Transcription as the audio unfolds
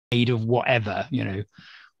made of whatever,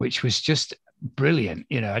 which was just brilliant.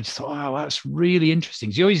 I just thought, wow, that's really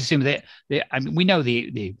interesting. So you always assume that I mean, we know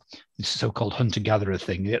the so-called hunter-gatherer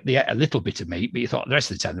thing. They ate a little bit of meat, but you thought the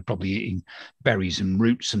rest of the time they're probably eating berries and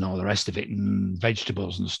roots and all the rest of it, and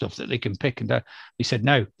vegetables and stuff that they can pick. And they said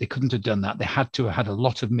no, they couldn't have done that. They had to have had a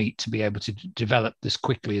lot of meat to be able to develop as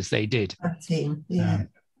quickly as they did. Yeah.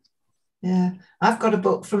 Yeah. I've got a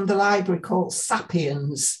book from the library called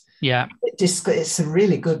Sapiens. Yeah. It's a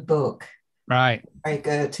really good book. Right. Very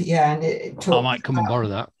good. Yeah. And it talks I might come and borrow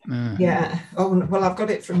that. Yeah. Oh, well, I've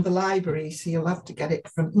got it from the library, so you'll have to get it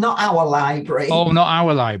from, not our library. Oh, not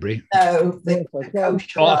our library. No.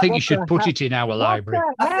 I think you should put it in our library.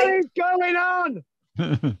 What the hell is going on?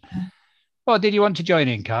 Oh, did you want to join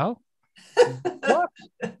in, Carl? What?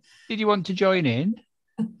 Did you want to join in?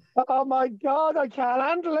 Oh my God, I can't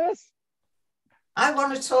handle this. I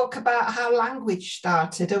want to talk about how language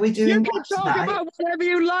started. Are we doing You can talk about whatever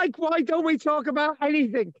you like. Why don't we talk about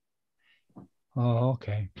anything? Oh,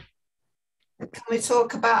 okay. Can we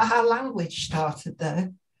talk about how language started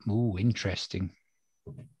though? Oh, interesting.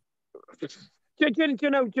 Do you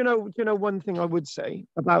know one thing I would say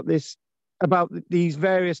about this, about these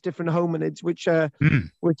various different hominids, which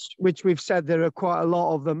we've said there are quite a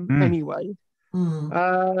lot of them anyway.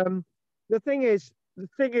 The thing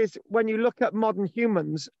is, when you look at modern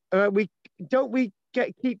humans, we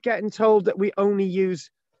keep getting told that we only use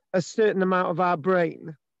a certain amount of our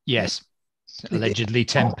brain. Yes, allegedly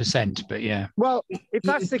 10%, but yeah. Well, if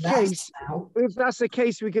that's the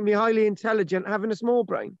case, we can be highly intelligent having a small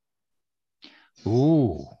brain.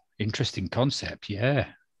 Ooh, interesting concept. Yeah.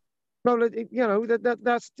 Well,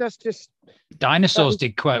 that's just. Dinosaurs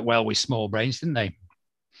did quite well with small brains, didn't they?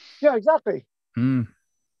 Yeah, exactly.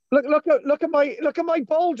 Look at my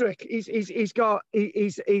baldric.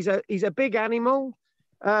 He's a big animal.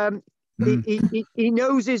 He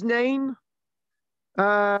knows his name. He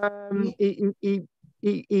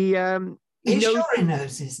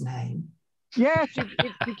knows his name. Yes,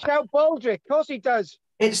 you shout baldric. Of course he does.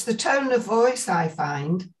 It's the tone of voice I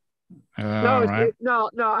find. No,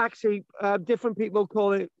 actually, different people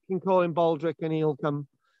can call him baldric, and he'll come.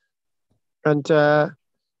 And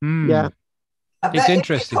yeah. It's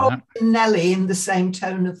interesting. If you call Nelly in the same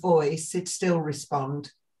tone of voice, it'd still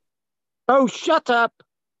respond. Oh, shut up.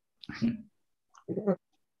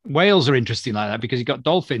 Whales are interesting like that because you've got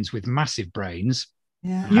dolphins with massive brains.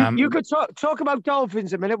 Yeah. You could talk about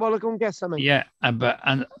dolphins a minute while I go and get something. Yeah,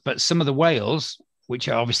 but some of the whales, which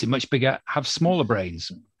are obviously much bigger, have smaller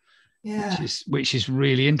brains. Yeah. Which is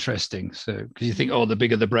really interesting. So because you think, oh, the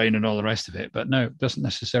bigger the brain and all the rest of it, but no, it doesn't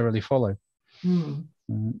necessarily follow.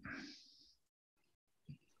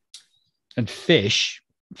 And fish,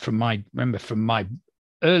 from my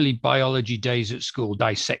early biology days at school,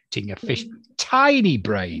 dissecting a fish, tiny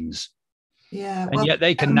brains. Yeah. And yet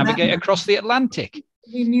they can navigate across the Atlantic.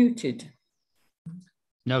 You muted.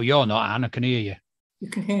 No, you're not, Anne. I can hear you. You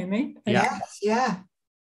can hear me? Yeah. Yes, yeah.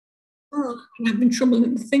 Oh, I'm having trouble.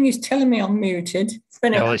 The thing is telling me I'm muted.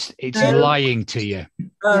 No, it's lying to you.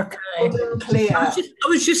 Okay. Clear. I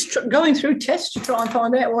was just going through tests to try and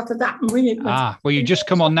find out what had happened with it. Well, you just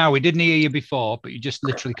come on now. We didn't hear you before, but you just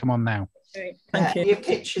literally come on now. Okay, thank you. Your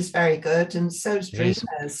picture's very good, and so's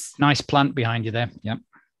Dreamer's. Nice plant behind you there. Yep.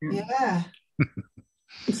 Yeah.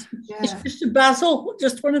 It's just a basil,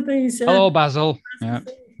 just one of these. Hello, Basil. Yeah.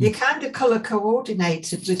 You're kind of colour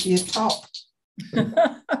coordinated with your top.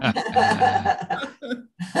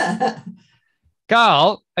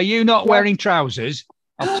 Carl, are you not wearing trousers?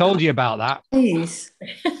 I've told you about that. Please.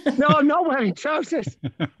 No, I'm not wearing trousers.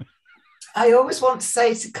 I always want to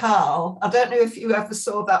say to Carl, I don't know if you ever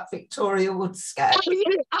saw that Victoria Wood sketch.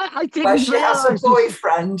 I didn't where she has a realise.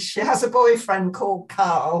 boyfriend. She has a boyfriend called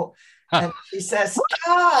Carl. And she says,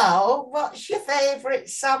 Carl, what's your favourite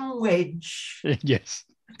sandwich? Yes.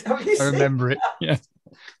 Don't you I remember it. Yeah.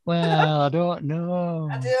 Well, I don't know.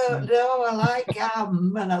 I don't know. I like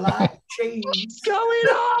ham and I like cheese. What's going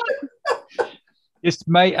on? Just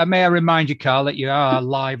may I remind you, Carl, that you are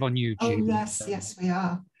live on YouTube. Oh, yes, we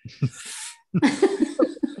are.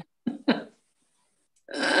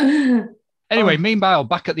 Anyway, meanwhile,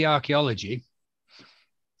 back at the archaeology.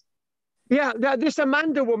 Yeah, this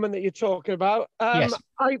Amanda woman that you're talking about. Yes.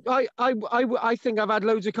 I think I've had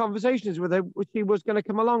loads of conversations with her. She was going to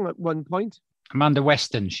come along at one point. Amanda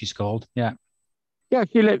Weston, she's called. Yeah. Yeah,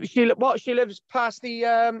 she lives past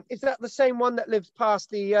the. Is that the same one that lives past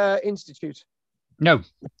the institute? No,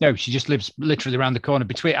 she just lives literally around the corner,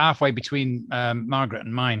 halfway between Margaret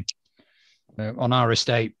and mine, on our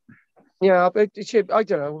estate. Yeah, but I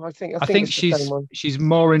don't know. I think it's the same one. she's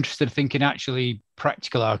more interested in thinking actually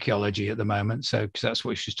practical archaeology at the moment. So because that's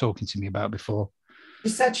what she was talking to me about before. She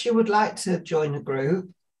said she would like to join a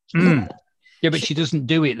group. Mm. Yeah, but she doesn't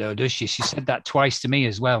do it though, does she? She said that twice to me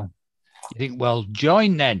as well. You think, well,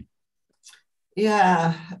 join then.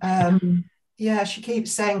 Yeah. Yeah, she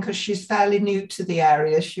keeps saying because she's fairly new to the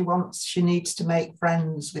area, she needs to make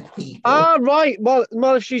friends with people. Ah, right. Well,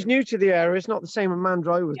 if she's new to the area, it's not the same as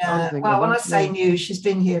Mandra. Yeah. Well, when I say new, she's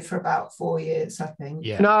been here for about 4 years, I think.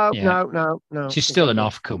 Yeah. No. She's still an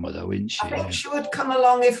off-comer though, isn't she? I think she would come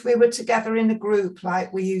along if we were together in a group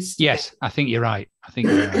like we used to. Yes, I think you're right.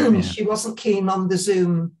 Yeah. She wasn't keen on the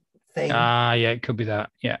Zoom thing. Yeah, it could be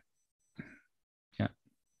that. Yeah.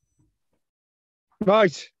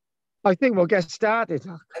 Right. I think we'll get started.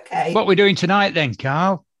 Okay. What we're doing tonight then,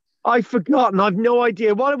 Carl? I've forgotten. I've no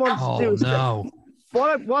idea. What I wanted to do is what I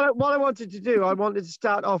wanted to do, I wanted to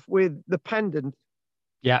start off with the pendant.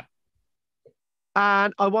 Yeah.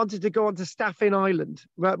 And I wanted to go on to Staffin Island.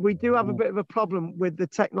 But we do have a bit of a problem with the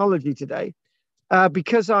technology today.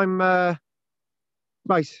 Because I'm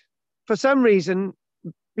right. For some reason,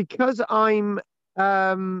 because I'm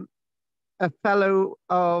a fellow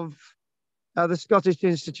of the Scottish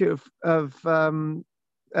Institute of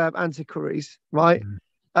Antiquaries, right?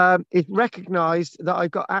 It recognised that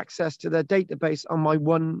I've got access to their database on my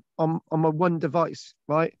one device,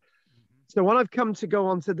 right? So when I've come to go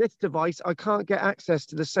onto this device, I can't get access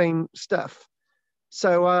to the same stuff.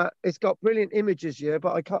 So it's got brilliant images here,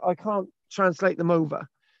 but I can't translate them over.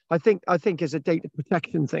 I think it's a data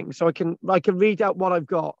protection thing. So I can read out what I've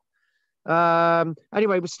got.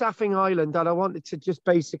 Anyway, with Staffing Island, and I wanted to just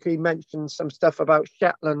basically mention some stuff about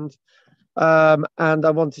Shetland, and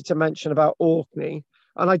I wanted to mention about Orkney,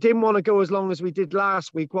 and I didn't want to go as long as we did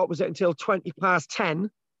last week. What was it, until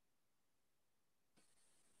 10:20?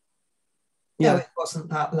 No, it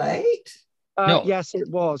wasn't that late. No. Yes, it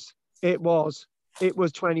was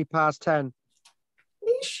 10:20. Are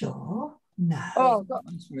you sure? No. Oh,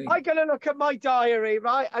 I'm gonna look at my diary,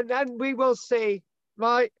 right, and then we will see,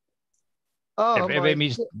 right. Oh, it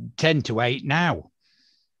means 10 to 8 now.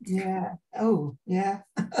 Yeah. Oh, yeah.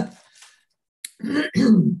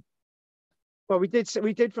 Well, we did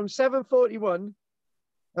from 7:41,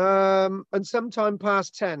 and sometime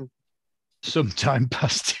past 10. Sometime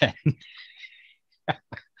past 10. I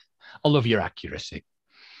love your accuracy.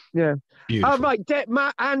 Yeah. Beautiful. Right,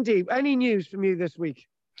 Matt, Andy, any news from you this week?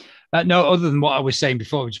 No, other than what I was saying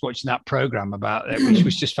before, just watching that program about it, which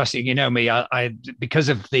was just fascinating. You know me, I because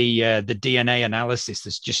of the DNA analysis,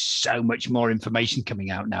 there's just so much more information coming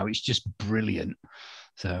out now. It's just brilliant.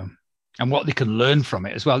 So, and what they can learn from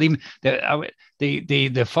it as well. Even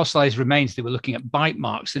the fossilized remains, they were looking at bite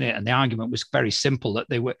marks in it, and the argument was very simple that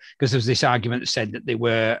they were, because there was this argument that said that they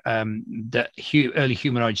were early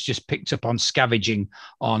humanoids just picked up on scavenging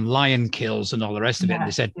on lion kills and all the rest of it. And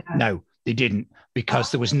they said no. They didn't,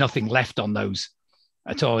 because there was nothing left on those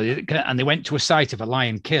at all. And they went to a site of a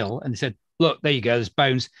lion kill and they said, look, there you go, there's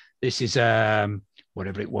bones. This is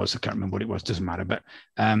whatever it was. I can't remember what it was. Doesn't matter. But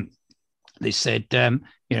they said,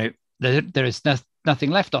 there is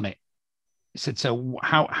nothing left on it. He said, so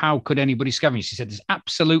how could anybody scavenge? She said, there's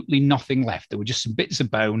absolutely nothing left. There were just some bits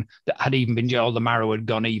of bone that had even been, all the marrow had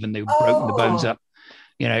gone, even they were broken the bones up,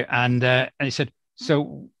 and he said,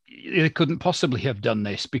 so they couldn't possibly have done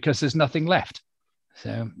this because there's nothing left.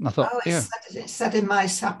 So I thought, it said in my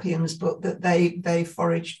Sapiens book that they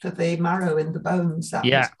foraged for the marrow in the bones. That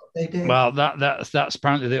was what they did. Well, that's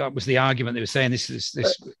apparently that was the argument they were saying. This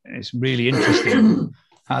is really interesting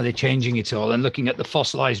how they're changing it all, and looking at the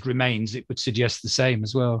fossilized remains, it would suggest the same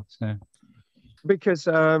as well. So, because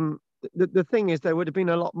the thing is, there would have been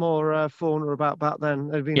a lot more fauna about back then.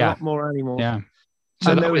 There'd been a lot more animals. Yeah.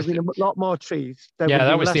 So and there would have been a lot more trees.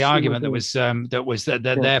 That was the argument.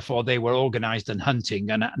 That therefore they were organized and hunting,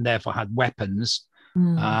 and therefore had weapons,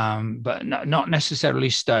 but not necessarily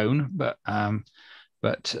stone, but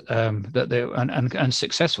that they and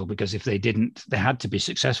successful, because if they didn't, they had to be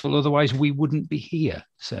successful. Otherwise, we wouldn't be here.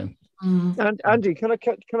 So, and Andy, can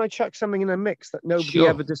I chuck something in a mix that nobody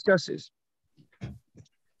ever discusses?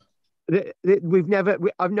 We've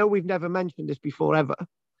never mentioned this before ever.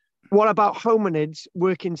 What about hominids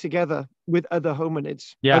working together with other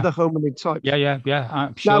hominids? Other hominid types. Yeah.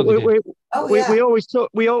 I'm sure. We always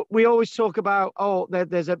talk about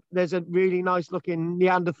there's a really nice looking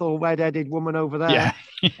Neanderthal red-headed woman over there. Yeah.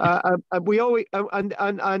 We always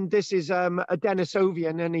and this is a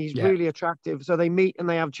Denisovian, and he's really attractive. So they meet and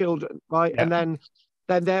they have children, right? Yeah. And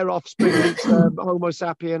then their offspring meets Homo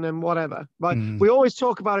sapien and whatever, right? We always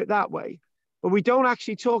talk about it that way, but we don't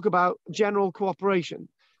actually talk about general cooperation.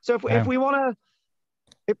 So if we want to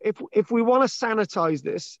if we want to sanitize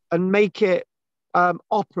this and make it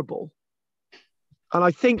operable, and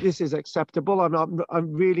I think this is acceptable.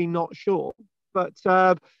 I'm really not sure, but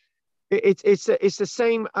it's the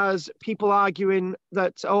same as people arguing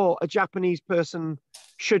that a Japanese person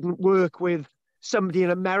shouldn't work with somebody in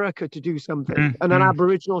America to do something, and an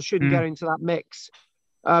Aboriginal shouldn't get into that mix.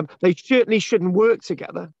 They certainly shouldn't work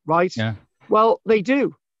together, right? Yeah. Well, they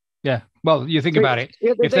do. Yeah. Well, you think about it.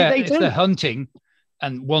 Yeah, If do. they're hunting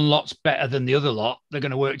and one lot's better than the other lot, they're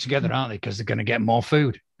going to work together, aren't they? Because they're going to get more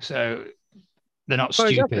food. So they're not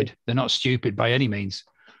stupid. Exactly. They're not stupid by any means.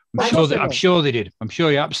 I'm sure they did. I'm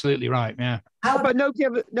sure you're absolutely right. Yeah. But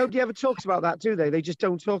nobody ever talks about that, do they? They just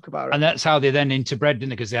don't talk about it. And that's how they then interbred, didn't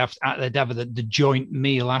they? Because they'd have the joint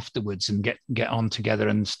meal afterwards and get on together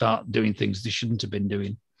and start doing things they shouldn't have been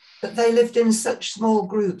doing. But they lived in such small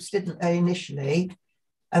groups, didn't they, initially?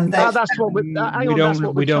 And that's what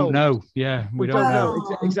we don't know. Yeah, we don't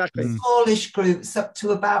know exactly. Smallish groups up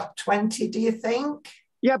to about 20. Do you think?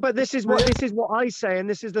 Yeah, but this is what I say, and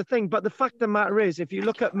this is the thing. But the fact of the matter is, if you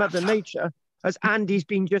look at Mother Nature, as Andy's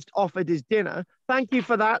been just offered his dinner, thank you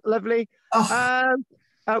for that, lovely. I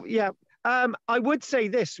would say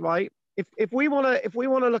this, right? If we want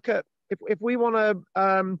to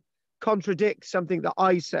contradict something that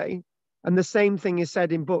I say, and the same thing is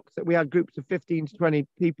said in books that we had groups of 15 to 20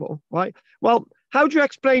 people, right? Well, how do you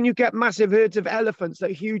explain you get massive herds of elephants,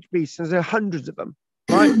 that huge beasts, and there are hundreds of them,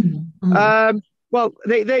 right? Well,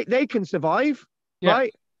 they can survive,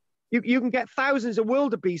 right? You can get thousands of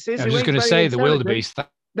wildebeests. I was just going to say the wildebeest.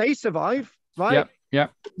 They survive, right? Yeah.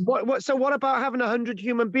 So what about having 100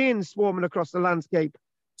 human beings swarming across the landscape?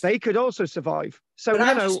 They could also survive. So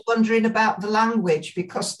I'm just wondering about the language,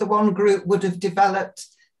 because the one group would have developed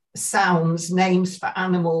sounds, names for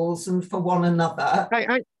animals and for one another.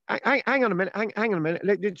 Hang on a minute. Hang on a minute.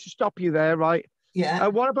 Let's stop you there, right? Yeah.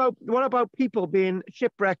 What about people being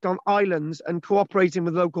shipwrecked on islands and cooperating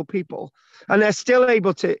with local people, and they're still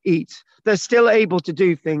able to eat, they're still able to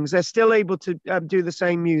do things, they're still able to do the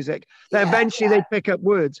same music. Eventually they pick up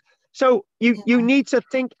words. So you need to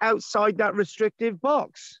think outside that restrictive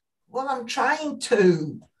box. Well, I'm trying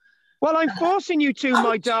to. Well, I'm forcing you to,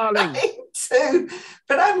 my darling.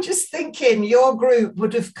 But I'm just thinking your group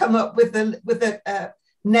would have come up with a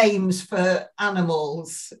names for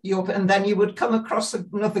animals, and then you would come across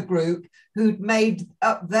another group who'd made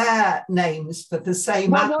up their names for the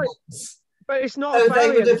same animals. But it's not. So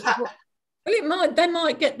they would have they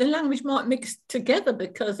might get the language might mix together,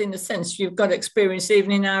 because in a sense you've got experience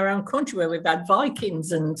even in our own country where we've had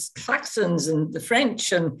Vikings and Saxons and the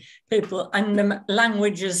French and people, and the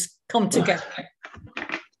languages come together.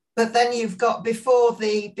 But then you've got before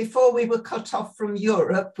we were cut off from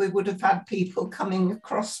Europe, we would have had people coming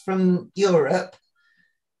across from Europe,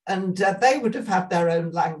 and they would have had their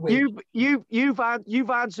own language. You've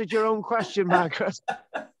answered your own question, Margaret.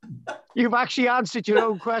 You've actually answered your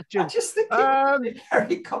own question. I just think it's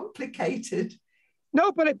very complicated.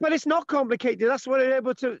 No, but it's not complicated. That's what they're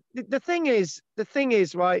able to. The thing is,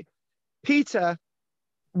 right? Peter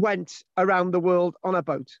went around the world on a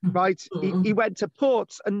boat, right? He went to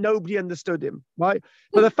ports and nobody understood him, right?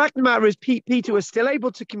 But the fact of the matter is, Peter was still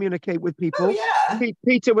able to communicate with people. Oh, yeah.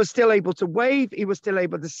 Peter was still able to wave. He was still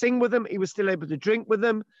able to sing with them. He was still able to drink with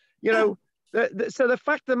them. You know, so the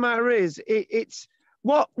fact of the matter is, it's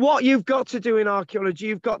what you've got to do in archaeology.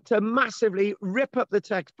 You've got to massively rip up the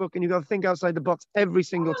textbook, and you've got to think outside the box every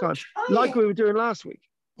single time, like we were doing last week.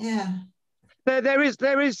 Yeah. There is,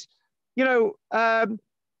 you know,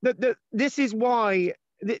 this is why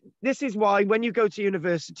when you go to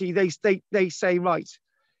university, they say, right,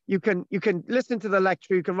 you can listen to the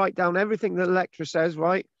lecturer, you can write down everything the lecturer says,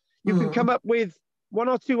 right? You can come up with one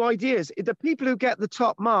or two ideas. The people who get the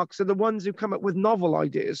top marks are the ones who come up with novel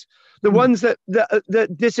ideas, the ones that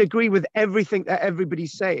disagree with everything that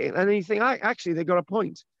everybody's saying. And then you think, actually, they got a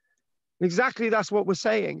point. Exactly, that's what we're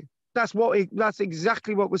saying. That's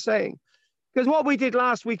exactly what we're saying. Because what we did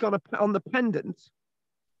last week on the pendant.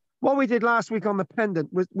 What we did last week on the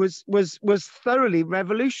pendant was thoroughly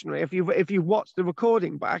revolutionary. If you watch the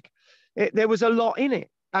recording back, there was a lot in it,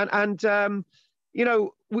 and you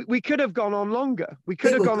know, we could have gone on longer. We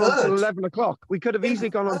could have gone on to 11 o'clock. We could have easily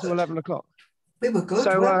gone on to 11 o'clock. We were good.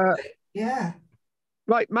 So yeah.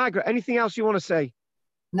 Right, Margaret. Anything else you want to say?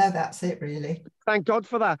 No, that's it really. Thank God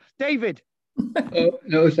for that, David. Oh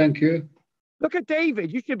no, thank you. Look at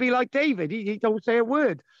David. You should be like David. He don't say a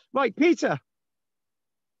word. Right, Peter.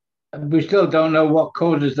 We still don't know what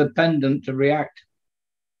causes the pendant to react.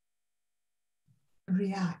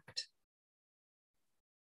 React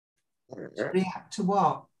to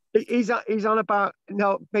what? He's on about,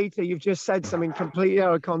 no, Peter, you've just said something completely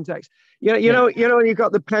out of context. You know, when you've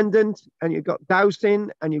got the pendant and you've got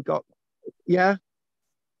dowsing and you've got, the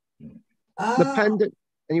pendant,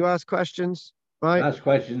 and you ask questions, right? Ask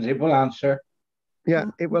questions, it will answer. Yeah,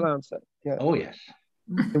 it will answer. Yeah. Oh, yes.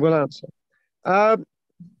 It will answer. And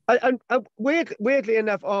weirdly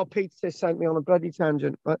enough, Peter sent me on a bloody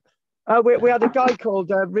tangent, but we had a guy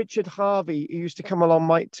called Richard Harvey who used to come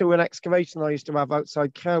along to an excavation I used to have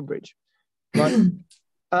outside Cowbridge, right?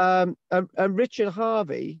 And Richard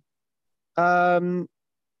Harvey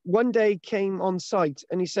one day came on site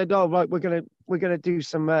and he said, "Oh, right, we're gonna do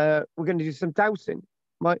some dowsing,"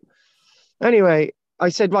 right? Anyway, I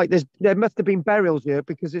said, "Right, there must have been burials here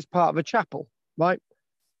because it's part of a chapel, right?"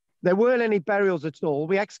 There weren't any burials at all.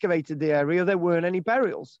 We excavated the area. There weren't any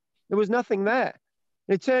burials. There was nothing there.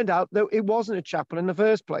 It turned out that it wasn't a chapel in the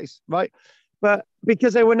first place, right? But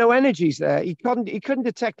because there were no energies there, he couldn't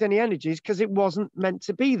detect any energies because it wasn't meant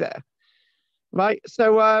to be there, right?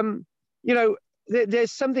 So,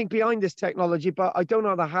 there's something behind this technology, but I don't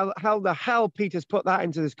know how the hell Peter's put that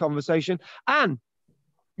into this conversation. Anne?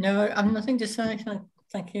 No, I've nothing to say.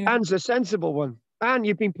 Thank you. Anne's a sensible one. Anne,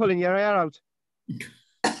 you've been pulling your hair out.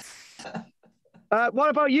 What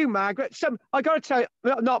about you, Margaret? I got to tell you,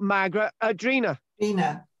 not Margaret, Drina.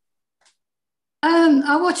 Drina.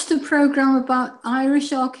 I watched a program about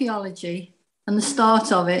Irish archaeology and the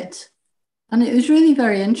start of it, and it was really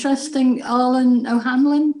very interesting. Alan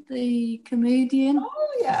O'Hanlon, the comedian,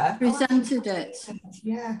 presented it.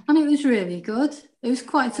 Yeah, and it was really good. It was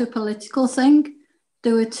quite a political thing.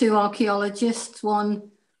 There were two archaeologists.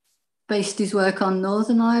 One based his work on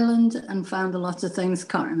Northern Ireland and found a lot of things,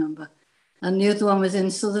 can't remember. And the other one was in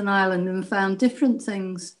Southern Ireland and found different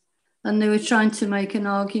things. And they were trying to make an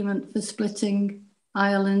argument for splitting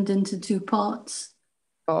Ireland into two parts.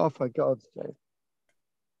 Oh, for God's sake.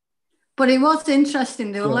 But it was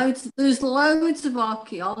interesting. There was loads of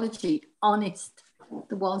archaeology, honest.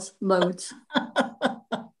 There was loads.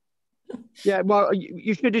 Yeah, well,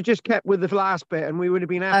 you should have just kept with the last bit and we would have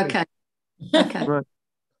been happy. Okay. Right.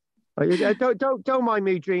 Don't mind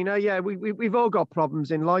me, Drina. Yeah, we've all got problems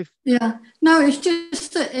in life. Yeah. No, it's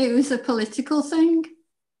just that it was a political thing.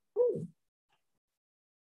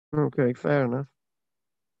 Okay, fair enough.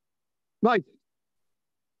 Right.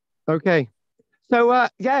 Okay. So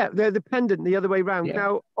the pendant the other way around.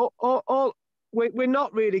 Yeah. Now, we're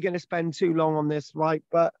not really going to spend too long on this, right?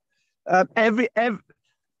 But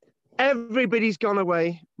everybody's gone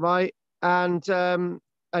away, right? And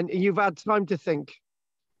you've had time to think.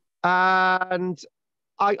 And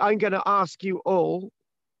I'm going to ask you all,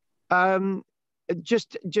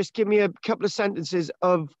 just give me a couple of sentences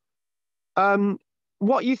of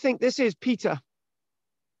what you think this is, Peter.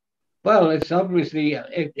 Well, it's obviously,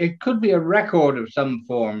 it could be a record of some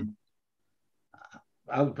form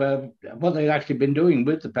of what they've actually been doing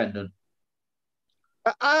with the pendant.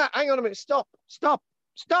 Hang on a minute, stop.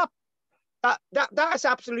 That's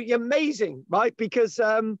absolutely amazing, right? Because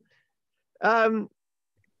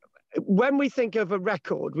when we think of a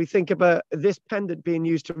record, we think about this pendant being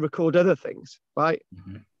used to record other things, right?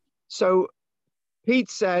 Mm-hmm. So Pete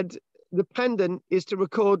said the pendant is to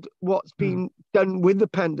record what's been done with the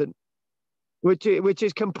pendant, which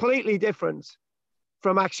is completely different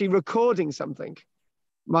from actually recording something,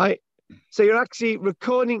 right? So you're actually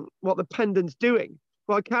recording what the pendant's doing.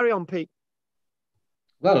 Well, carry on, Pete.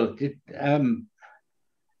 Well,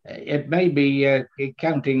 it may be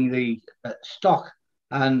counting the stock.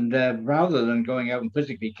 And rather than going out and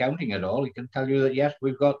physically counting it all, he can tell you that, yes,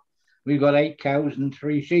 we've got 8 cows and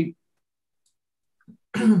 3 sheep.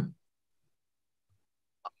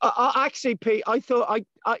 Actually, Pete, I thought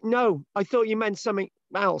you meant something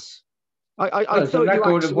else. I it's a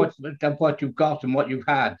record of what you've got and what you've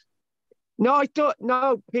had. No,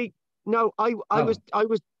 Pete. No, I was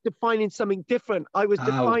defining something different. I was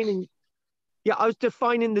defining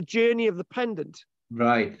the journey of the pendant.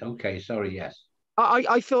 Right. Okay. Sorry. Yes.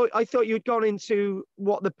 I thought you'd gone into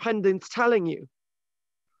what the pendant's telling you.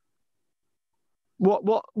 What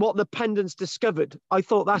the pendant's discovered. I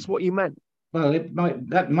thought that's what you meant. Well,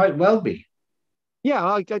 that might well be.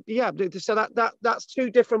 Yeah, so that's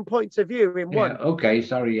two different points of view in one. Okay,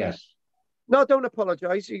 sorry, yes. No, don't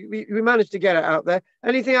apologize. We managed to get it out there.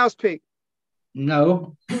 Anything else, Pete?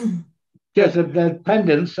 No. Just the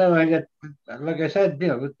pendants. So like I said,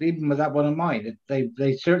 even with that one in mind,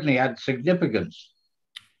 they certainly had significance.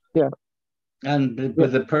 Yeah. And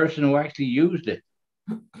with the person who actually used it.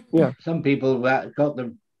 Yeah. Some people got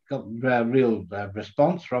real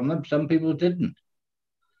response from them. Some people didn't.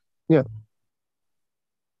 Yeah.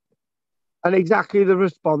 And exactly the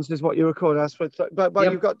response is what you recorded. But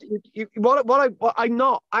Yep. you've got what I'm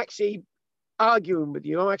not actually arguing with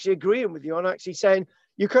you. I'm actually agreeing with you. I'm actually saying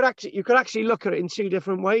you could actually look at it in two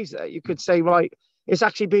different ways. There, you could say, right, it's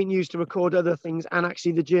actually being used to record other things and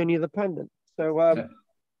actually the journey of the pendant. So,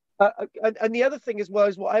 and the other thing as well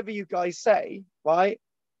is whatever you guys say, right,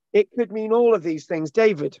 it could mean all of these things.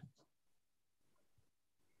 David,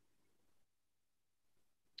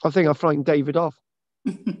 I think I frightened David off.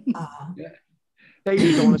 Yeah.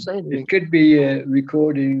 David, don't want to say anything. It could be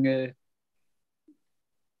recording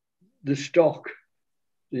the stock,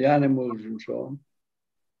 the animals, and so on.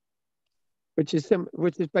 Which is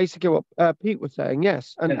basically what Pete was saying.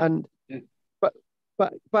 Yes, but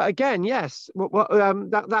again, yes.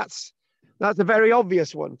 That's a very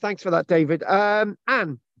obvious one. Thanks for that, David. Anne.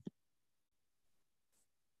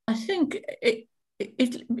 I think it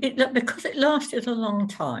because it lasted a long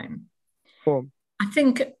time. I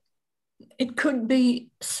think it could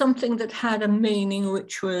be something that had a meaning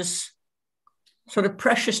which was sort of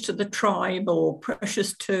precious to the tribe or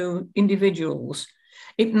precious to individuals.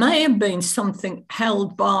 It may have been something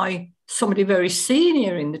held by somebody very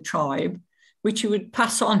senior in the tribe, which he would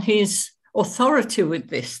pass on his authority with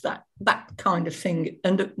that kind of thing.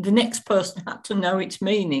 And the next person had to know its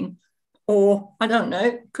meaning. Or, I don't know,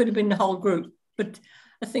 it could have been the whole group. But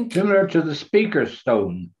I think... Similar to the speaker's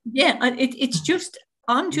stone. Yeah, it's just...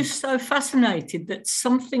 I'm just so fascinated that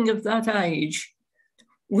something of that age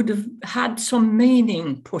would have had some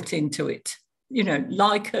meaning put into it, you know,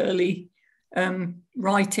 like early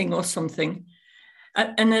writing or something.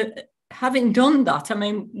 And having done that, I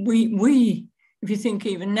mean, we, if you think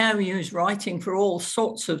even now, we use writing for all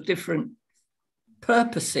sorts of different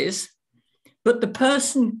purposes, but the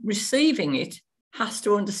person receiving it has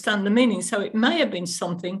to understand the meaning. So it may have been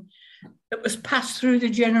something that was passed through the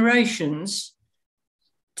generations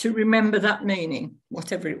to remember that meaning,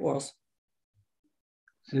 whatever it was.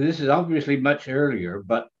 So this is obviously much earlier,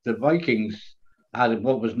 but the Vikings had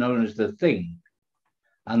what was known as the thing,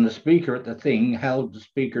 and the speaker at the thing held the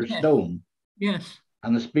speaker's stone. Yes.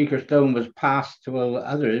 And the speaker's stone was passed to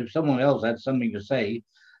other. If someone else had something to say,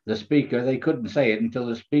 the speaker, they couldn't say it until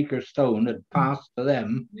the speaker's stone had passed to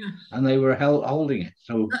them, and they were holding it.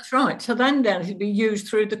 So that's right. So then it'd be used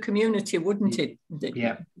through the community, wouldn't it?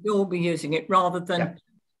 Yeah. You'd all be using it rather than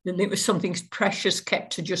it was something precious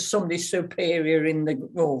kept to just somebody superior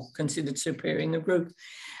considered superior in the group.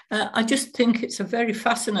 I just think it's a very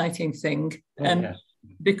fascinating thing,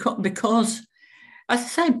 because, as I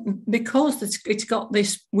say, because it's got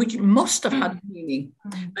this, which must have had meaning,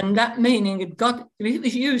 and that meaning it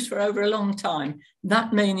was used for over a long time.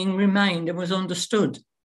 That meaning remained and was understood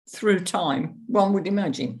through time, one would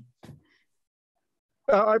imagine.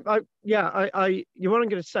 What I'm going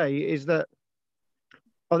to say is that,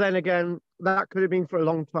 well, then again, that could have been for a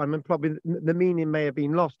long time, and probably the meaning may have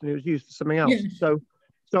been lost, and it was used for something else. Yes. So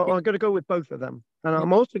I'm going to go with both of them, and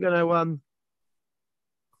I'm also going to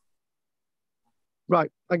right.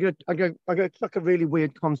 I'm going to chuck a really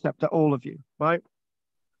weird concept at all of you, right?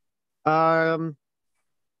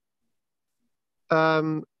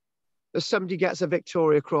 Somebody gets a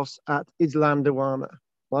Victoria Cross at Islandawana,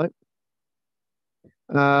 right?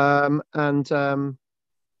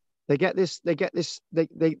 They get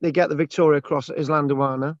the Victoria Cross at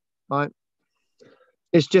Islandawana, right?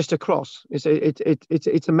 It's just a cross. It's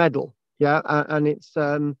a medal, yeah, and it's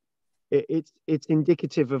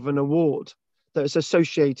indicative of an award that's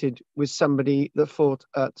associated with somebody that fought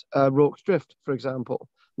at Rorke's Drift, for example.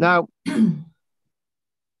 Now,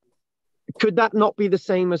 could that not be the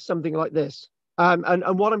same as something like this? And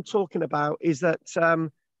what I'm talking about is that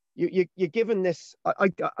you're given this.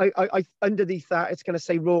 I underneath that it's going to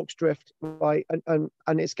say Rorke's Drift, right? And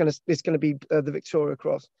it's going to be the Victoria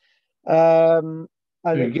Cross.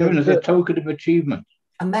 And you're given as a token of achievement,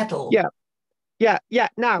 a medal. Yeah.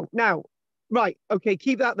 Now, right. Okay,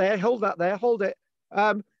 keep that there. Hold that there. Hold it.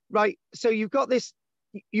 Right. So you've got this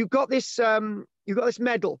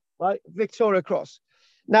medal, right? Victoria Cross.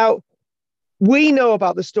 Now, we know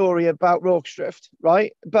about the story about Rorke's Drift,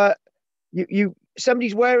 right? But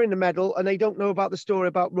somebody's wearing the medal and they don't know about the story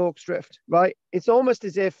about Rorke's Drift, right? It's almost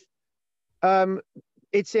as if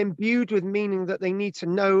it's imbued with meaning that they need to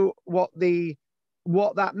know what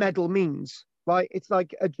that medal means, right? It's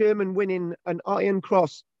like a German winning an Iron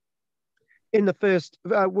Cross in the First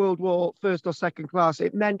World War, first or second class.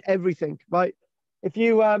 It meant everything, right? If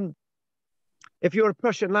you're a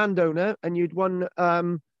Prussian landowner and you'd won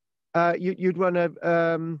an Iron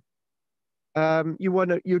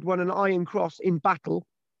Cross in battle,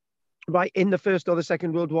 right, in the First or the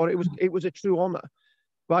Second World War, it was a true honor,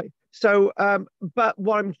 right? So, but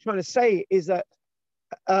what I'm trying to say is that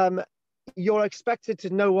you're expected to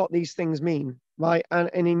know what these things mean, right? And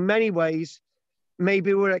in many ways,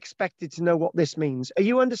 maybe we're expected to know what this means. Are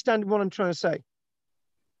you understanding what I'm trying to say?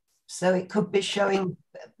 So it could be showing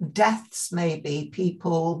deaths, maybe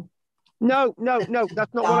people. No, that's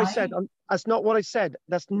not what I said. That's not what I said.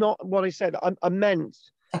 That's not what I said. I meant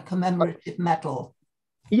a commemorative medal.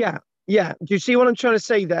 Yeah. Do you see what I'm trying to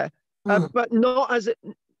say there? But not as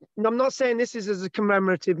I'm not saying this is as a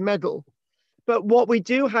commemorative medal, but what we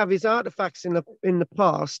do have is artifacts in the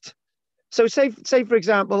past. So say for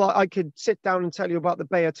example, I could sit down and tell you about the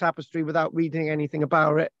Bayeux Tapestry without reading anything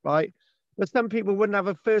about it, right? But some people wouldn't have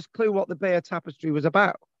a first clue what the Bayeux Tapestry was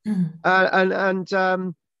about.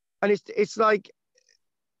 And it's like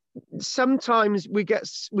sometimes we get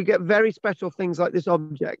very special things like this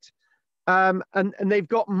object, and they've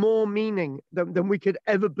got more meaning than we could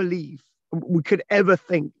ever believe, we could ever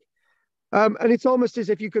think. And it's almost as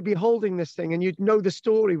if you could be holding this thing and you'd know the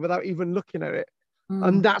story without even looking at it.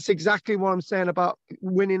 And that's exactly what I'm saying about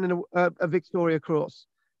winning a Victoria Cross.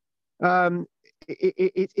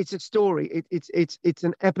 It's a story. It's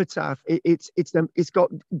an epitaph. It's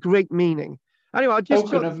got great meaning. Anyway, I just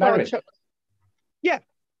token of merit. Yeah,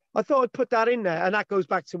 I thought I'd put that in there, and that goes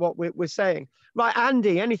back to what we're saying. Right,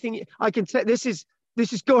 Andy? Anything I can say? This is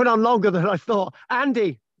going on longer than I thought.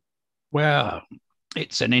 Andy. Well,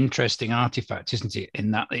 it's an interesting artifact, isn't it?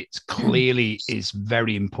 In that it clearly is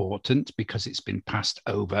very important because it's been passed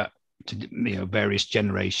over to various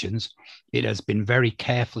generations. It has been very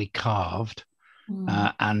carefully carved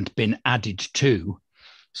and been added to.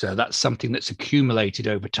 So that's something that's accumulated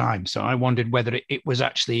over time. So I wondered whether it was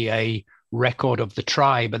actually a record of the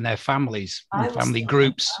tribe and their families and family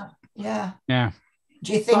groups. Yeah.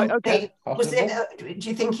 Do you think do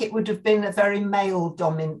you think it would have been a very male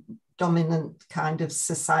dominant kind of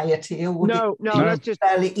society, or would let's just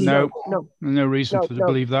no reason to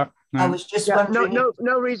believe that. I was just wondering.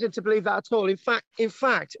 No reason to believe that at all. In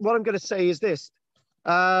fact, what I'm going to say is this: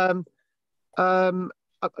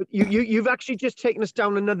 you've actually just taken us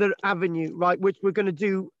down another avenue, right? Which we're going to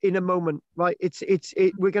do in a moment, right?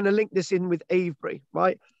 We're going to link this in with Avebury,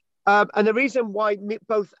 right? And the reason why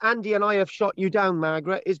both Andy and I have shot you down,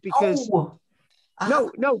 Margaret, is because.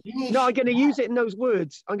 No, I'm going to use it in those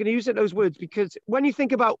words. Because when you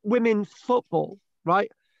think about women's football,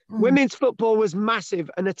 right? Women's football was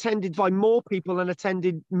massive and attended by more people than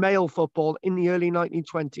attended male football in the early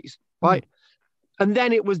 1920s, right? And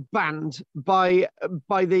then it was banned by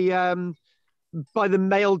the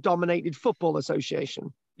male-dominated football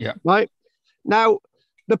association. Yeah. Right. Now,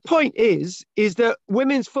 the point is that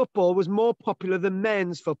women's football was more popular than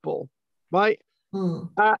men's football, right?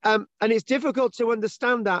 And it's difficult to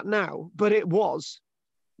understand that now, but it was,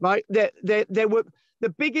 right? There were the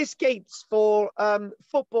biggest gates for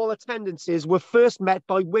football attendances were first met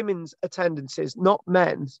by women's attendances, not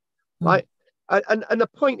men's, right? And the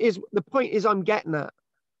point is I'm getting at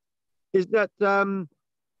is that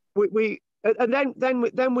we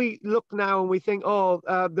look now and we think,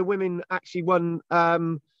 the women actually won.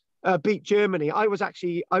 Beat Germany. I was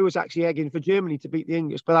actually egging for Germany to beat the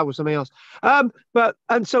English, but that was something else. And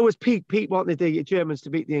so was Pete. Pete wanted the Germans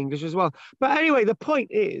to beat the English as well. But anyway, the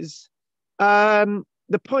point is that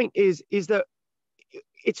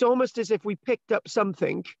it's almost as if we picked up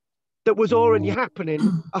something that was already happening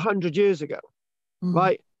 100 years ago,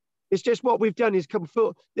 right? It's just what we've done is come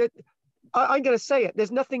full. I'm going to say it.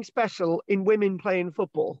 There's nothing special in women playing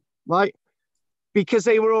football, right? Because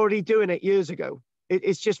they were already doing it years ago.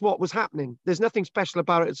 It's just what was happening. There's nothing special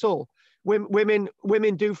about it at all. Women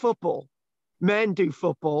do football. Men do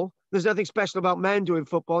football. There's nothing special about men doing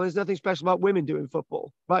football. There's nothing special about women doing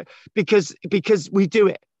football, right? Because we do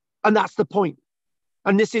it. And that's the point.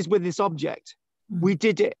 And this is with this object. We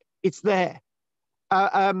did it. It's there.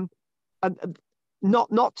 And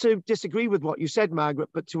not to disagree with what you said, Margaret,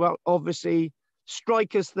 but to obviously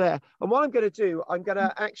strike us there. And what I'm going to do, I'm going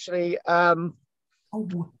to actually...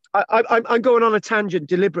 I'm going on a tangent,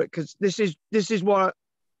 deliberate, because this is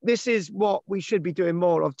what we should be doing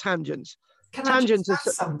more of, tangents. Can tangents I just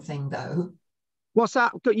ask something though? What's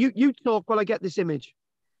that? You talk while I get this image.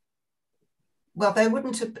 Well, they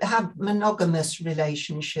wouldn't have monogamous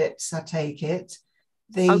relationships, I take it.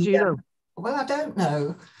 How do you know? Well, I don't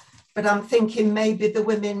know, but I'm thinking maybe the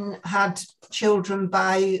women had children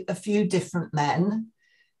by a few different men.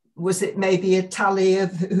 Was it maybe a tally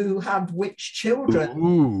of who had which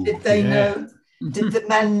children? Did they know? Did the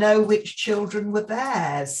men know which children were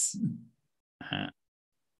theirs?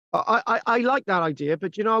 I like that idea,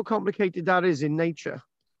 but you know how complicated that is in nature.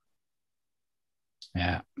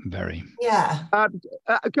 Yeah, very. Yeah.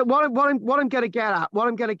 What I'm going to get at,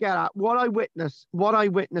 what I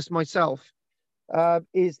witnessed myself,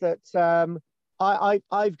 is that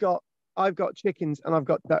I've got chickens and I've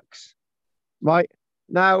got ducks, right?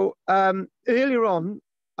 Now, earlier on,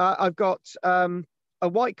 I've got a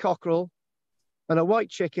white cockerel and a white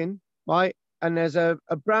chicken, right? And there's a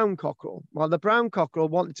brown cockerel. Well, the brown cockerel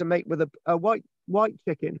wanted to mate with a white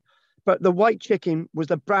chicken, but the white chicken was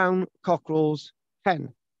the brown cockerel's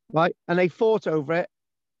hen, right? And they fought over it,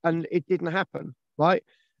 and it didn't happen, right?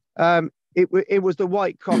 It was the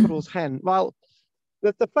white cockerel's hen. Well,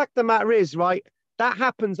 the fact of the matter is, right, that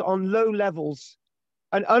happens on low levels.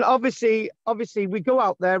 And obviously we go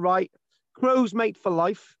out there, right? Crows mate for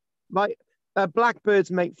life, right?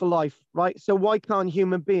 Blackbirds mate for life, right? So why can't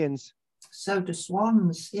human beings? So do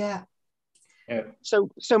swans, yeah. So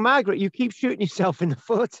Margaret, you keep shooting yourself in the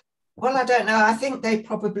foot. Well, I don't know. I think they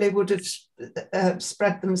probably would have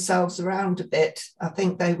spread themselves around a bit. I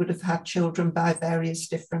think they would have had children by various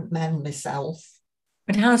different men myself.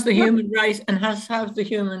 But how's the human race, and how's the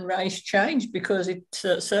human race changed? Because it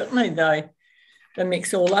certainly they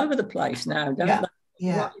mix all over the place now, don't they?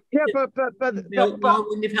 Yeah. But why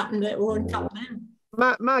wouldn't it happen there? Wouldn't happen then?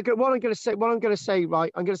 Margaret, what I'm going to say,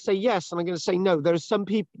 right? I'm going to say yes, and I'm going to say no. There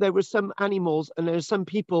were some animals, and there are some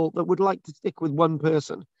people that would like to stick with one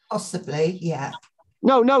person. Possibly, yeah.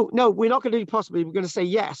 No. We're not going to do possibly. We're going to say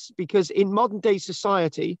yes, because in modern day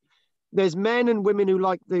society, there's men and women who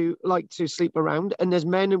like to sleep around, and there's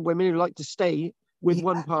men and women who like to stay with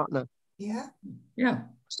one partner. Yeah.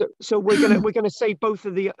 So we're gonna say both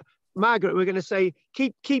of the. Margaret, we're going to say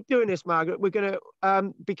keep doing this, Margaret. We're going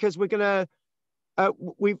to because we're going to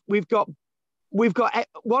we've got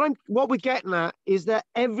what we're getting at is that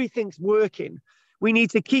everything's working. We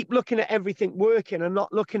need to keep looking at everything working and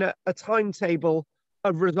not looking at a timetable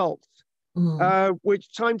of results,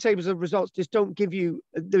 which timetables of results just don't give you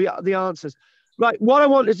the answers. Right. What I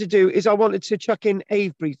wanted to do is I wanted to chuck in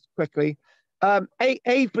Avebury quickly.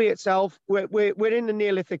 Avebury itself, we're in the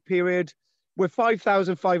Neolithic period. We're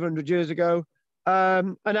 5,500 years ago.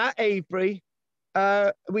 And at Avebury,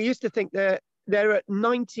 we used to think that there are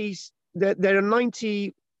 90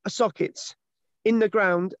 sockets in the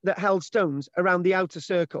ground that held stones around the outer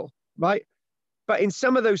circle, right? But in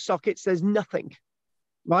some of those sockets, there's nothing,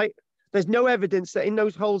 right? There's no evidence that in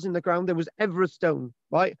those holes in the ground, there was ever a stone,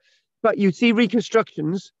 right? But you see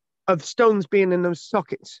reconstructions of stones being in those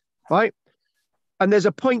sockets, right? And there's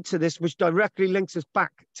a point to this which directly links us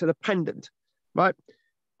back to the pendant, right?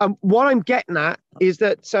 What I'm getting at is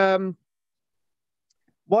that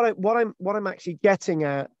what I'm actually getting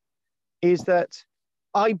at is that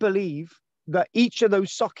I believe that each of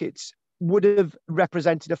those sockets would have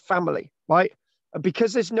represented a family, right?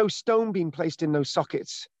 Because there's no stone being placed in those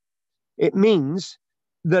sockets, it means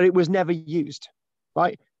that it was never used,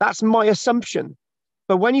 right? That's my assumption.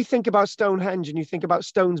 But when you think about Stonehenge and you think about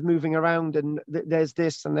stones moving around and there's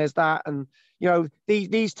this and there's that, and you know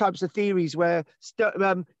these types of theories where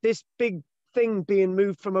this big thing being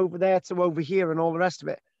moved from over there to over here and all the rest of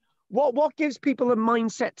it, what gives people a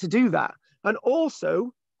mindset to do that? And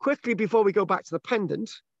also, quickly before we go back to the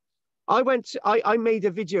pendant, I made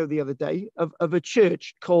a video the other day of a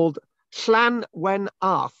church called Llan Wen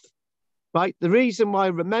Arth, right? The reason why I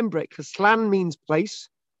remember it, because Llan means place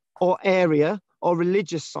or area or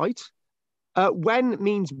religious site. Wen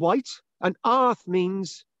means white, and Arth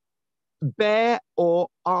means bear or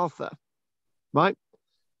Arthur, right?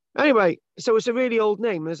 Anyway, so it's a really old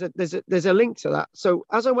name. There's a link to that. So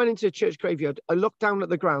as I went into the church graveyard, I looked down at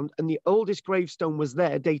the ground, and the oldest gravestone was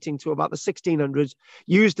there, dating to about the 1600s,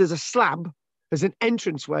 used as a slab, as an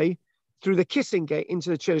entranceway through the kissing gate into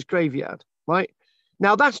the church graveyard, right?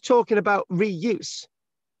 Now that's talking about reuse,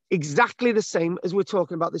 exactly the same as we're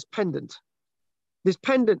talking about this pendant. This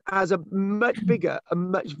pendant has a much bigger, a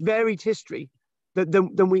much varied history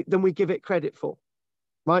than we give it credit for,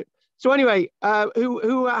 right? So anyway,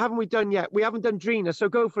 who haven't we done yet? We haven't done Drina, so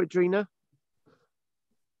go for it, Drina.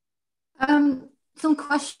 Some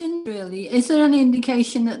questions, really. Is there any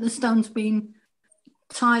indication that the stone's been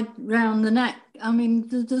tied round the neck? I mean,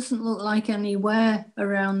 there doesn't look like any wear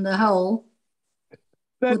around the hole.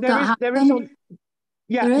 There is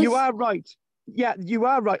you are right. Yeah, you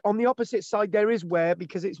are right. On the opposite side, there is wear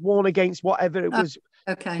because it's worn against whatever it was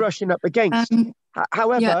brushing up against.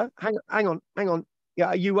 However, yeah. Hang on.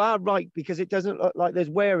 Yeah, you are right because it doesn't look like there's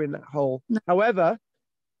wear in that hole. No. However,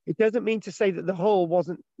 it doesn't mean to say that the hole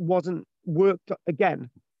wasn't worked again.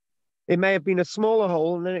 It may have been a smaller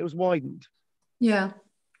hole and then it was widened. Yeah.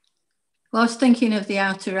 Well, I was thinking of the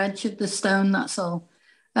outer edge of the stone, that's all.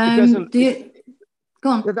 Go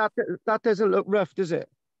on. That doesn't look rough, does it?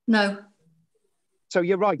 No. So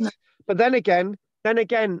you're right. No. But then again,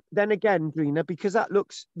 Drina, because that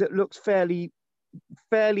looks fairly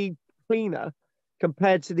cleaner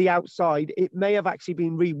compared to the outside, it may have actually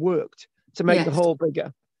been reworked to make the hole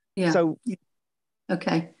bigger. Yeah. So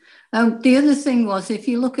okay. The other thing was, if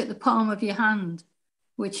you look at the palm of your hand,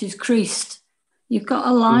 which is creased, you've got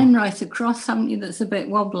a line right across, haven't you, that's a bit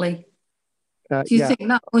wobbly. Do you think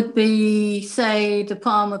that would be, say, the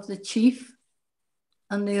palm of the chief,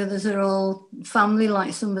 and the others are all family,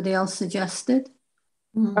 like somebody else suggested?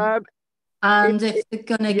 And if they're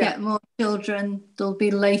going to get more children, there'll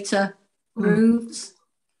be later grooves.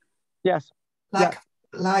 Yes.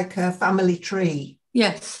 Like a family tree.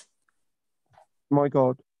 Yes. My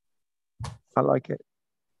God, I like it.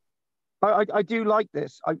 I do like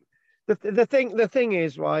this. The thing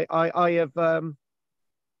is, right? I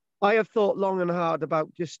have thought long and hard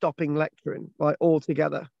about just stopping lecturing, right,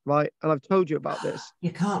 altogether, right? And I've told you about this.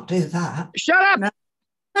 You can't do that. Shut up! No.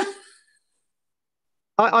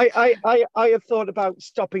 I have thought about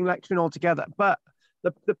stopping lecturing altogether, but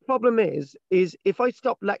the problem is if I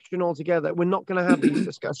stop lecturing altogether, we're not going to have these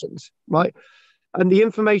discussions, right? And the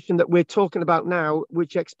information that we're talking about now,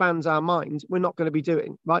 which expands our minds, we're not going to be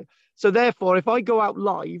doing, right? So therefore, if I go out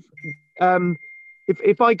live,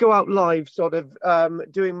 if I go out live, sort of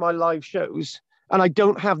doing my live shows, and I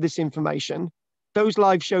don't have this information, those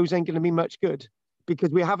live shows ain't going to be much good because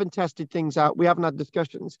we haven't tested things out. We haven't had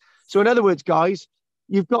discussions. So in other words, guys,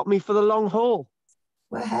 you've got me for the long haul.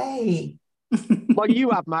 Well, hey. Well, you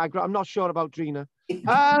have, Margaret. I'm not sure about Drina.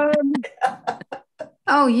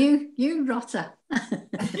 Oh, you rotter.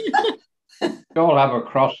 You all have a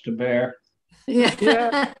cross to bear.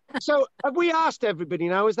 Yeah. So have we asked everybody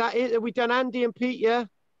now? Is that it? Have we done Andy and Pete? Yeah.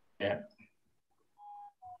 Yeah.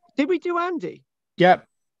 Did we do Andy? Yep.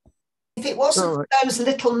 If it wasn't those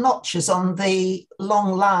little notches on the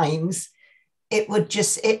long lines, it would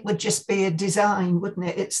just be a design, wouldn't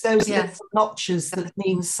it? It's those little notches that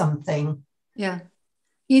mean something. Yeah.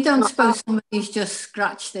 You don't suppose somebody's just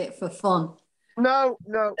scratched it for fun? No.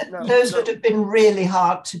 Those would have been really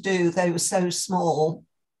hard to do. They were so small.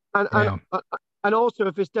 And also,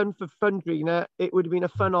 if it's done for fun, Drina, it would have been a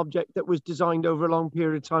fun object that was designed over a long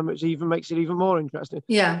period of time, which even makes it even more interesting.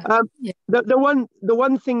 Yeah. The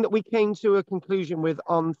one thing that we came to a conclusion with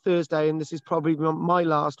on Thursday, and this is probably my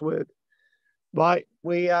last word, right?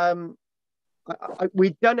 We'd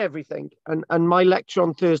done everything, and my lecture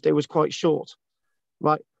on Thursday was quite short,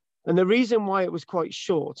 right? And the reason why it was quite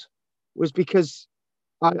short was because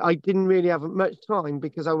I didn't really have much time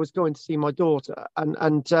because I was going to see my daughter,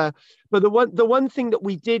 but the one thing that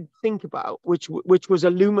we did think about, which was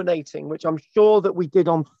illuminating, which I'm sure that we did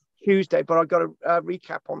on Tuesday, but I got a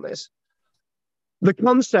recap on this. The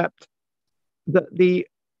concept that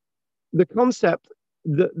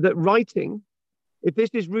that writing, if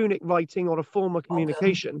this is runic writing or a form of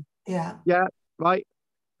communication, right.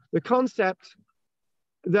 The concept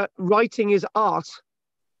that writing is art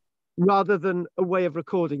rather than a way of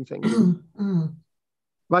recording things.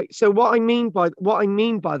 Right. So what I mean by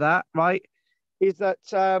that, right, is that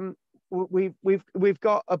we've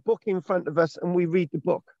got a book in front of us and we read the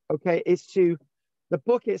book. Okay, the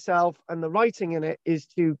book itself and the writing in it is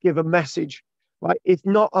to give a message. Right. It's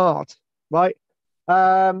not art. Right.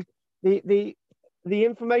 The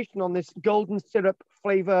information on this golden syrup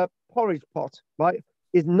flavor porridge pot, right,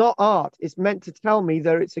 is not art. It's meant to tell me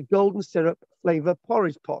that it's a golden syrup flavor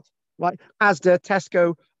porridge pot. Right, Asda,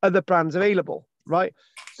 Tesco, other brands available, right?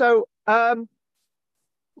 So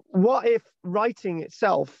what if writing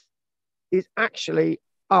itself is actually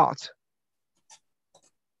art?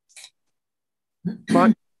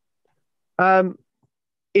 Right?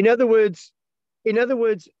 In other words,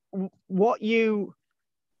 what you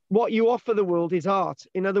offer the world is art.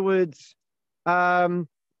 In other words, writing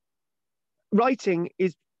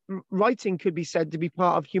could be said to be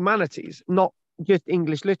part of humanities, not just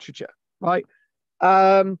English literature, right?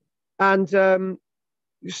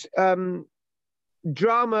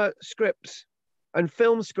 Drama scripts and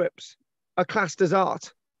film scripts are classed as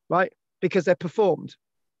art, right? Because they're performed.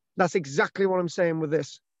 That's exactly what I'm saying with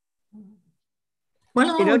this.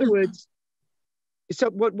 Well, in other words,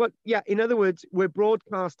 in other words, we're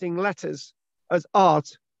broadcasting letters as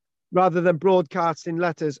art rather than broadcasting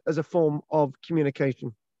letters as a form of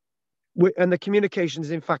communication. And the communication is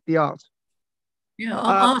in fact the art. Yeah,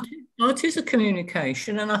 art is a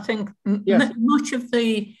communication, and I think much of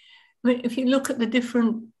if you look at the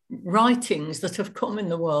different writings that have come in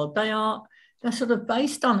the world, they're sort of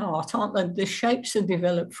based on art, aren't they? The shapes are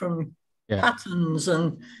developed from patterns,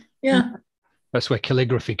 and That's where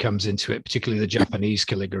calligraphy comes into it, particularly the Japanese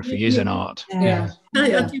calligraphy is an art. Yeah.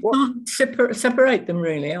 You can't separate them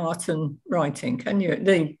really, art and writing, can you?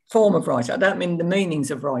 The form of writing. I don't mean the meanings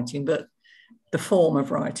of writing, but the form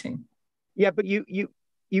of writing. Yeah, but you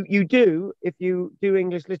do if you do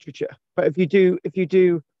English literature, but if you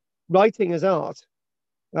do writing as art,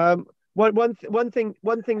 one thing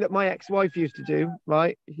that my ex-wife used to do,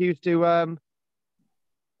 right? She used to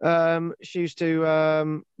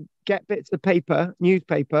get bits of paper,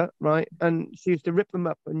 newspaper, right, and she used to rip them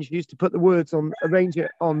up, and she used to put the words on, arrange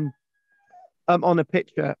it on a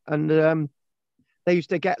picture, and they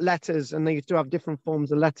used to get letters, and they used to have different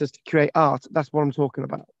forms of letters to create art. That's what I'm talking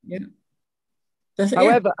about. Yeah.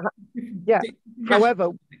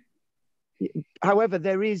 However,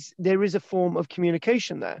 there is a form of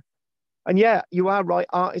communication there, and yeah, you are right.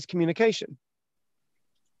 Art is communication.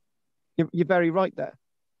 You're very right there.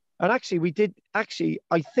 And actually, we did. Actually,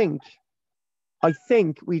 I think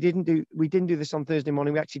we didn't do this on Thursday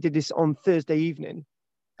morning. We actually did this on Thursday evening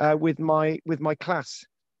with my class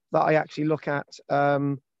that I actually look at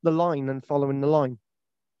the line and following the line.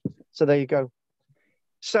 So there you go.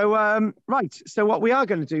 So right. So what we are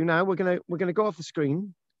going to do now, we're gonna go off the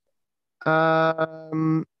screen,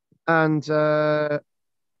 and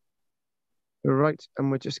right,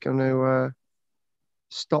 and we're just going to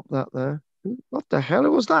stop that there. What the hell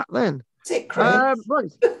was that then? Is it Chris?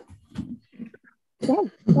 Right. What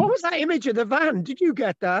was that image of the van? Did you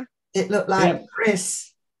get that? It looked like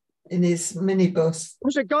Chris in his minibus. It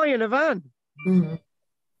was a guy in a van. Mm. It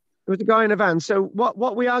was a guy in a van. So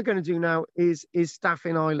what we are going to do now is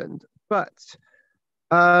Staffin Island, but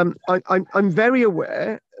I'm very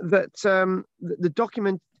aware that the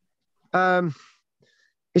document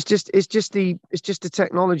it's just the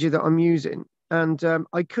technology that I'm using, and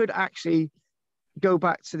I could actually go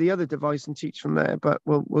back to the other device and teach from there, but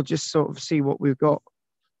we'll just sort of see what we've got.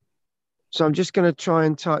 So I'm just going to try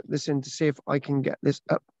and type this in to see if I can get this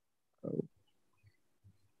up.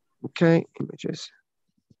 Okay, images.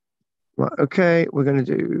 Right, okay, we're going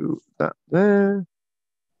to do that there.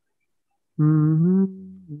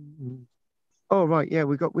 Oh right, yeah,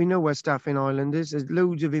 we know where Staffin Island is. There's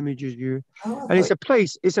loads of images here, and it's a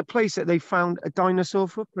place that they found a dinosaur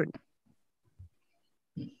footprint.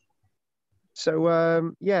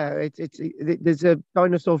 So yeah, there's a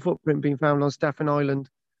dinosaur footprint being found on Staffin Island.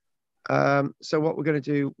 So what we're going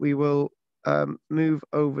to do, we will move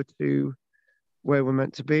over to where we're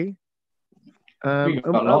meant to be. We've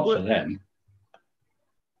got lots of them.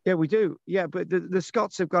 Yeah, we do. Yeah, but the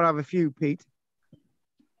Scots have got to have a few, Pete.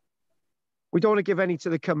 We don't want to give any to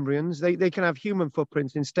the Cumbrians. They can have human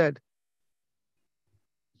footprints instead.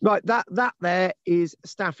 Right, that there is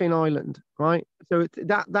Staffin Island, right? So it's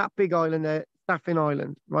that big island there, Staffin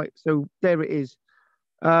Island, right? So there it is.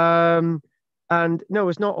 And no,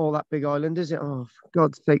 it's not all that big island, is it? Oh, for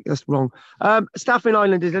God's sake, that's wrong. Staffin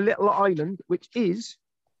Island is a little island which is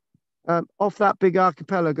off that big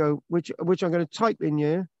archipelago, which I'm going to type in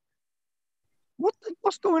here.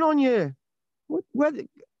 What's going on here? Where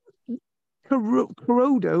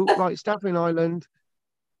Corodo, right? Staffin Island.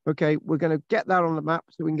 Okay, we're going to get that on the map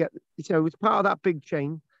so we can get. So it's part of that big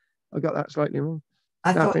chain. I got that slightly wrong.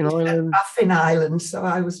 I thought it was Staffin Island, so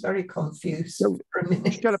I was very confused for a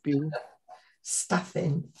minute. Shut up, you.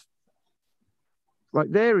 Staffin.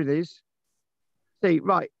 Right, there it is. See,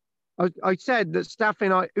 right. I said that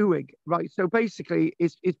Staffin Uig, right? So basically,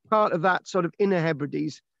 it's part of that sort of Inner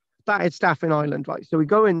Hebrides. That is Staffin Island, right? So we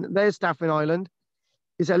go in, there's Staffin Island.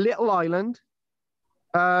 It's a little island.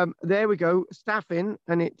 There we go, Staffin,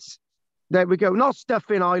 and there we go, not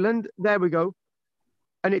Staffin Island, there we go.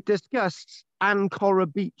 And it discusses Ancora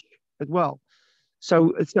Beach as well.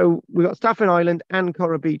 So we've got Staffin Island and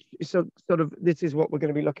Ancora Beach. So sort of this is what we're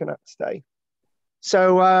going to be looking at today.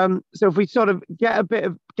 So if we sort of get a bit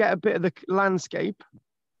of the landscape,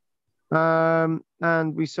 and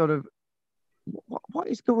we sort of what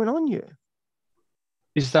is going on here?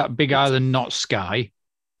 Is that big island not Skye?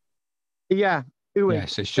 Yeah.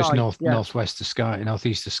 Yes, it's just northwest of Skye,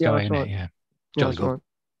 northeast of Skye, isn't it? Yeah. Jolly good.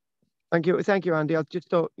 Right. Thank you, Andy. I just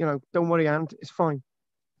thought, don't worry, Andy. It's fine.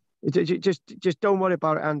 Just don't worry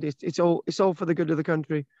about it, Andy. It's all for the good of the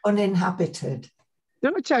country. Uninhabited.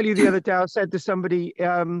 Didn't I tell you the other day? I said to somebody,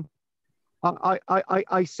 I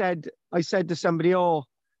said to somebody,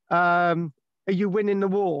 are you winning the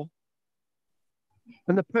war?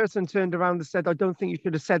 And the person turned around and said, I don't think you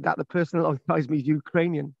should have said that. The person alongside me is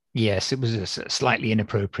Ukrainian. Yes, it was slightly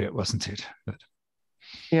inappropriate, wasn't it? But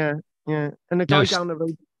yeah. And the guy down the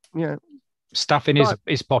road, yeah. Staffin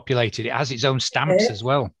is populated. It has its own stamps as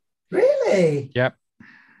well. Really? Yep.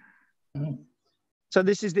 So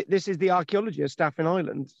this is the archaeology of Staffin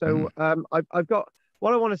Island. So I've got,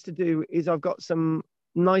 what I want us to do is I've got some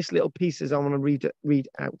nice little pieces I want to read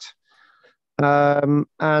out. And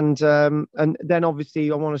then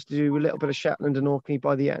obviously I want us to do a little bit of Shetland and Orkney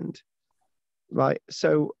by the end. Right.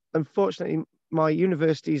 So unfortunately, my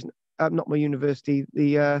university's not my university,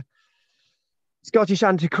 the Scottish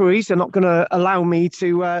Antiquaries are not going to allow me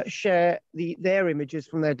to share their images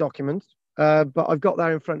from their documents. But I've got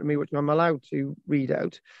that in front of me, which I'm allowed to read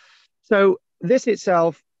out. So this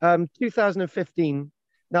itself, 2015.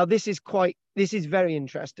 Now this is very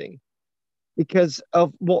interesting because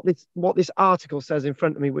of what this article says in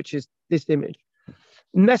front of me, which is this image.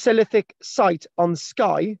 Mesolithic site on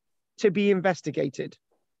Skye to be investigated.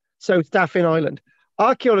 So Staffin Island.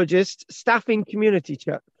 Archaeologist, Staffin Community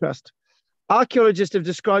Trust. Archaeologists have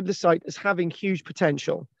described the site as having huge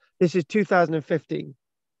potential. This is 2015.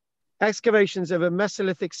 Excavations of a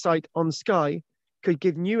Mesolithic site on Skye could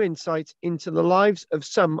give new insights into the lives of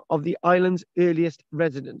some of the island's earliest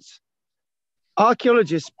residents.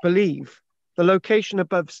 Archaeologists believe the location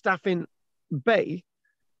above Staffin Bay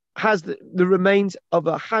has the remains of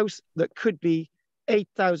a house that could be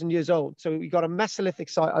 8,000 years old. So we got a Mesolithic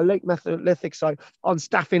site, a late Mesolithic site on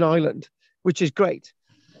Staffin Island, which is great.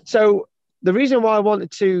 So the reason why I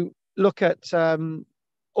wanted to look at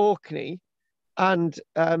Orkney and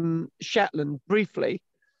Shetland briefly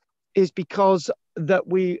is because that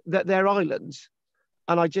they're islands,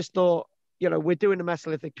 and I just thought, we're doing the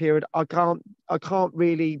Mesolithic period. I can't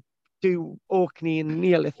really do Orkney in the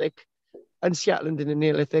Neolithic and Shetland in the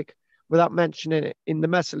Neolithic without mentioning it in the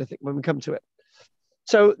Mesolithic when we come to it.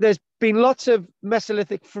 So there's been lots of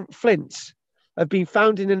Mesolithic flints have been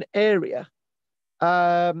found in an area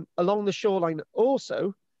along the shoreline.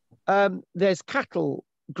 Also, there's cattle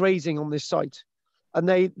grazing on this site, and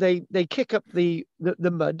they kick up the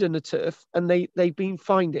mud and the turf, and they've been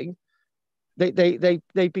finding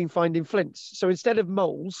flints. So instead of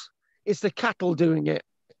moles, it's the cattle doing it.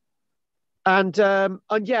 And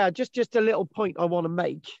yeah, just a little point I want to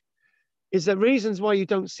make is the reasons why you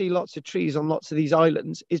don't see lots of trees on lots of these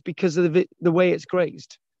islands is because of the way it's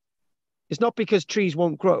grazed. It's not because trees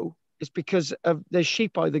won't grow. It's because there's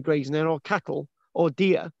sheep either grazing there or cattle or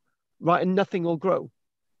deer, right? And nothing will grow.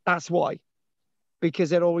 That's why, because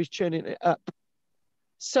they're always churning it up.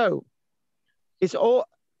 So it's all,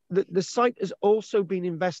 the site has also been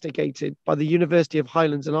investigated by the University of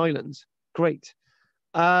Highlands and Islands. Great.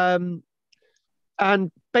 And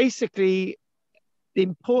basically, the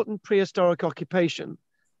important prehistoric occupation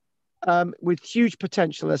with huge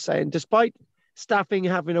potential, they're saying, despite Staffin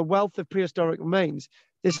having a wealth of prehistoric remains,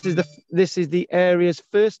 this is the area's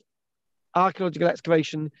first archaeological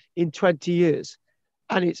excavation in 20 years.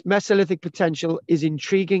 And its Mesolithic potential is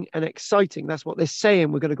intriguing and exciting. That's what they're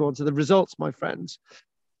saying. We're going to go on to the results, my friends.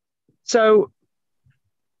 So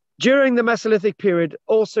during the Mesolithic period,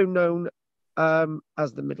 also known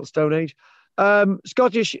as the Middle Stone Age,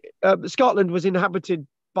 Scotland was inhabited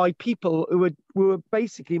by people who were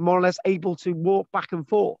basically more or less able to walk back and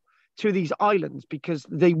forth to these islands because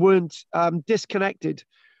they weren't disconnected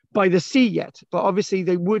by the sea yet. But obviously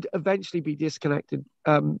they would eventually be disconnected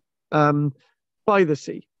by the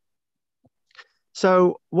sea.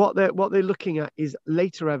 So what they're looking at is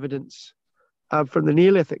later evidence from the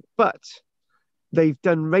Neolithic, but they've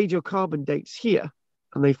done radiocarbon dates here,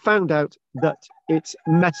 and they found out that it's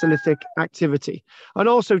Mesolithic activity. And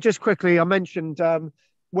also, just quickly, I mentioned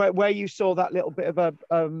where you saw that little bit of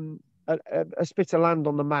a spit of land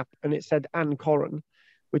on the map, and it said Ancoran,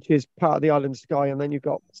 which is part of the island Skye, and then you've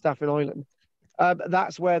got Staffin Island.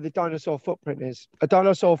 That's where the dinosaur footprint is. A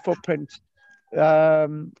dinosaur footprint,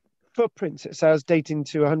 it says, dating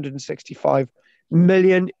to 165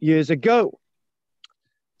 million years ago.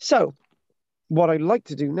 So what I'd like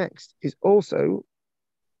to do next is also,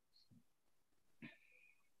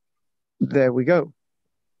 there we go.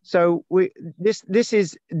 So we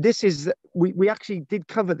actually did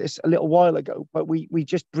cover this a little while ago, but we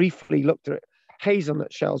just briefly looked at it.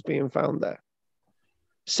 Hazelnut shells being found there.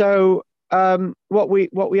 So what we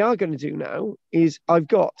are going to do now is I've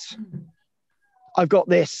got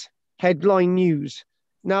this headline news.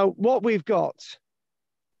 Now what we've got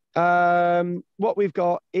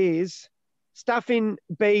is Staffin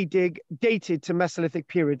Bay dig dated to Mesolithic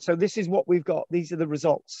period. So this is what we've got. These are the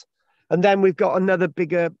results. And then we've got another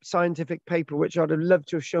bigger scientific paper, which I'd have loved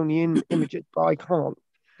to have shown you in images, but I can't.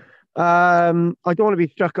 I don't want to be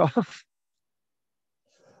struck off.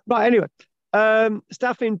 Right, anyway.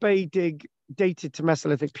 Staffin Bay dig dated to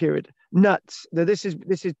Mesolithic period. Nuts. Now this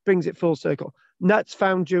brings it full circle. Nuts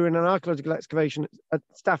found during an archaeological excavation at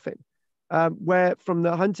Staffin, where from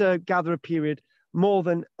the hunter-gatherer period more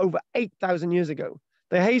than over 8,000 years ago.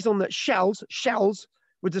 The hazelnut shells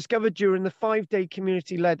were discovered during the 5-day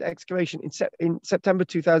community-led excavation in September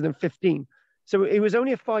 2015. So it was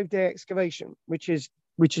only a 5-day excavation, which is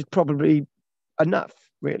probably enough,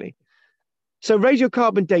 really. So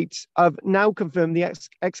radiocarbon dates have now confirmed the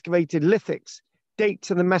excavated lithics date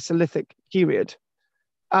to the Mesolithic period.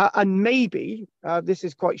 And maybe, this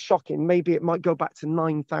is quite shocking, maybe it might go back to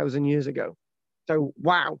 9,000 years ago. So,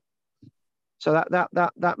 wow. So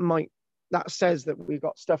that says that we've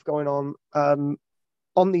got stuff going on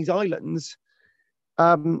these islands,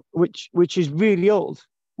 which is really old.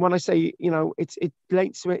 When I say, it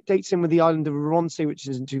dates in with the island of Ronsi, which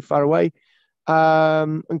isn't too far away,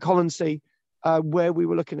 and Colonsea, where we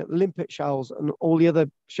were looking at the limpet shells and all the other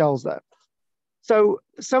shells there. So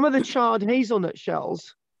some of the charred hazelnut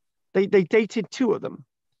shells, they dated 2 of them.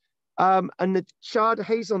 And the charred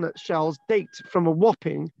hazelnut shells date from a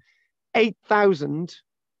whopping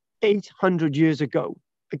 8,800 years ago.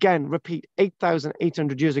 Again, repeat,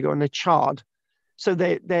 8,800 years ago, and they're charred. So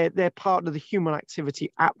they're part of the human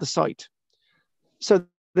activity at the site. So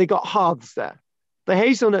they got hearths there. The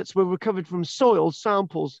hazelnuts were recovered from soil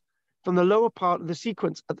samples from the lower part of the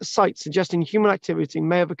sequence at the site, suggesting human activity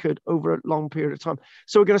may have occurred over a long period of time.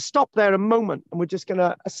 So we're going to stop there a moment, and we're just going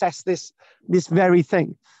to assess this very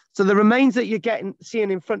thing. So the remains that you're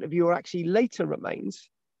seeing in front of you are actually later remains,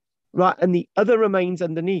 right? And the other remains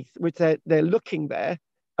underneath, which they're looking there,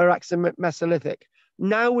 are actually Mesolithic.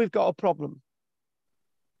 Now we've got a problem.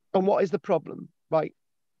 And what is the problem, right?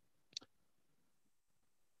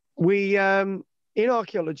 We, in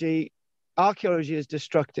archaeology is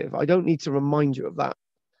destructive. I don't need to remind you of that,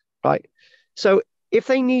 right? So if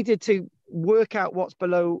they needed to work out what's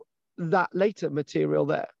below that later material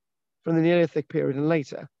there from the Neolithic period and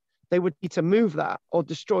later, they would need to move that or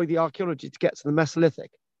destroy the archaeology to get to the Mesolithic.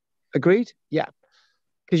 Agreed? Yeah.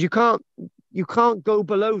 Because you can't go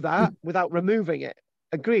below that without removing it.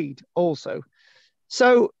 Agreed also.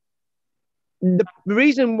 So the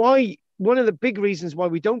reason why, one of the big reasons why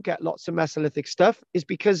we don't get lots of Mesolithic stuff is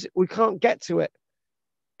because we can't get to it.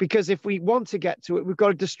 Because if we want to get to it, we've got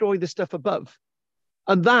to destroy the stuff above.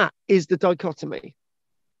 And that is the dichotomy,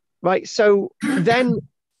 right? So then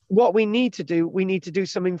what we need to do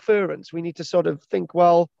some inference. We need to sort of think,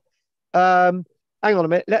 well, hang on a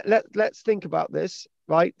minute, let's think about this,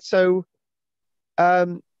 right? So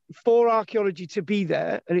for archaeology to be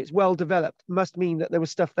there and it's well developed must mean that there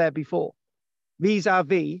was stuff there before.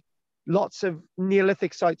 Vis-a-vis, lots of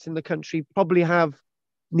Neolithic sites in the country probably have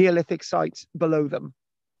Neolithic sites below them.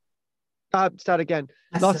 Start again.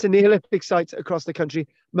 Lots of Neolithic sites across the country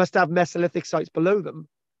must have Mesolithic sites below them.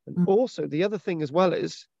 And also, the other thing as well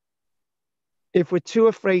is, if we're too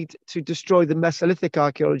afraid to destroy the Mesolithic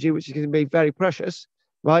archaeology, which is going to be very precious,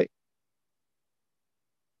 right?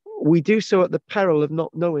 We do so at the peril of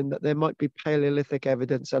not knowing that there might be Paleolithic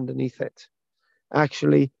evidence underneath it.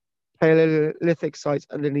 Actually, Paleolithic sites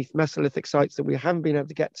underneath Mesolithic sites that we haven't been able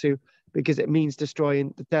to get to because it means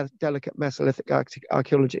destroying the delicate Mesolithic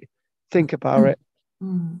archaeology. Think about it.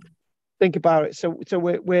 Think about it. So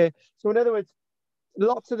in other words,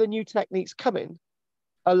 lots of the new techniques coming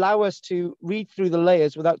allow us to read through the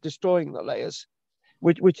layers without destroying the layers,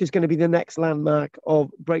 which is going to be the next landmark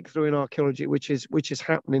of breakthrough in archaeology, which is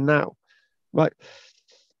happening now, right?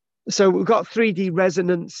 So we've got 3D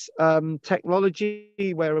resonance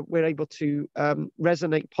technology where we're able to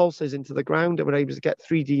resonate pulses into the ground, and we're able to get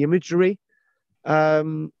 3D imagery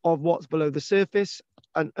of what's below the surface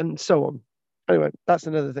and so on. Anyway, that's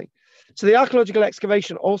another thing. So the archaeological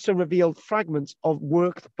excavation also revealed fragments of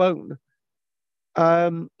worked bone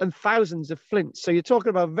and thousands of flints. So you're talking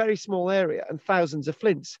about a very small area and thousands of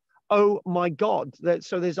flints. Oh my God.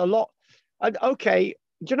 So there's a lot. And okay,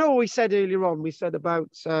 do you know what we said earlier on? We said about,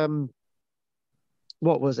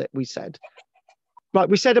 what was it we said? Right,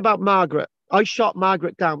 we said about Margaret. I shot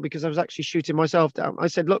Margaret down because I was actually shooting myself down. I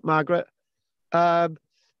said, look, Margaret,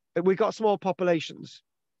 we got small populations.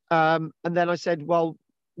 And then I said, well,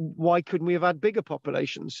 why couldn't we have had bigger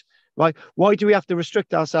populations, right? Why do we have to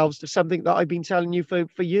restrict ourselves to something that I've been telling you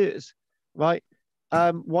for years, right?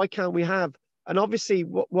 Why can't we have? And obviously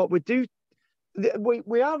what we do,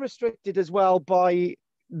 we are restricted as well by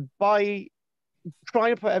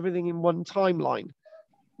trying to put everything in one timeline,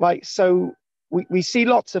 right? So we see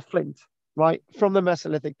lots of flint, right, from the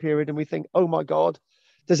Mesolithic period, and we think, oh my God,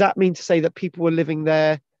 does that mean to say that people were living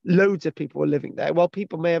there? Loads of people were living there. Well,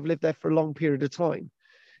 people may have lived there for a long period of time.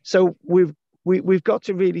 So we've got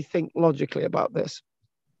to really think logically about this.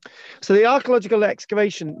 So the archaeological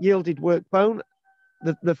excavation yielded work bone,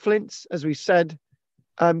 the flints, as we said,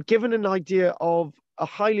 given an idea of a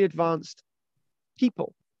highly advanced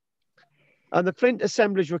people. And the flint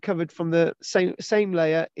assemblage recovered from the same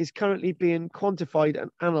layer is currently being quantified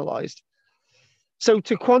and analysed. So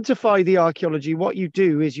to quantify the archaeology, what you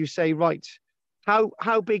do is you say, right,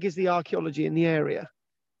 how big is the archaeology in the area?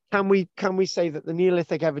 Can we say that the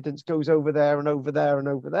Neolithic evidence goes over there and over there and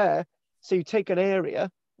over there? So you take an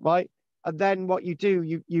area, right? And then what you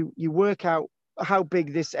do, you work out how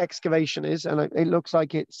big this excavation is. And it looks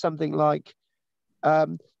like it's something like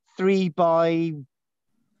 3 by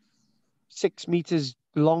 6 meters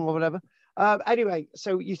long or whatever. Anyway,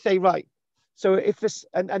 so you say, right, so if this,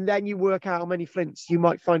 and then you work out how many flints you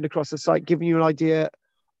might find across the site, giving you an idea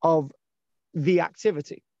of the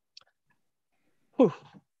activity. Whew.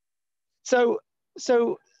 So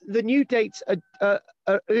the new dates are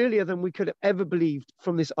earlier than we could have ever believed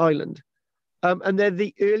from this island. And they're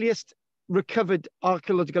the earliest recovered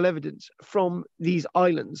archaeological evidence from these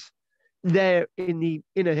islands there in the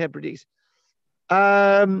Inner Hebrides.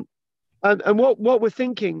 And what we're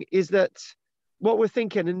thinking is that,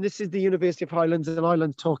 and this is the University of Highlands and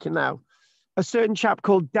Islands talking now, a certain chap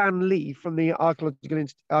called Dan Lee from the Archaeological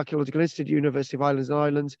Institute, University of Highlands and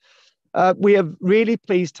Islands, we are really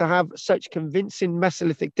pleased to have such convincing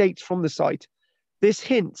Mesolithic dates from the site. This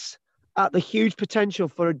hints at the huge potential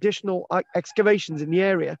for additional excavations in the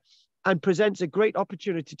area and presents a great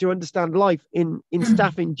opportunity to understand life in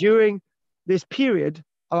Staffin during this period,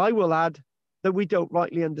 I will add, that we don't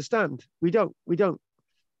rightly understand. We don't.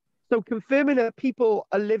 So confirming that people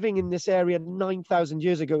are living in this area 9,000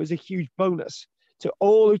 years ago is a huge bonus to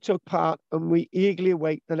all who took part, and we eagerly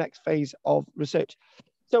await the next phase of research.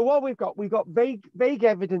 So what we've got vague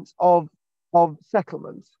evidence of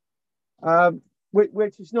settlements,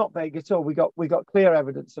 which is not vague at all. We got clear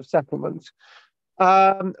evidence of settlements.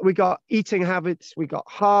 We got eating habits. We got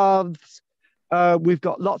hearths. We've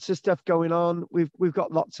got lots of stuff going on. We've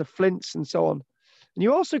got lots of flints and so on. And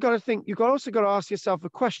you also got to think. You've also got to ask yourself a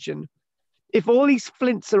question: if all these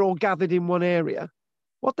flints are all gathered in one area,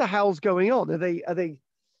 what the hell's going on? Are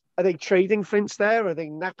they trading flints there? Are they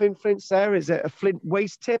napping flints there? Is it a flint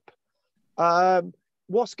waste tip?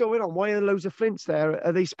 What's going on? Why are loads of flints there?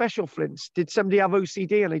 Are they special flints? Did somebody have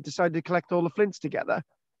OCD and they decided to collect all the flints together?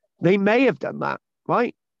 They may have done that,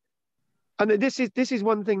 right? And this is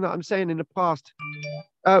one thing that I'm saying in the past.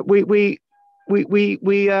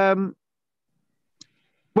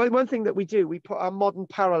 One thing that we do, we put our modern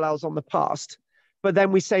parallels on the past, but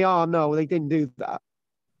then we say, oh no, they didn't do that.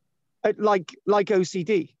 Like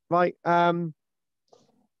OCD, right?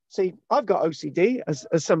 See, I've got OCD, as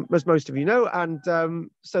most of you know, and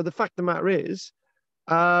so the fact of the matter is,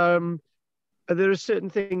 there are certain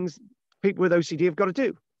things people with OCD have got to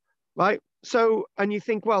do, right? So, and you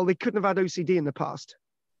think, well, they couldn't have had OCD in the past.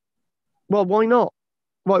 Well, why not?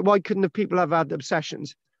 Why couldn't the people have had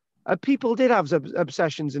obsessions? People did have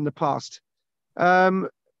obsessions in the past.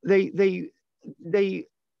 They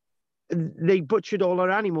butchered all our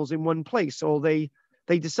animals in one place, or they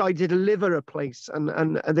decided to live at a place,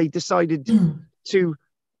 and they decided to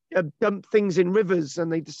dump things in rivers,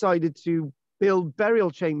 and they decided to build burial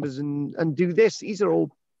chambers and do this. These are all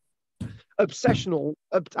obsessional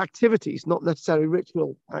activities, not necessarily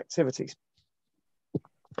ritual activities.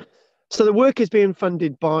 So the work is being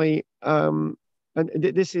funded by, and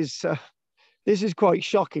this is quite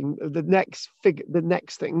shocking. The next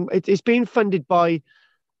thing, it's being funded by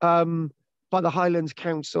the Highlands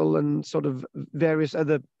Council and sort of various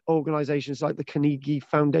other organisations like the Carnegie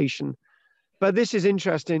Foundation. But this is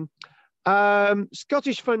interesting.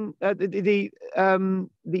 Scottish Fund, the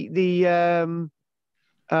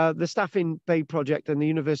Staffin Bay project and the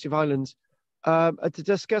University of Highlands to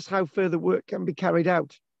discuss how further work can be carried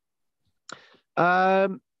out.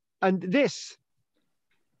 And this,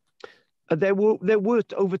 there were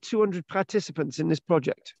over 200 participants in this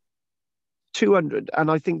project. 200,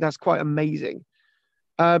 and I think that's quite amazing.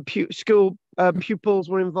 School pupils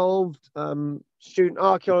were involved, student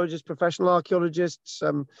archaeologists, professional archaeologists,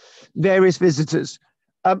 various visitors.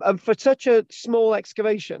 And for such a small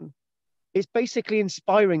excavation, it's basically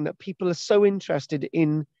inspiring that people are so interested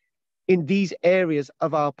in these areas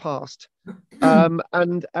of our past. And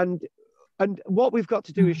what we've got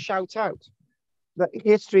to do is shout out that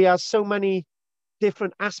history has so many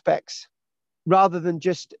different aspects, rather than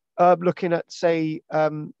just looking at, say,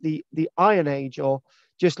 the Iron Age, or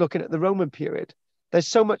just looking at the Roman period. There's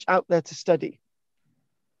so much out there to study.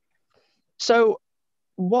 So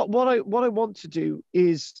what I want to do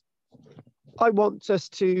is, I want us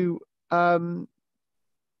to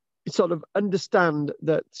sort of understand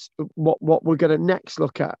that what we're going to next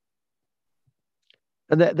look at.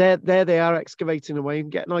 And there they are excavating away,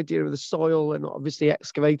 and get an idea of the soil, and obviously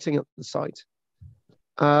excavating at the site.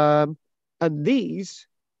 And these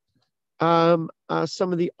are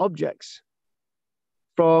some of the objects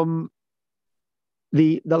from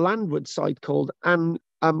the landward site called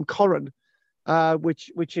Corran,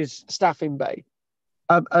 which is Staffin Bay.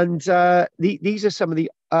 These are some of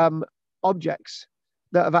the objects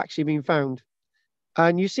that have actually been found.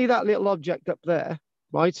 And you see that little object up there,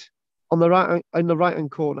 right? On the right, in the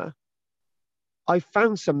right-hand corner. I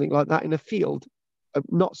found something like that in a field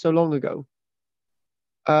not so long ago.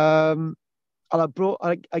 And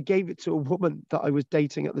I gave it to a woman that I was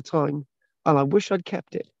dating at the time, and I wish I'd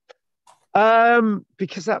kept it.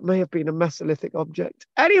 Because that may have been a Mesolithic object.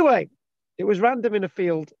 Anyway, it was random in a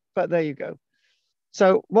field, but there you go.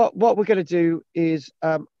 So what we're going to do is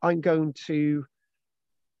I'm going to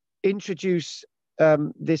introduce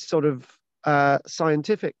this sort of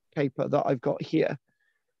scientific paper that I've got here,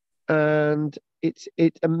 and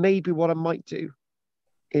maybe what I might do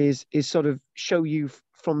is sort of show you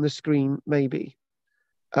from the screen maybe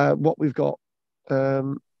what we've got,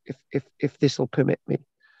 if this will permit me.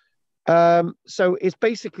 So it's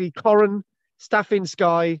basically Corran, Staffin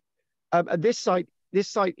Sky, and this site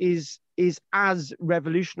is as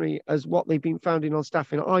revolutionary as what they've been founding on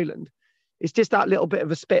Staffin Island. It's just that little bit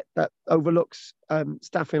of a spit that overlooks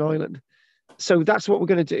Staffin Island. So that's what we're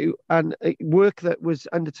going to do, and work that was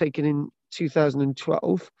undertaken in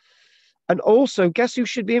 2012. And also, guess who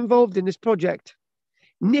should be involved in this project?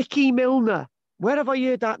 Nikki Milner. Where have I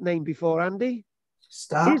heard that name before, Andy? Is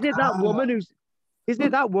it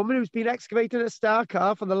that woman who's been excavating at Star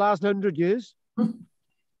Car for the last 100 years?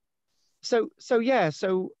 So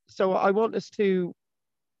I want us to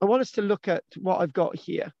look at what I've got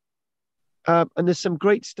here, and there's some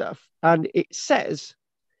great stuff. And it says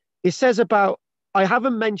about, I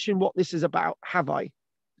haven't mentioned what this is about, have I?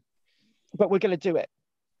 But we're going to do it.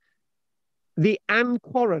 The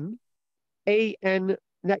Corran, A-N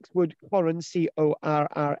next word Corran,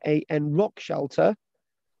 C-O-R-R-A-N, rock shelter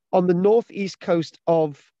on the northeast coast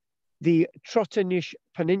of the Trottenish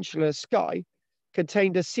Peninsula Sky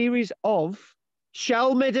contained a series of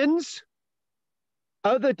shell middens,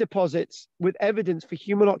 other deposits with evidence for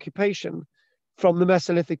human occupation from the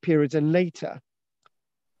Mesolithic periods and later.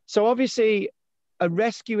 So obviously, a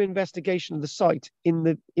rescue investigation of the site in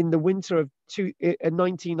the winter of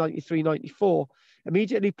 1993-94,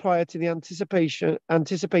 immediately prior to the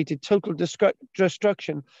anticipated total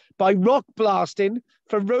destruction by rock blasting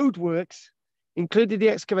for roadworks, included the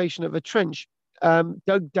excavation of a trench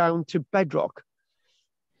dug down to bedrock.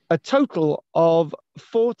 A total of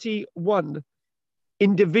 41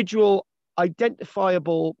 individual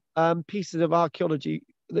identifiable pieces of archaeology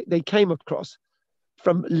that they came across,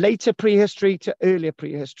 from later prehistory to earlier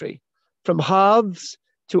prehistory, from hearths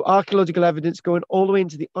to archaeological evidence going all the way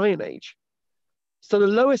into the Iron Age. So the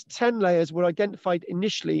lowest 10 layers were identified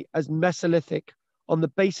initially as Mesolithic on the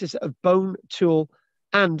basis of bone, tool,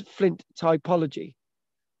 and flint typology.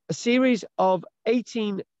 A series of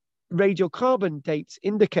 18 radiocarbon dates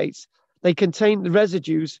indicates they contain the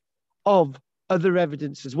residues of other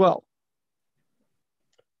evidence as well,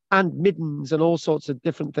 and middens and all sorts of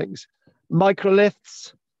different things.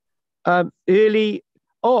 Microliths, early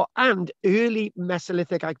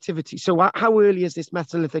Mesolithic activity. So how early is this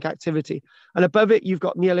Mesolithic activity? And above it, you've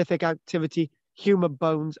got Neolithic activity, human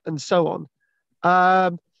bones, and so on.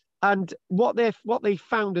 And what they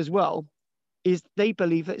found as well is they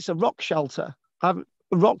believe that it's a rock shelter. They're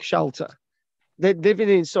living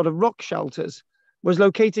in sort of rock shelters, was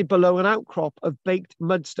located below an outcrop of baked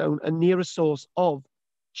mudstone and near a source of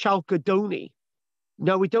chalcedony.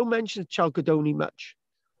 Now, we don't mention chalcedony much.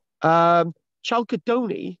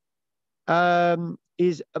 Chalcedony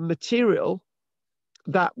is a material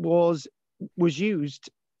that was used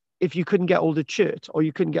if you couldn't get hold of chert or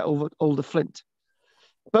you couldn't get hold of flint.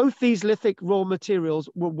 Both these lithic raw materials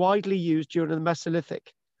were widely used during the Mesolithic,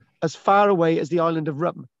 as far away as the island of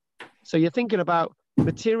Rum. So you're thinking about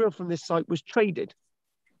material from this site was traded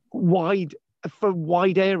for a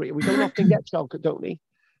wide area. We don't often get chalcedony.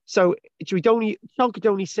 So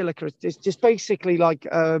chalcedony silica is just basically like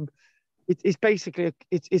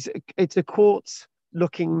it's a quartz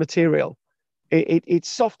looking material. It's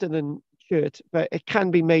softer than chert, but it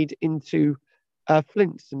can be made into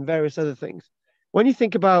flints and various other things. When you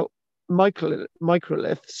think about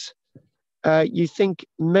microliths, you think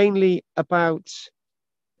mainly about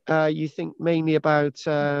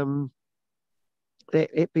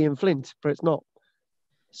it being flint, but it's not.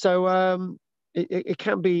 So it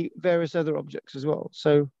can be various other objects as well.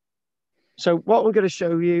 So what we're going to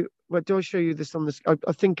show you, well, do I show you this on this? I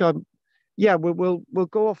think we'll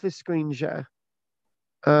go off this screen share.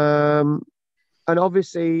 And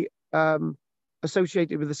obviously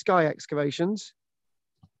associated with the Skye excavations.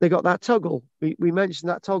 They got that toggle. We mentioned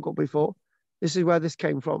that toggle before. This is where this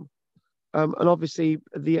came from. And obviously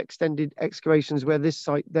the extended excavations where this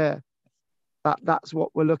site there, that's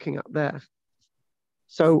what we're looking at there.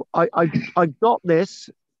 So I got this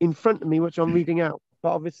in front of me, which I'm reading out,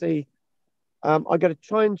 but obviously I got to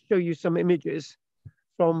try and show you some images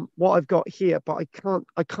from what I've got here, but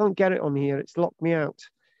I can't get it on here. It's locked me out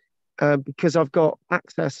because I've got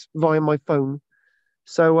access via my phone.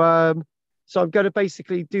 So so I've got to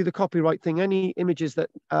basically do the copyright thing. Any images that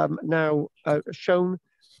now are shown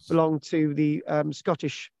belong to the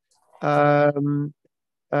Scottish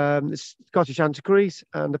antiquaries,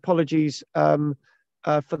 and apologies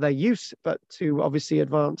for their use, but to obviously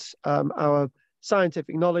advance our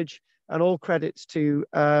scientific knowledge, and all credits to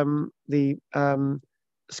the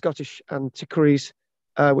Scottish antiquaries,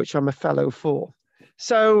 which I'm a fellow for.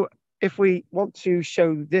 So if we want to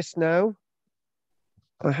show this now,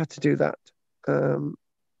 I had to do that.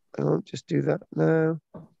 I'll just do that now.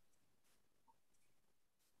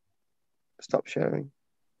 Stop sharing.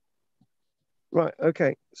 Right,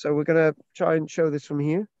 okay. So we're going to try and show this from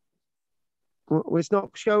here. It's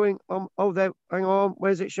not showing. Oh, there. Hang on.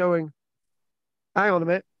 Where's it showing? Hang on a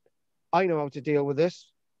minute. I know how to deal with this.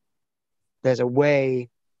 There's a way.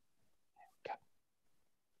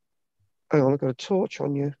 Hang on, I've got a torch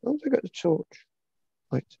on you. Oh, I got the torch.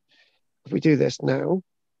 Right. If we do this now,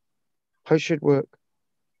 how should work?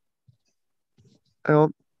 Hang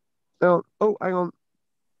on. Hang on. Oh, hang on.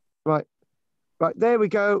 Right. Right, there we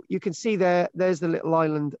go. You can see there's the little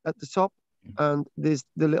island at the top, and there's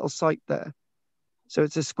the little site there. So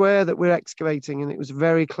it's a square that we're excavating, and it was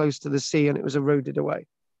very close to the sea, and it was eroded away.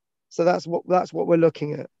 So that's what we're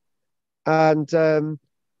looking at, and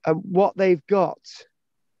what they've got.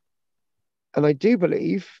 And I do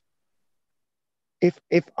believe, if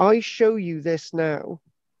I show you this now,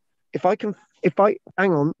 if I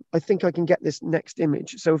hang on, I think I can get this next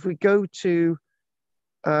image. So if we go to,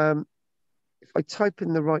 if I type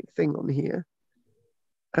in the right thing on here,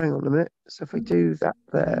 hang on a minute. So if I do that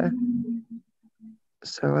there.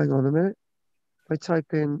 So hang on a minute. If I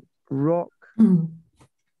type in rock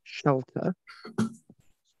shelter,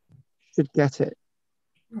 should get it.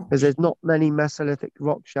 Because there's not many Mesolithic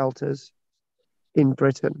rock shelters in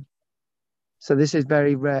Britain. So this is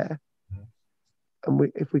very rare.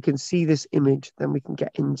 And if we can see this image, then we can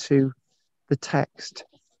get into the text.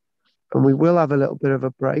 And we will have a little bit of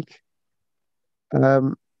a break.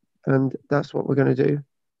 And that's what we're going to do.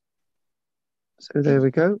 So there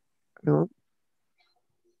we go. Hang on.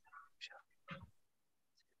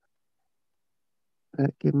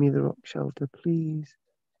 Give me the rock shelter, please.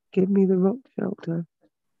 Give me the rock shelter.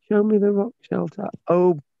 Show me the rock shelter.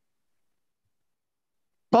 Oh,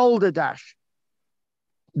 Boulder Dash.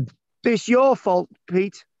 It's your fault,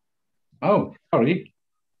 Pete. Oh, sorry.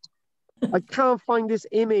 I can't find this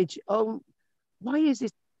image. Oh, why is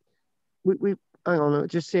this? We hang on. I'll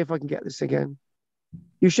just see if I can get this again.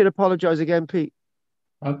 You should apologize again, Pete.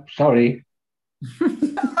 I'm sorry.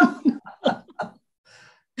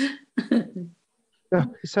 No,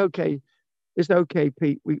 it's okay. It's okay,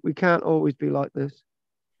 Pete. We can't always be like this.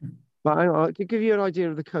 But hang on, I can give you an idea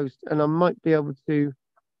of the coast, and I might be able to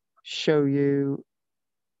show you.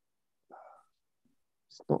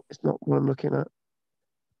 It's not what I'm looking at.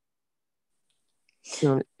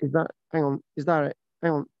 Hang on, hang on, is that it?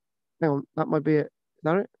 Hang on, that might be it. Is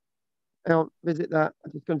that it? Hang on, visit that.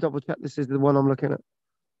 I'm just going to double check this is the one I'm looking at.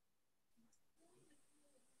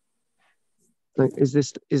 Like, is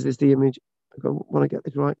this the image? I want to get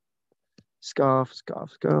this right. Scarf.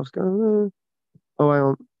 Oh, hang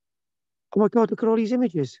on. Oh my God, look at all these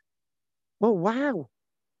images. Oh, wow.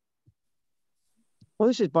 Well,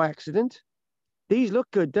 this is by accident. These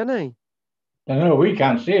look good, don't they? No, we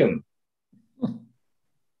can't see them.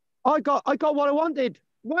 I got what I wanted.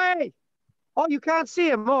 Wait. Oh, you can't see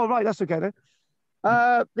them. Oh, right, that's okay then.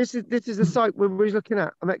 This is the site we're looking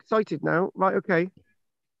at. I'm excited now. Right, okay.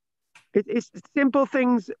 It's simple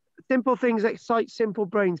things. Simple things excite simple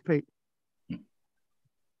brains, Pete.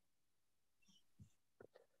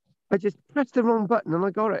 I just pressed the wrong button and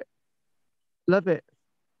I got it. Love it.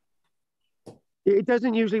 It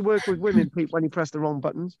doesn't usually work with women, Pete, when you press the wrong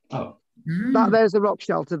buttons. Oh. There's the rock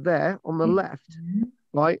shelter there on the left,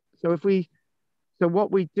 right? So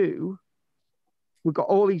what we do, we've got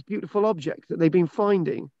all these beautiful objects that they've been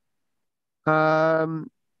finding. And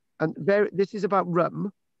this is about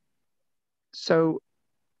rum. So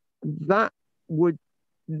that's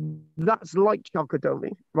like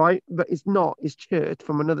Chalcedony, right? But it's not, it's chert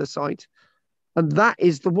from another site. And that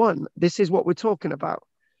is the one. This is what we're talking about.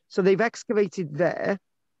 So they've excavated there,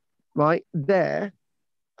 right there,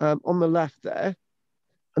 on the left there.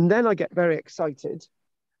 And then I get very excited.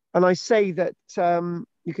 And I say that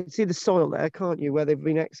you can see the soil there, can't you, where they've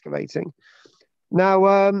been excavating.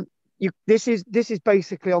 Now, this is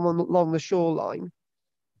basically along the shoreline.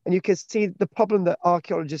 And you can see the problem that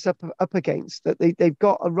archaeologists are up against, that they've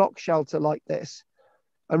got a rock shelter like this.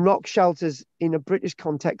 And rock shelters in a British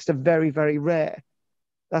context are very, very rare.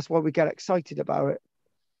 That's why we get excited about it.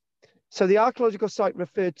 So the archaeological site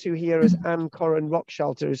referred to here as Ann-Corran Rock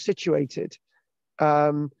Shelter is situated,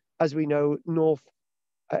 as we know, north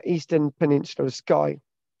eastern peninsula of Skye.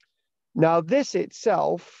 Now, this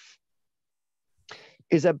itself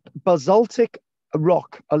is a basaltic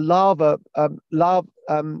rock, a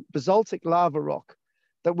basaltic lava rock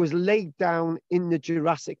that was laid down in the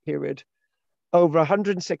Jurassic period over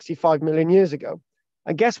 165 million years ago.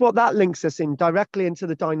 And guess what that links us in directly into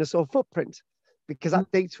the dinosaur footprint, because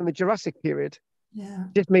that dates from the Jurassic period. Yeah.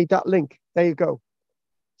 Just made that link. There you go.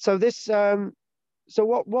 So this, so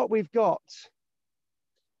what we've got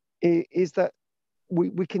is that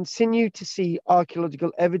we continue to see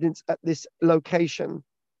archaeological evidence at this location.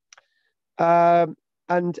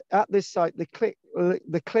 And at this site,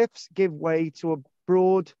 the cliffs give way to a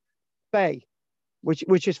broad bay,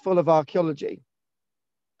 which is full of archaeology.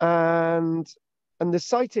 And the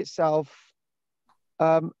site itself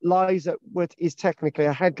lies at what is technically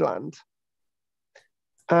a headland.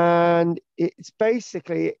 And it's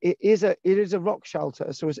basically, it is a rock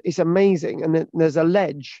shelter. So it's amazing. And then there's a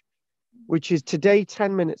ledge, which is today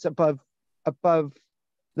 10 minutes above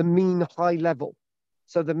the mean high level.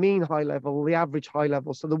 So the mean high level, the average high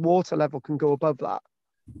level, so the water level can go above that.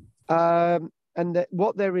 And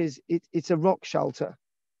what there is, it's a rock shelter,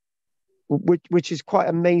 which is quite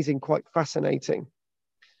amazing, quite fascinating.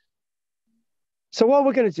 So what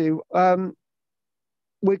we're going to do,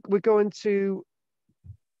 we're going to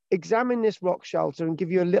examine this rock shelter and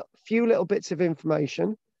give you a few little bits of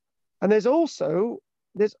information. And there's also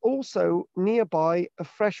nearby a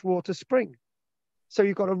freshwater spring. So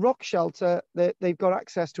you've got a rock shelter that they've got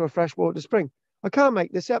access to a freshwater spring. I can't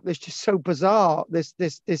make this up. It's just so bizarre,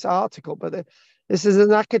 this article, but this is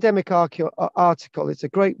an academic article. It's a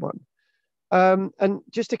great one. And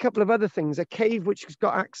just a couple of other things, a cave which has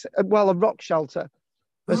got access, well, a rock shelter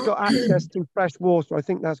that's got access to fresh water. I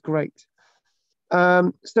think that's great.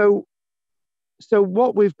 So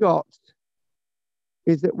what we've got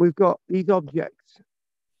is that we've got these objects,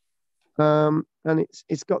 and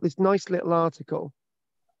it's got this nice little article,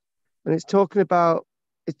 and it's talking about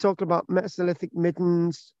Mesolithic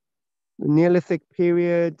middens, the Neolithic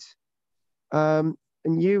period, and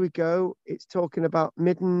here we go. It's talking about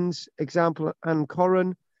middens, example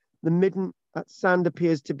Ann-Corran. The midden at sand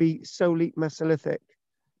appears to be solely Mesolithic.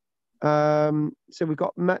 So we've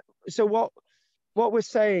got what we're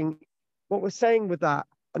saying with that,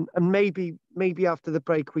 and maybe after the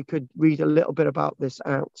break we could read a little bit about this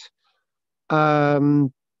out.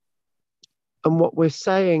 And what we're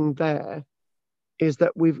saying there is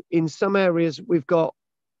that in some areas we've got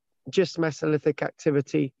just Mesolithic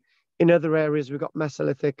activity. In other areas we've got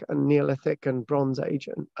Mesolithic and Neolithic and Bronze Age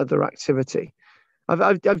and other activity.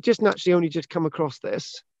 I've just naturally only just come across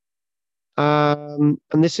this, and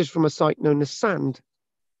this is from a site known as Sand.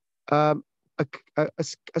 A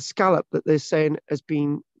scallop that they're saying has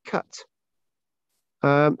been cut.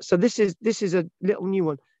 So this is a little new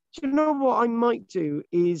one. Do you know what I might do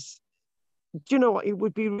is, do you know what, it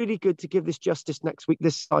would be really good to give this justice next week,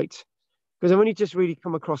 this site, because I've only just really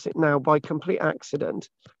come across it now by complete accident.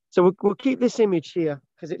 So we'll keep this image here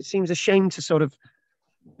because it seems a shame to sort of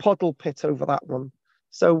puddle pit over that one.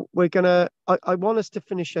 So we're gonna, I want us to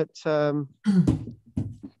finish at I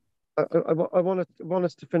want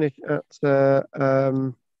us to finish at what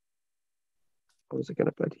was I going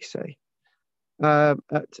to bloody say?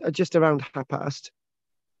 At just around past.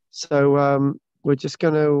 So we're just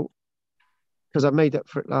going to, because I made up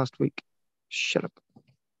for it last week. Shut up.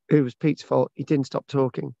 It was Pete's fault. He didn't stop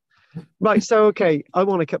talking. Right. So okay, I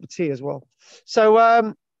want a cup of tea as well.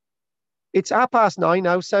 So it's 9:30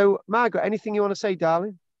 now. So Margaret, anything you want to say,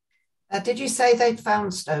 darling? Did you say they'd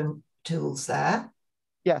found stone tools there?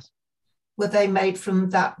 Yes. Were they made from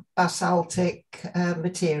that basaltic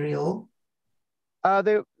material?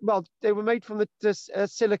 They were made from the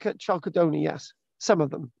silicate chalcedony. Yes, some of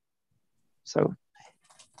them. So,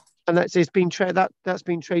 and that's been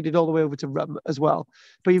traded all the way over to rum as well.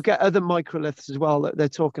 But you get other microliths as well that they're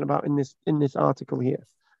talking about in this article here.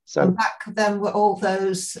 So, and back then, were all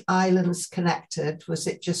those islands connected? Was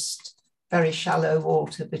it just very shallow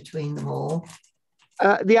water between them all?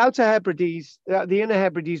 The Outer Hebrides, the Inner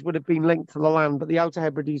Hebrides would have been linked to the land, but the Outer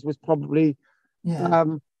Hebrides was probably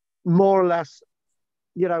more or less,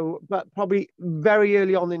 but probably very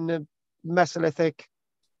early on in the Mesolithic,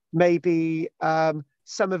 maybe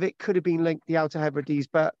some of it could have been linked to the Outer Hebrides,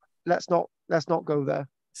 but let's not go there.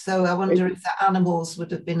 So I wonder if the animals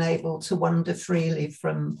would have been able to wander freely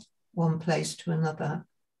from one place to another.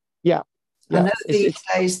 Yeah. I know these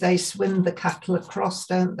days they swim the cattle across,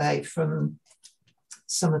 don't they, from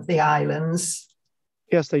some of the islands?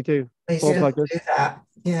 Yes, they do. They still do that,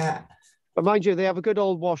 yeah. But mind you, they have a good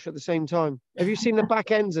old wash at the same time. Have you seen the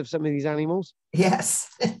back ends of some of these animals? Yes,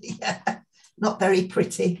 yeah. Not very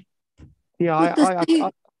pretty.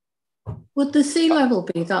 Yeah, would the sea level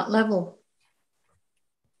be that level?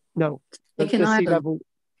 No, the sea level.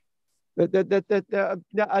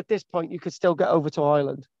 At this point, you could still get over to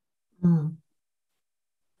Ireland. Mm.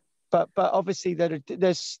 But obviously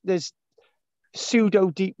there's pseudo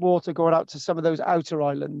deep water going out to some of those outer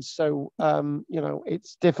islands. So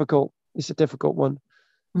it's difficult. It's a difficult one.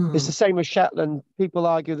 Mm. It's the same as Shetland. People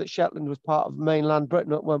argue that Shetland was part of mainland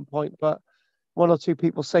Britain at one point, but one or two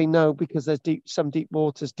people say no because there's some deep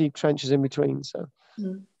waters, deep trenches in between.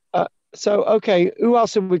 So, okay, who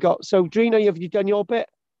else have we got? So, Drina, have you done your bit?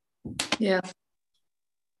 Yeah.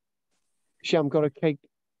 I've got a cake.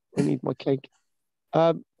 I need my cake.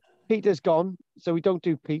 Peter's gone, so we don't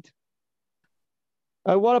do Pete.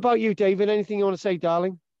 What about you, David? Anything you want to say,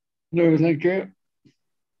 darling? No, thank you.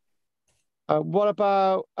 What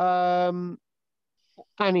about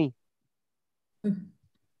Annie?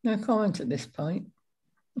 No comment at this point.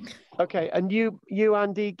 Okay, and you,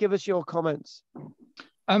 Andy, give us your comments.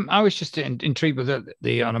 I was just intrigued with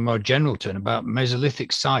on a more general turn about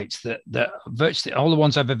Mesolithic sites that virtually all the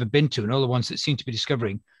ones I've ever been to and all the ones that seem to be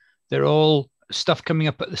discovering, they're all stuff coming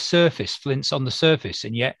up at the surface, flints on the surface,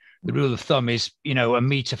 and yet the rule of thumb is, a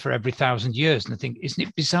meter for every 1,000 years. And I think, isn't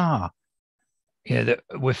it bizarre? That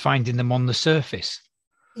we're finding them on the surface.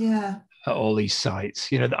 Yeah. At all these sites,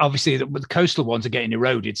 obviously the coastal ones are getting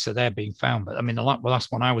eroded, so they're being found. But I mean, the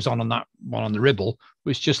last one I was on that one on the Ribble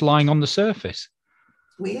was just lying on the surface.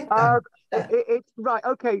 Weird. It's right.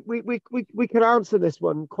 Okay, we can answer this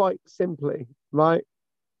one quite simply, right?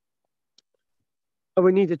 Oh,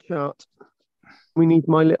 we need a chart. We need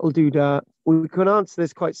my little doodah. We can answer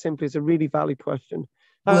this quite simply. It's a really valid question.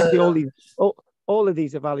 All of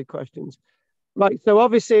these are valid questions, right? So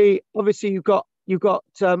obviously you've got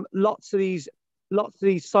lots of these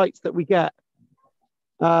sites that we get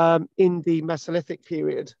in the Mesolithic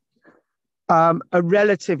period are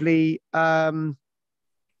relatively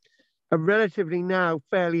now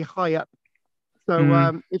fairly high up.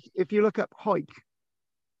 So if you look at Hawick,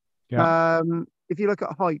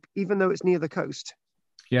 even though it's near the coast,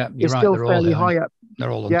 it's still fairly high up.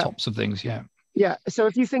 They're all on tops of things, yeah. Yeah. So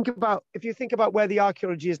if you think about where the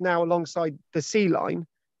archaeology is now alongside the sea line,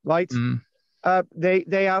 right?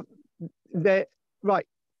 They're right.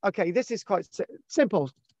 Okay, this is quite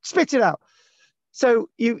simple. Spit it out. So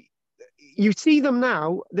you see them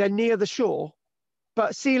now, they're near the shore,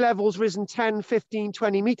 but sea level's risen 10, 15,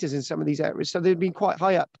 20 meters in some of these areas. So they've been quite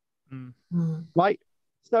high up. Right.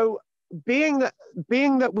 So being that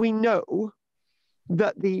we know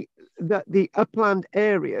that the upland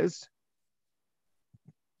areas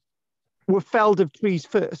were felled of trees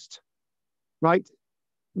first, right?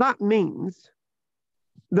 That means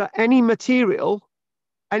that any material,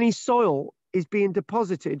 any soil is being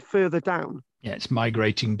deposited further down. Yeah, it's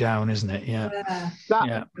migrating down, isn't it? Yeah.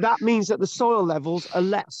 That means that the soil levels are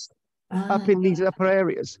less up in these upper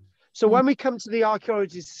areas. So when we come to the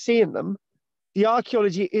archaeologists seeing them, the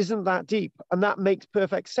archaeology isn't that deep, and that makes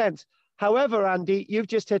perfect sense. However, Andy, you've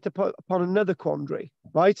just hit upon another quandary,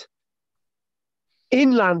 right?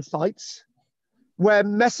 Inland sites, where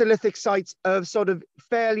Mesolithic sites are sort of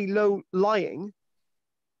fairly low lying,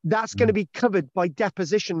 that's going to be covered by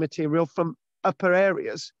deposition material from upper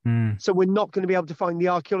areas. So we're not going to be able to find the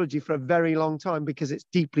archaeology for a very long time because it's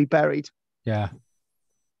deeply buried. Yeah.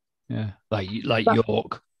 Like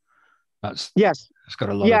York. It's got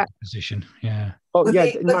a lot of deposition. Yeah. Were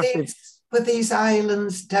these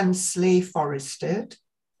islands densely forested?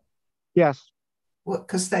 Yes.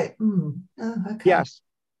 Because they. Okay.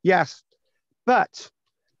 Yes. But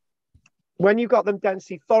when you've got them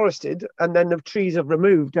densely forested and then the trees are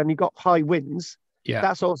removed and you've got high winds,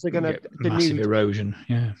 that's also going to massive erosion.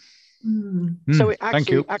 Yeah. So it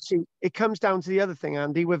actually it comes down to the other thing,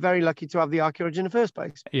 Andy. We're very lucky to have the archaeology in the first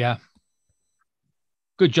place. Yeah.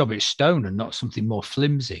 Good job it's stone and not something more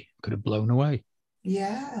flimsy. Could have blown away.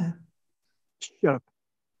 Yeah. Shut up.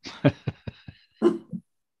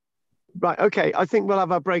 Right. Okay. I think we'll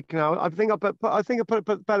have our break now. I think I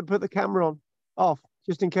better put the camera off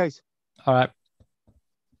just in case. All right.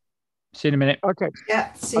 See you in a minute. Okay.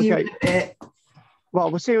 Yeah, see you in a bit. Well,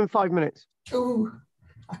 we'll see you in 5 minutes. Oh,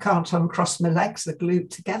 I can't uncross my legs, they're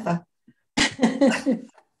glued together.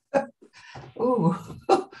 Oh.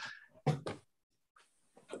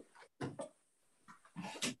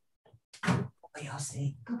 Boy,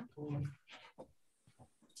 Ozzy, good boy.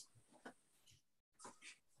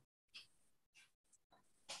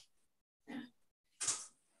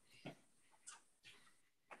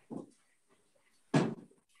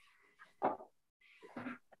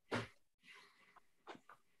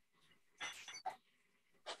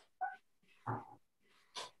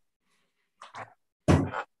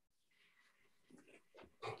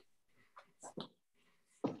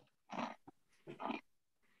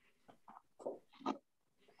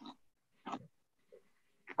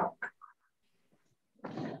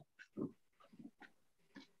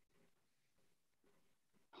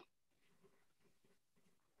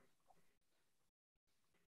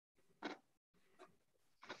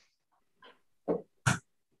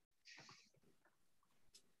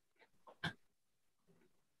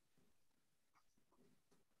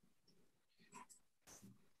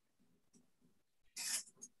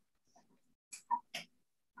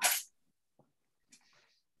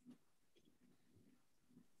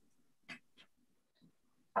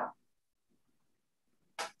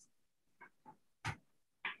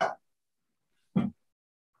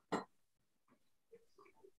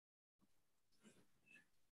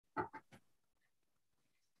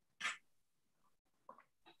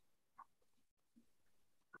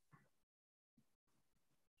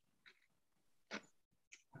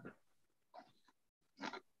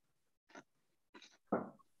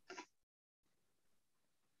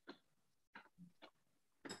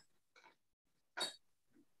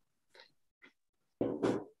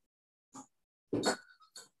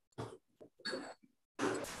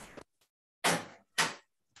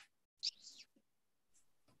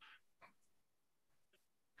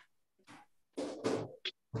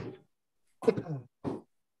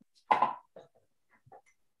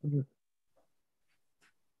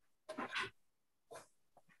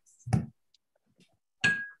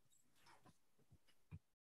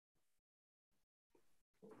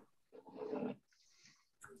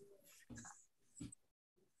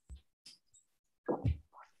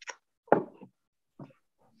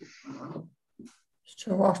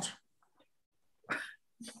 So what?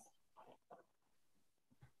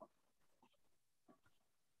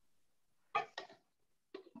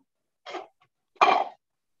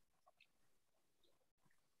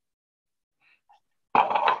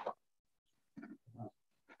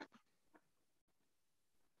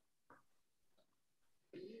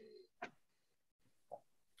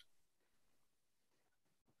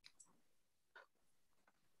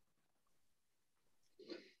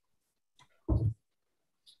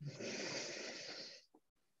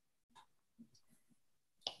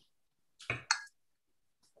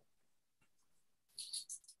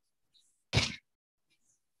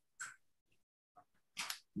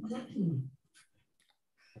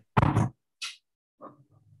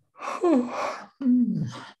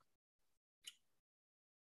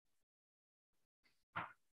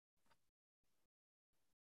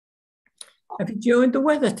 Have you enjoyed the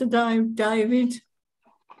weather today, David?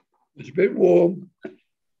 It's a bit warm.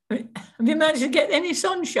 Have you managed to get any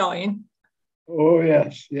sunshine? Oh,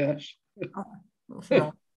 yes, yes. It's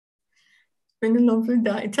been a lovely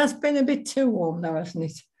day. It has been a bit too warm though, hasn't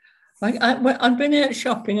it? I've been out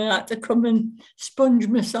shopping and I had to come and sponge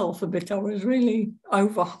myself a bit. I was really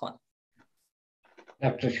over hot. You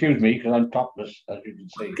have to excuse me because I'm topless, as you can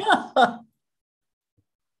see.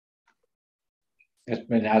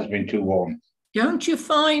 It has been too warm. Don't you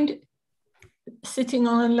find sitting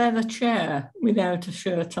on a leather chair without a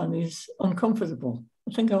shirt on is uncomfortable?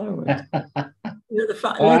 I think I would.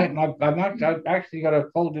 I've actually got a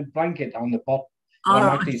folded blanket on the pot that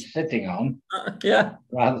I'm actually sitting on, yeah,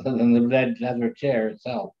 rather than the red leather chair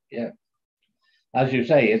itself. Yeah, as you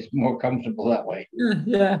say, it's more comfortable that way.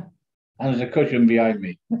 Yeah. And there's a cushion behind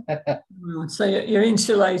me. So you're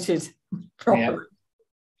insulated properly.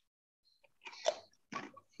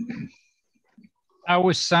 Yeah. How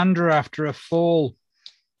was Sandra after a fall?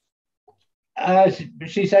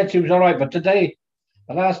 She said she was all right, but today,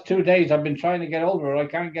 the last 2 days, I've been trying to get over her. I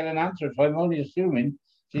can't get an answer, so I'm only assuming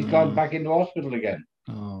she's gone back into hospital again.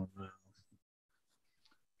 Oh,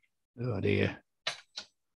 no. Oh, dear.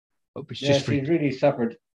 Hope it's she's really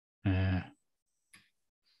suffered.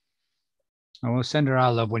 I will send her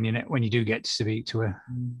our love when you do get to speak to her.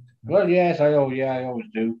 Well, yes, I always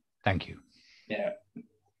do. Thank you. Yeah.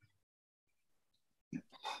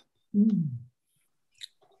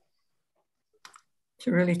 It's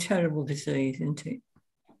a really terrible disease, isn't it?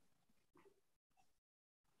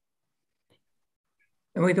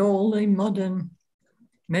 And with all the modern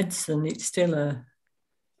medicine, it's still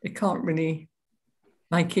they can't really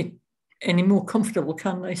make it any more comfortable,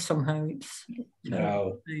 can they? Somehow it's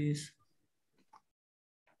No. Disease.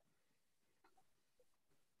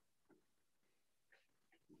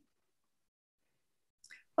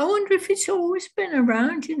 I wonder if it's always been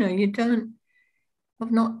around.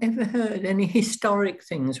 I've not ever heard any historic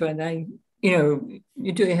things where they, you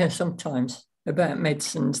do hear sometimes about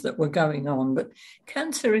medicines that were going on, but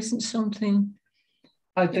cancer isn't something.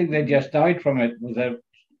 I think they just died from it.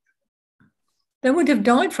 They would have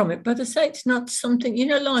died from it, but I say it's not something,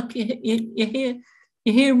 like you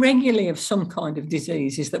hear regularly of some kind of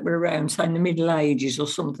diseases that were around, say, in the Middle Ages or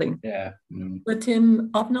something. Yeah. Mm. But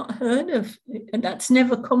I've not heard of, and that's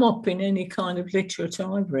never come up in any kind of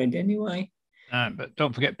literature I've read anyway. But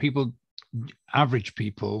don't forget, average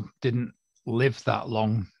people didn't live that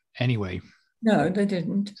long anyway. No, they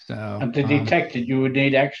didn't. So, and to detect it, you would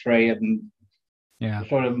need X-ray and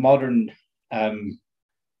sort of modern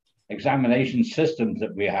examination systems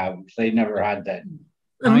that we have. They never had that.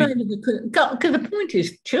 And maybe because the point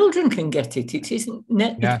is, children can get it. It isn't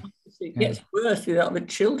net. Yeah. It gets worse with that, but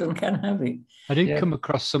children can have it. I did come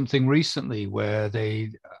across something recently where I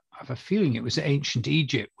have a feeling it was ancient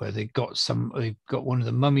Egypt, where they got one of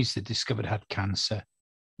the mummies they discovered had cancer.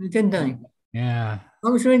 Didn't they? Yeah. I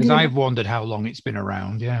was reading. Because I've wondered how long it's been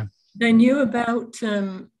around. Yeah. They knew about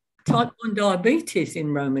type 1 diabetes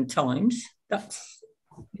in Roman times. That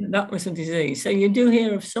was a disease. So you do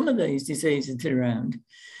hear of some of these diseases around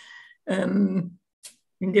in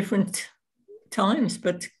different times,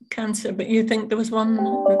 but cancer. But you think there was one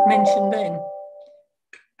mentioned then?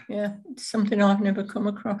 Yeah, it's something I've never come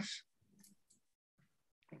across.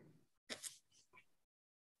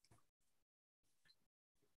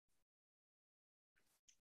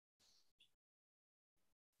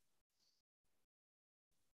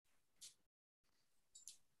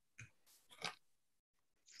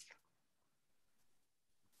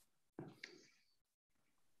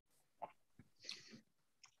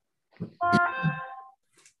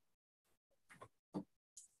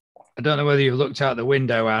 I don't know whether you've looked out the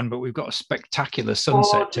window, Anne, but we've got a spectacular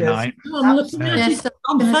sunset tonight. I'm looking at it.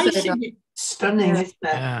 I'm facing it. Stunning, isn't it?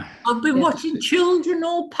 Yeah. I've been watching children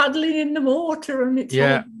all paddling in the water, and it's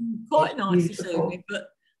all quite nice this evening, but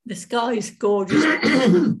the sky is gorgeous.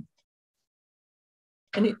 And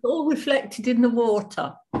it's all reflected in the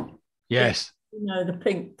water. Yes. The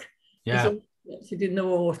pink. Yeah. It's all reflected in the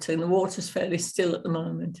water, and the water's fairly still at the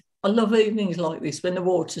moment. I love evenings like this when the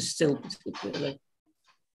water's still, particularly.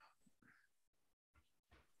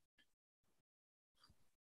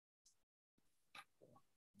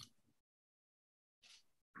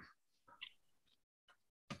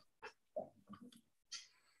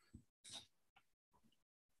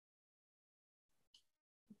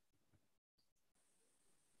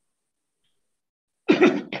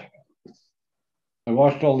 I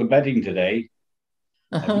washed all the bedding today.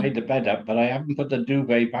 I made the bed up, but I haven't put the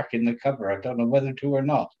duvet back in the cover. I don't know whether to or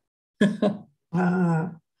not. The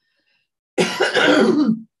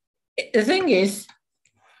thing is,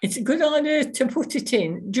 it's a good idea to put it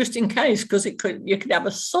in just in case, because you could have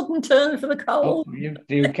a sudden turn for the cold. Oh, you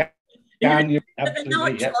can. You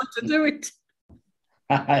absolutely try to do it.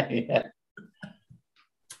 Yeah.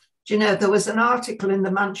 Do you know, there was an article in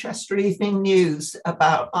the Manchester Evening News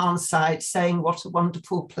about Arnside saying what a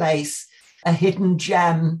wonderful place, a hidden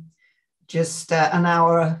gem, just an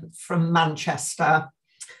hour from Manchester.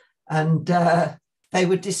 And they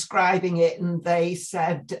were describing it, and they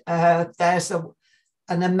said there's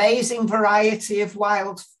an amazing variety of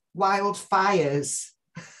wildfires.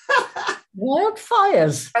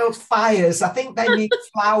 Wildfires? Wildfires. I think they need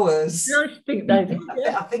flowers. I think they do.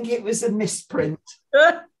 I think it was a misprint.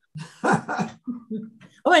 I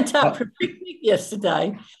went out for a picnic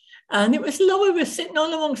yesterday, and it was lovely. We were sitting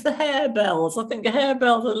all amongst the harebells. I think the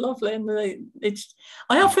harebells are lovely, and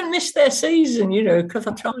I often miss their season, because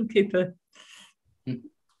I try and keep a.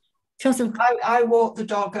 I walk the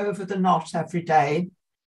dog over the knot every day,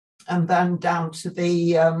 and then down to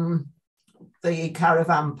the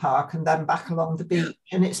caravan park, and then back along the beach,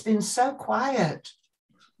 and it's been so quiet.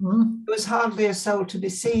 There was hardly a soul to be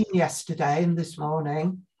seen yesterday and this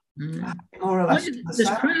morning. More or less.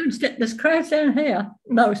 There's crowds down here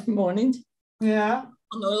most mornings. Yeah.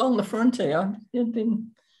 Along the front here, there's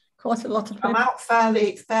been quite a lot of people. I'm out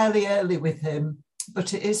fairly early with him,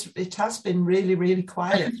 but it has been really, really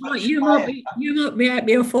quiet. Right. You won't be out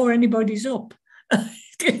before anybody's up. Well,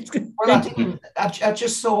 I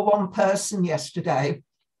just saw one person yesterday,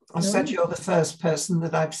 I said you're the first person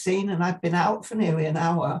that I've seen, and I've been out for nearly an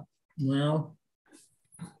hour. Wow.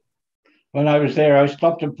 When I was there, I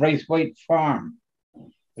stopped at Braithwaite Farm,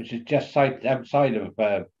 which is just outside of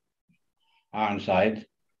Ironside.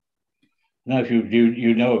 I don't know if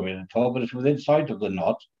you know of it at all, but it's within sight of the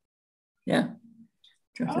knot. Yeah.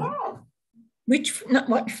 Oh.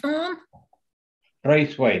 What farm?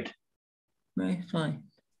 Braithwaite. Braithwaite.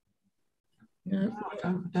 No.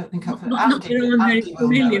 I don't think I've heard. Not that I'm very Andy will know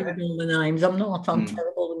familiar it. with all the names. I'm not. I'm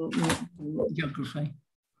terrible in geography.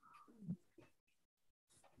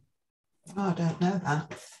 Oh, I don't know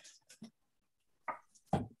that.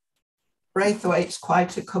 Braithwaite's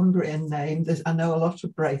quite a Cumbrian name. I know a lot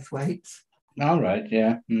of Braithwaites. All right,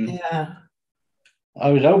 yeah. Yeah.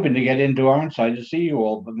 I was hoping to get into Ironside to see you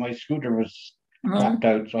all, but my scooter was crapped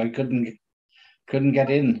out, so I couldn't get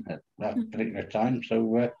in at that particular time.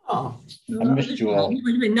 So I missed you all. It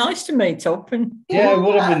would have been nice to meet up. Yeah, it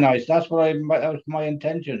would have been nice. That was my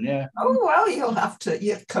intention. Yeah. Oh well, you'll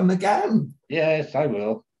come again. Yes, I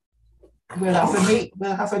will. We'll have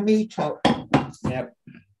a meet up. Yep.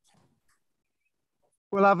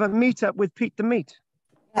 We'll have a meet up with Pete the Meat.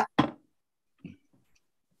 Yeah.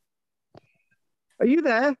 Are you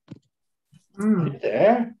there? Are you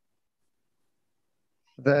there?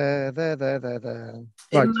 There.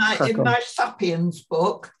 In my Sapiens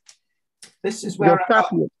book, this is where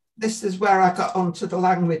I got onto the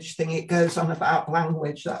language thing. It goes on about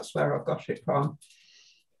language. That's where I got it from.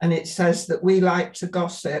 And it says that we like to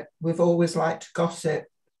gossip. We've always liked to gossip.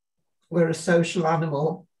 We're a social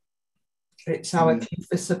animal. It's our key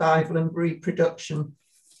for survival and reproduction.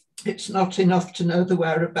 It's not enough to know the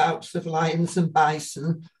whereabouts of lions and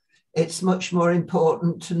bison. It's much more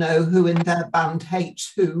important to know who in their band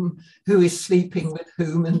hates whom, who is sleeping with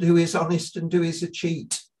whom, and who is honest and who is a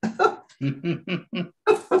cheat.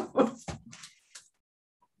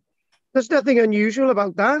 There's nothing unusual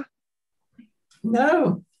about that.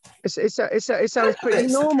 No. It sounds pretty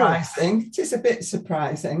normal. Surprising. It is a bit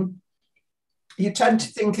surprising. You tend to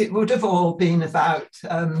think it would have all been about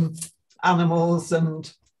animals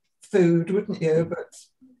and food, wouldn't you? But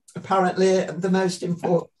apparently the most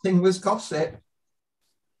important thing was gossip.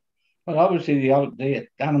 Well, obviously the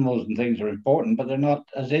animals and things are important, but they're not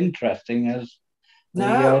as interesting as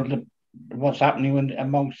what's happening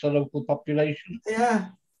amongst the local population. Yeah.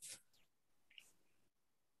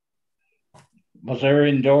 What's they're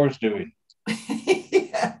indoors doing?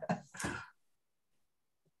 Yeah.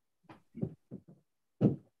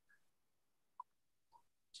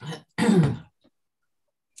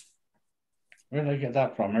 Where did I get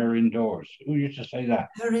that from? Her indoors. Who used to say that?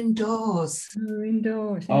 Her indoors. Her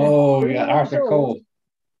indoors. Oh, yeah, Arthur Cole.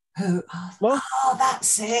 Oh,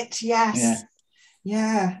 that's it. Yes.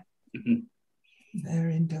 Yeah. They're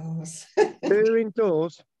indoors. They're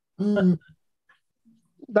indoors. Mm.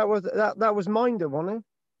 That was Minder, wasn't it?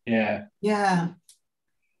 Yeah. Yeah.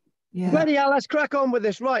 Yeah. Bloody hell, let's crack on with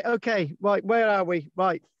this. Right, okay. Right, where are we?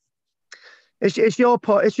 Right. It's your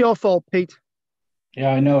fault, Pete.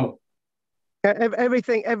 Yeah, I know.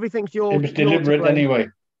 Everything's yours. It was deliberate anyway.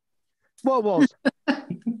 What was?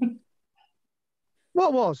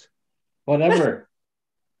 What was? Whatever.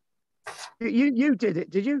 You did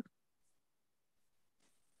it, did you?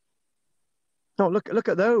 Oh, look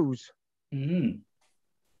at those. Mm.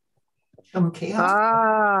 Chunky.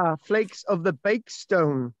 Flakes of the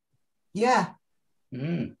bakestone. Yeah.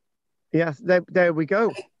 Mm. Yes, there we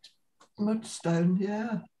go. Mudstone,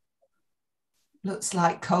 yeah. Looks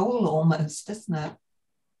like coal almost, doesn't it?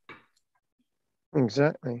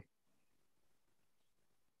 Exactly.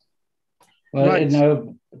 Well, right.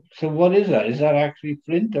 So what is that? Is that actually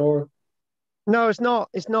flint or? No, it's not.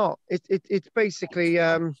 It's not. It's basically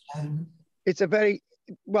it's a very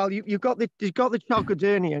well. You've got the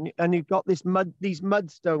chalcodony and you've got these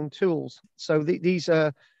mudstone tools. So these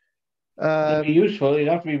are they'd be useful. It'd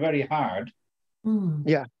have to be very hard.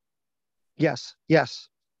 Yeah. Yes.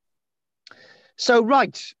 So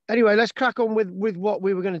right. Anyway, let's crack on with what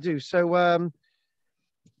we were going to do. So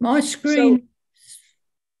my screen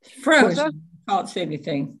frozen. Can't see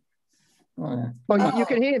anything. Oh, you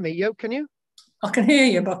can hear me, can you? I can hear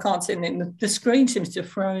you, but I can't see anything. The screen seems to have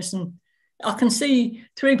frozen. I can see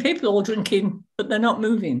 3 people all drinking, but they're not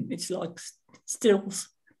moving. It's like stills.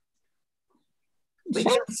 We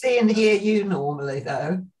can see and hear you normally,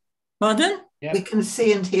 though. Pardon? Yep. We can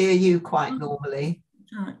see and hear you quite normally.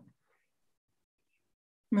 Right.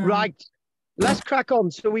 Right. Let's crack on.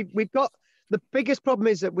 So we've got the biggest problem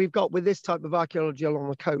is that we've got with this type of archaeology along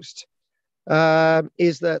the coast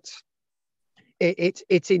is that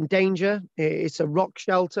it's in danger. It's a rock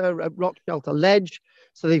shelter ledge.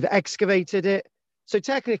 So they've excavated it. So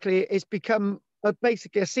technically, it's become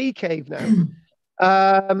basically a sea cave now.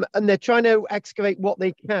 And they're trying to excavate what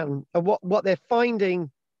they can. And what they're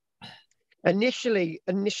finding initially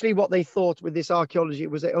what they thought with this archaeology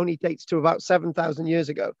was it only dates to about 7,000 years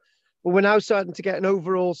ago. But we're now starting to get an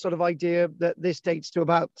overall sort of idea that this dates to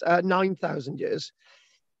about 9,000 years.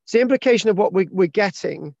 So the implication of what we're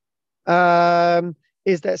getting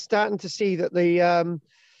is they're starting to see that the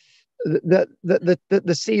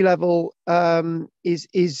sea level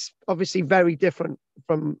is obviously very different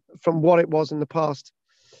from what it was in the past.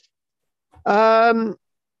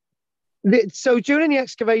 So during the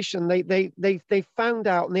excavation, they found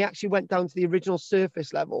out, and they actually went down to the original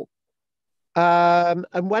surface level. And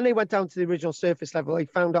when they went down to the original surface level, they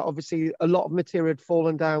found out obviously a lot of material had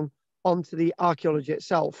fallen down onto the archaeology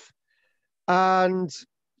itself. And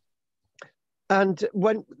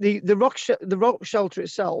when the rock shelter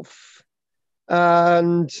itself,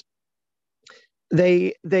 and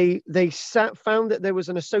they found that there was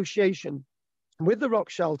an association with the rock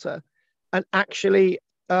shelter and actually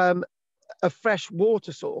a fresh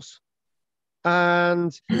water source,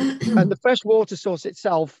 and the fresh water source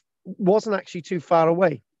itself wasn't actually too far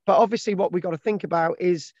away. But obviously what we got to think about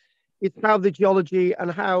is it's how the geology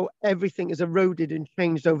and how everything is eroded and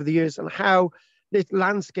changed over the years, and how this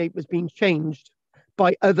landscape has been changed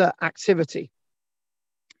by other activity.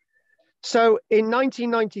 So in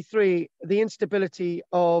 1993, the instability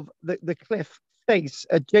of the cliff face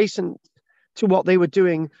adjacent to what they were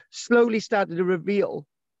doing slowly started to reveal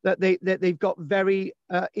that they've got very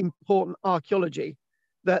important archaeology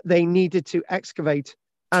that they needed to excavate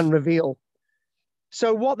and reveal.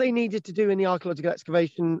 So what they needed to do in the archaeological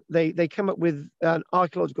excavation, they come up with an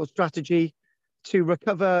archaeological strategy to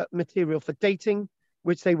recover material for dating,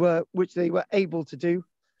 which they were able to do.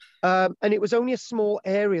 And it was only a small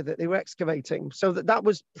area that they were excavating, so that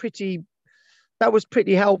was pretty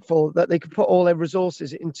helpful, that they could put all their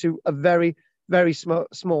resources into a very, very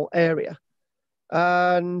small area.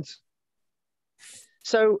 And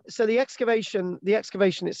so the excavation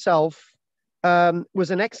itself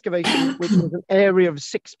was an excavation which was an area of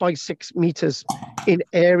 6 by 6 meters in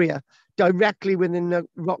area, directly within the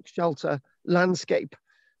rock shelter landscape.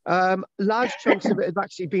 Large chunks of it have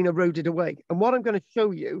actually been eroded away. And what I'm going to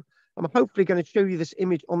show you, I'm hopefully going to show you this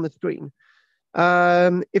image on the screen.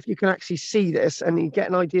 If you can actually see this and you get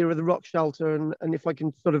an idea of the rock shelter, and if I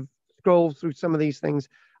can sort of scroll through some of these things,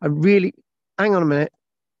 hang on a minute.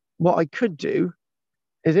 What I could do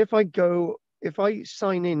is if I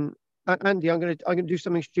sign in, Andy, I'm going to do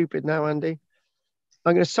something stupid now, Andy.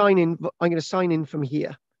 I'm going to sign in from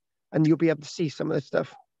here, and you'll be able to see some of this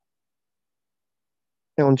stuff.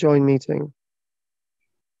 On join meeting.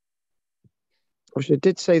 Obviously, I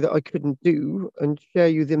did say that I couldn't do and share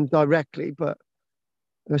you them directly, but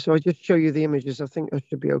so I just show you the images. I think that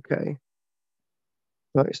should be okay.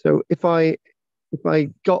 Right. So if I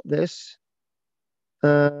got this,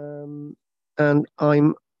 and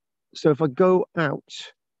if I go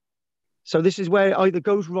out, so this is where it either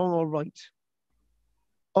goes wrong or right.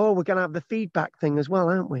 Oh, we're gonna have the feedback thing as well,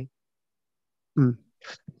 aren't we?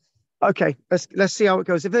 Okay, let's see how it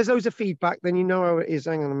goes. If there's loads of feedback, then you know how it is.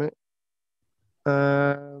 Hang on a minute.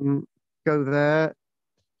 Go there.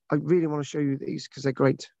 I really want to show you these because they're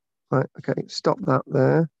great. Right, okay, stop that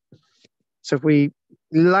there. So if we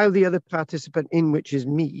allow the other participant in, which is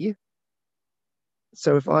me.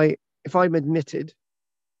 So if I'm admitted.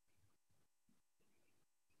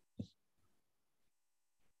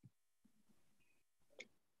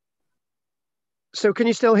 So can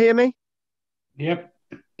you still hear me? Yep.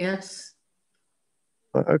 Yes.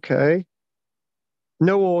 Okay.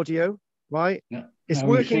 No audio, right? No, it's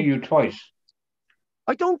working. We see you twice.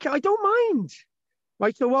 I don't mind.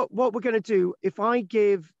 Right. So what we're going to do, if I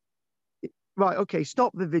give, right. Okay.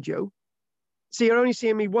 Stop the video. See, you're only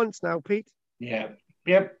seeing me once now, Pete. Yeah.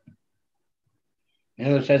 Yep.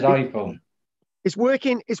 It says iPhone. It's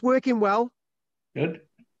working. It's working well. Good.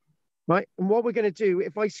 Right. And what we're going to do,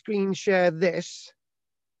 if I screen share this,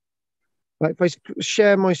 right, if I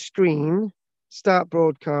share my screen, start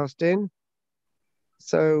broadcasting.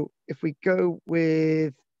 So if we go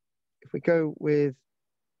with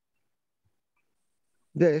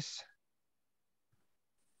this.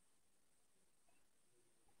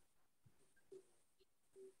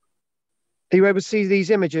 Are you able to see these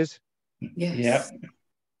images? Yes. Yeah.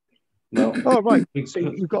 No. Oh, right. So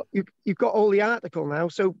you've got all the article now.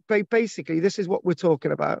 So basically, this is what we're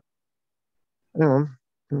talking about. Hang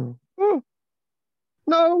on. Oh,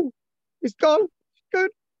 no, it's gone.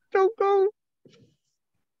 Good. Don't go.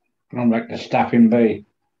 Going back to Staffin Bay.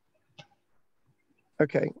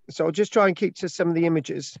 Okay, so I'll just try and keep to some of the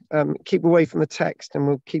images, keep away from the text, and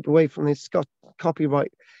we'll keep away from the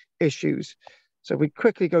copyright issues. So we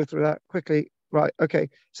quickly go through that quickly. Right, okay,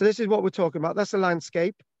 so this is what we're talking about. That's a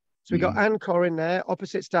landscape. So we got Angkor in there,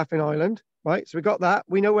 opposite Staffin Island, right? So we got that.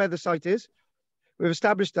 We know where the site is. We've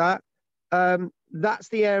established that. That's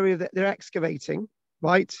the area that they're excavating,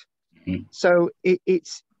 right? So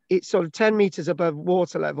it's sort of 10 meters above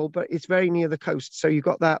water level, but it's very near the coast. So you've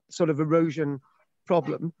got that sort of erosion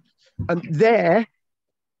problem. And there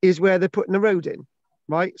is where they're putting the road in,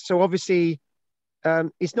 right? So obviously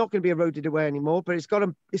it's not going to be eroded away anymore, but it's got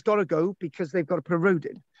to go because they've got to put a road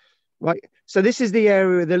in, right? So this is the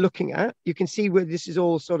area they're looking at. You can see where this is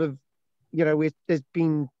all sort of, you know, there's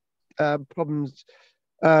been problems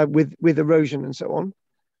with erosion and so on.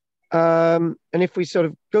 And if we sort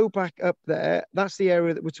of go back up there, that's the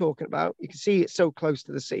area that we're talking about. You can see it's so close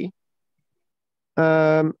to the sea.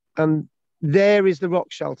 And there is the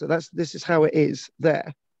rock shelter. This is how it is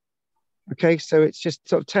there. Okay, so it's just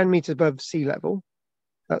sort of 10 meters above sea level.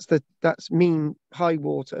 That's mean high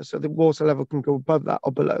water. So the water level can go above that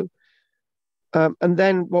or below. And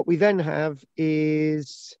then what we then have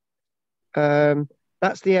is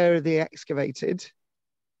that's the area they excavated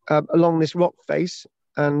along this rock face.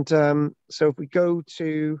 And so if we go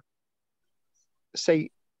to, say,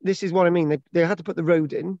 this is what I mean. They had to put the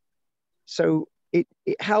road in. So it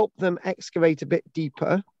helped them excavate a bit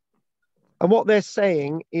deeper. And what they're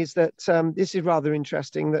saying is that this is rather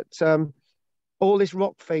interesting, that all this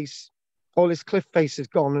rock face, all this cliff face has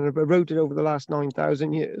gone and eroded over the last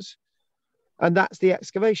 9,000 years. And that's the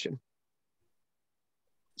excavation.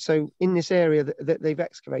 So in this area that they've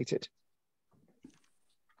excavated.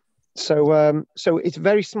 So it's a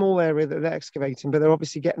very small area that they're excavating, but they're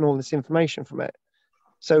obviously getting all this information from it.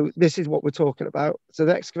 So this is what we're talking about. So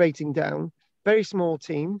they're excavating down, very small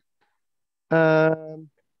team.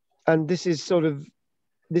 And this is sort of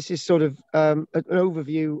an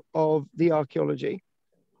overview of the archaeology.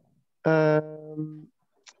 And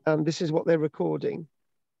this is what they're recording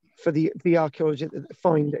for the archaeology that they're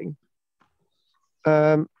finding.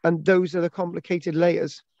 And those are the complicated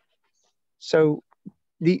layers. So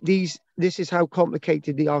this is how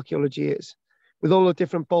complicated the archaeology is, with all the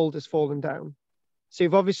different boulders falling down. So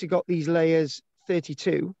you've obviously got these layers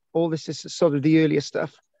 32. All this is sort of the earlier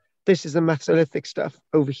stuff. This is the Mesolithic stuff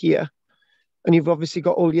over here. And you've obviously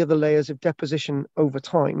got all the other layers of deposition over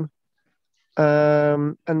time.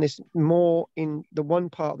 And there's more in the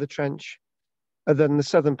one part of the trench than the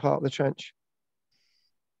southern part of the trench.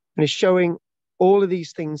 And it's showing all of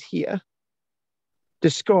these things here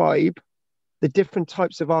describe the different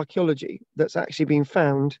types of archaeology that's actually been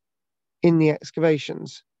found in the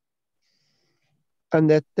excavations.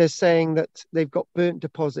 And they're saying that they've got burnt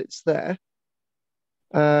deposits there.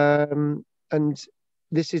 And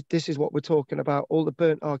this is what we're talking about, all the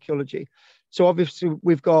burnt archaeology. So obviously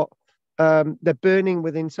we've got, they're burning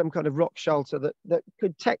within some kind of rock shelter that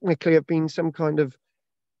could technically have been some kind of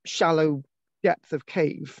shallow depth of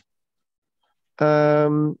cave.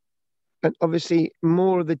 And obviously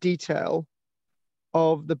more of the detail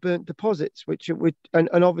of the burnt deposits, and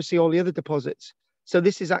obviously all the other deposits. So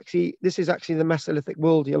this is actually the Mesolithic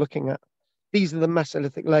world you're looking at. These are the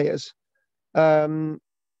Mesolithic layers. And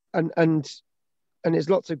there's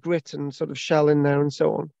lots of grit and sort of shell in there and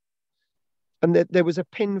so on. And there was a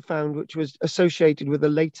pin found which was associated with a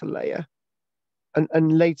later layer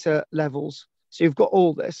and later levels. So you've got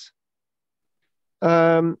all this.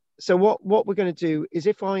 So what we're going to do is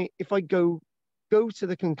if I go to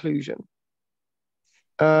the conclusion,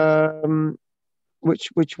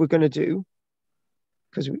 which we're going to do,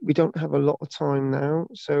 because we don't have a lot of time now.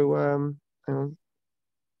 So hang on.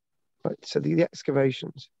 Right, so the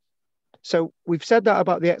excavations. So we've said that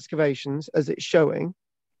about the excavations as it's showing.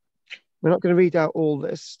 We're not going to read out all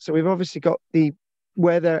this. So we've obviously got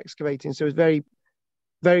where they're excavating. So it's very,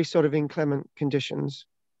 very sort of inclement conditions.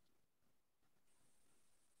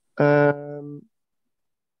 And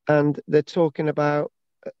they're talking about,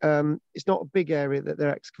 it's not a big area that they're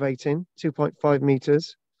excavating, 2.5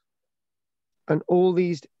 meters. And all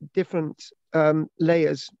these different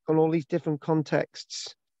layers on all these different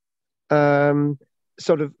contexts,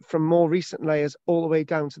 sort of from more recent layers all the way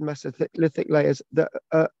down to the Mesolithic layers that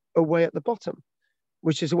are way at the bottom,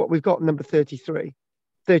 which is what we've got number 33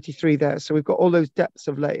 there. So we've got all those depths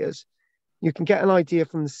of layers. You can get an idea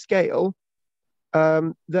from the scale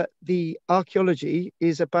that the archaeology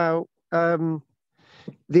is about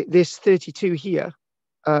this 32 here.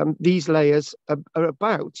 These layers are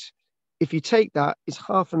about, if you take that, it's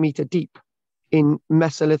 0.5 meter deep in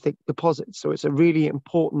Mesolithic deposits. So it's a really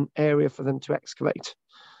important area for them to excavate.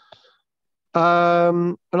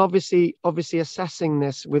 And obviously assessing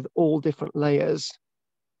this with all different layers.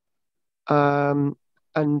 And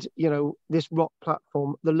this rock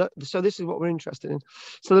platform. So this is what we're interested in.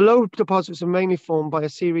 So the low deposits are mainly formed by a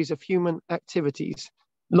series of human activities.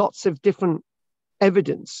 Lots of different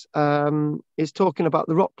evidence is talking about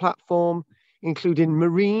the rock platform, including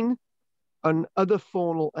marine and other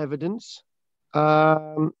faunal evidence.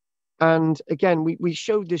 And again, we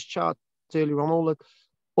showed this chart earlier on,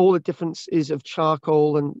 all the differences of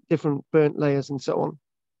charcoal and different burnt layers and so on.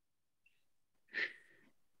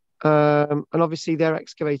 And obviously they're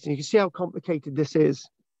excavating. You can see how complicated this is.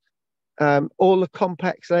 All the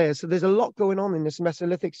complex layers. So there's a lot going on in this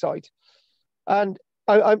Mesolithic site. And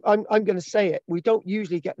I'm going to say it. We don't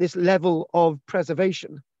usually get this level of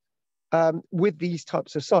preservation with these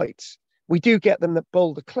types of sites. We do get them at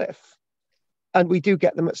Boulder Cliff, and we do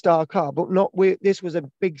get them at Starcar, but not. This was a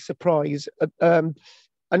big surprise. And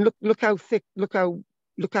look how thick. Look how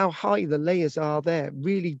high the layers are there.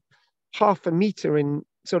 Really, half a meter in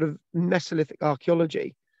sort of Mesolithic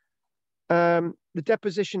archaeology. The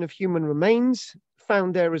deposition of human remains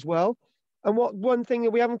found there as well. And one thing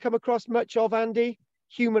that we haven't come across much of, Andy,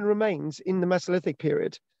 human remains in the Mesolithic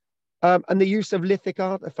period, and the use of lithic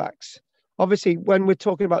artifacts. Obviously, when we're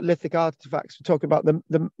talking about lithic artifacts, we're talking about the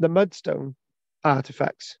mudstone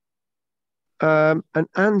artifacts. And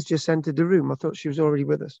Anne's just entered the room. I thought she was already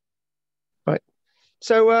with us. Right.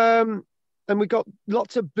 So, and we got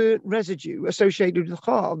lots of burnt residue associated with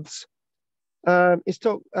hearths. It's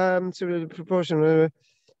talk sort of the proportion of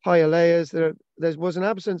higher layers. There was an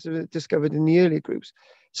absence of it discovered in the earlier groups.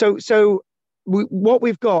 So what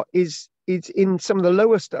we've got is in some of the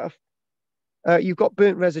lower stuff. You've got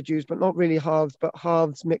burnt residues, but not really hearths, but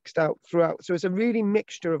hearths mixed out throughout. So it's a really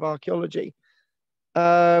mixture of archaeology.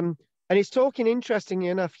 And it's talking, interestingly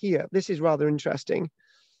enough here, this is rather interesting.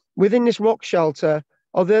 Within this rock shelter,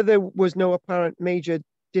 although there was no apparent major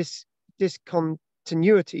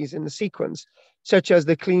discontinuities in the sequence, such as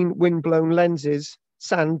the clean wind-blown lenses,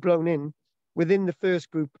 sand blown in, within the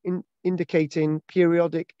first group indicating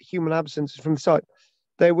periodic human absences from the site,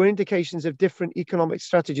 there were indications of different economic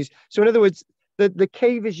strategies. So in other words, the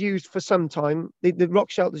cave is used for some time, the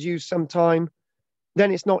rock shelter is used some time,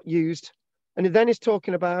 then it's not used. And then it's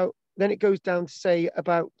talking about, then it goes down to say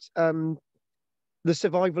about the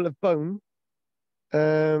survival of bone.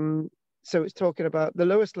 So it's talking about the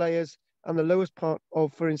lowest layers and the lowest part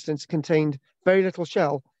of, for instance, contained very little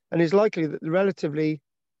shell, and is likely that the relatively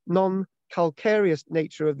non-calcareous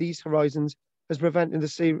nature of these horizons has prevented the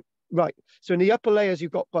sea. Right. So in the upper layers,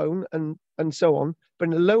 you've got bone and so on, but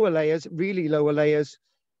in the lower layers, really lower layers,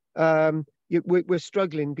 we're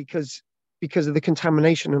struggling because of the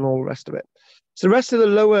contamination and all the rest of it. So the rest of the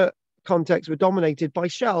lower context were dominated by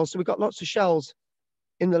shells. So we've got lots of shells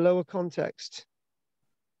in the lower context.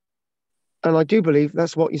 And I do believe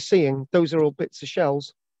that's what you're seeing. Those are all bits of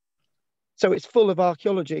shells. So it's full of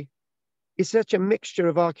archaeology. It's such a mixture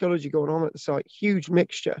of archaeology going on at the site. Huge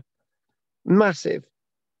mixture. Massive.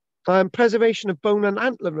 Preservation of bone and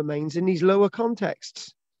antler remains in these lower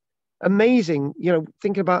contexts. Amazing,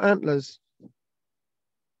 thinking about antlers.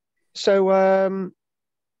 So,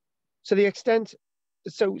 so the extent,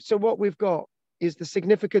 so what we've got is the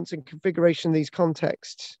significance and configuration of these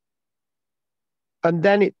contexts. And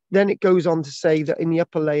then it goes on to say that in the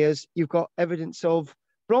upper layers, you've got evidence of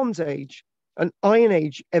Bronze Age and Iron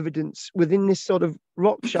Age evidence within this sort of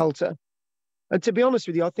rock shelter. And to be honest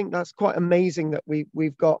with you, I think that's quite amazing that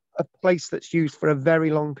we've got a place that's used for a very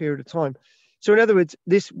long period of time. So in other words,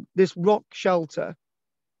 this rock shelter,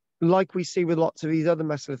 like we see with lots of these other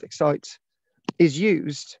Mesolithic sites, is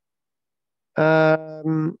used for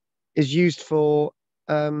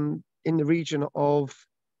in the region of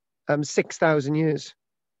 6,000 years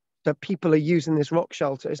that people are using this rock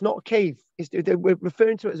shelter. It's not a cave. We're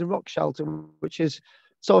referring to it as a rock shelter, which is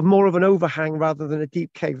sort of more of an overhang rather than a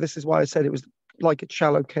deep cave. This is why I said it was like a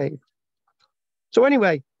shallow cave. So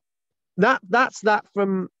anyway, that's that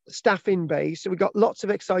from Staffin Bay. So we've got lots of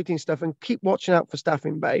exciting stuff, and keep watching out for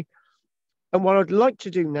Staffin Bay. And what I'd like to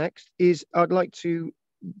do next is I'd like to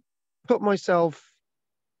put myself,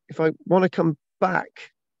 if I want to come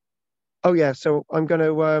back. Oh yeah, so I'm going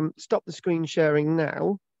to stop the screen sharing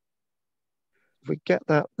now. If we get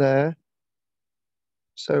that there.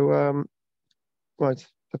 So, right,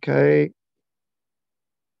 okay.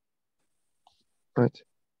 Right.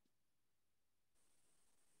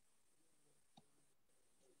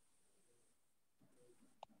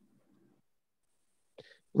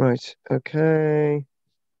 Right, okay.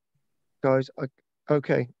 Guys,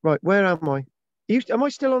 okay, right, where am I? Am I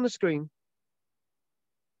still on the screen?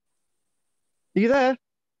 Are you there?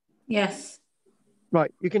 Yes.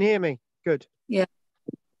 Right, you can hear me. Good. Yeah.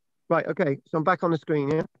 Right, okay. So I'm back on the screen,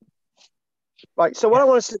 yeah? Right, so what I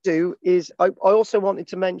want us to do is I also wanted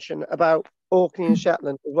to mention about Orkney and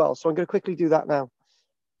Shetland as well. So I'm going to quickly do that now.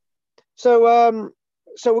 So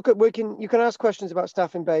you can ask questions about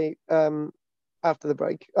Staffin Bay after the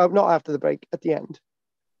break. Not after the break, at the end.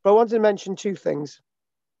 But I wanted to mention two things.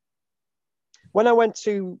 When I went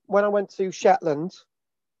to Shetland,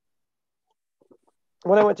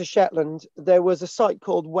 there was a site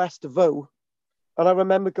called West Voe. And I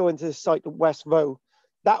remember going to the site at West Voe.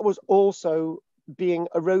 That was also being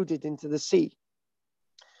eroded into the sea.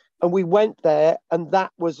 And we went there, and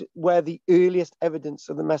that was where the earliest evidence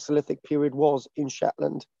of the Mesolithic period was in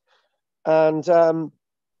Shetland. And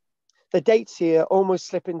the dates here almost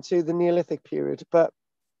slip into the Neolithic period, but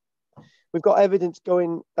we've got evidence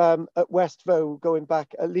going at West Voe going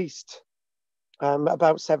back at least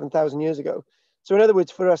about 7,000 years ago. So in other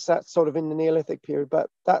words, for us, that's sort of in the Neolithic period,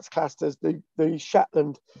 but that's classed as the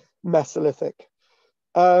Shetland Mesolithic.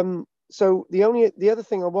 So the other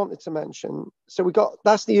thing I wanted to mention, so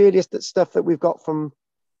that's the earliest stuff that we've got from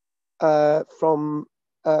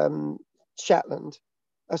Shetland,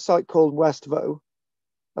 a site called West Voe.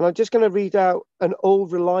 And I'm just going to read out an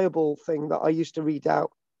old reliable thing that I used to read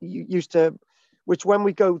out, which when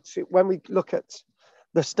we look at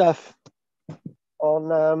the stuff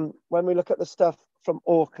from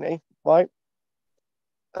Orkney, right?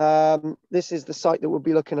 This is the site that we'll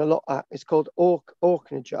be looking a lot at. It's called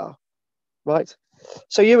Orkney, right?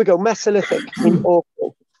 So here we go, Mesolithic in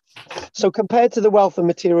Orkney. So compared to the wealth of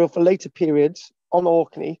material for later periods on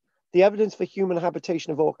Orkney, the evidence for human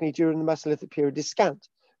habitation of Orkney during the Mesolithic period is scant,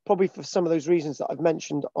 probably for some of those reasons that I've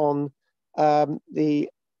mentioned on where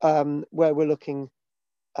we're looking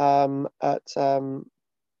at,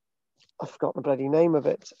 I forgot the bloody name of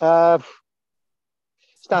it,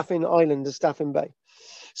 Staffin Island and Staffin Bay.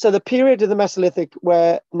 So the period of the Mesolithic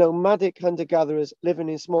where nomadic hunter-gatherers living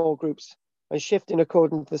in small groups and shifting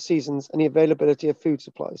according to the seasons and the availability of food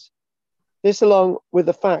supplies. This, along with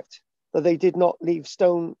the fact that they did not leave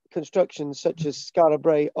stone constructions such as Skara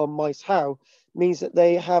Brae or Maes Howe, means that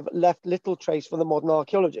they have left little trace for the modern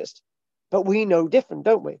archaeologist. But we know different,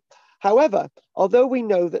 don't we? However, although we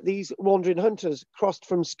know that these wandering hunters crossed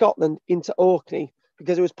from Scotland into Orkney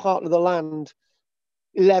because it was part of the land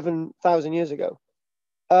 11,000 years ago,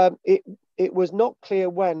 it was not clear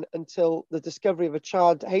when until the discovery of a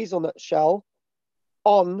charred hazelnut shell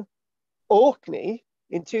on Orkney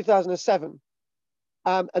in 2007.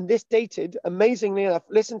 And this dated, amazingly enough,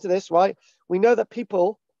 listen to this, right? We know that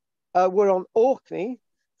people were on Orkney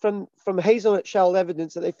from hazelnut shell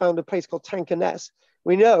evidence that they found a place called Tankernes.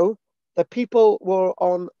 We know that people were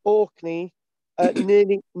on Orkney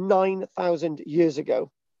nearly 9,000 years ago.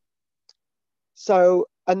 So,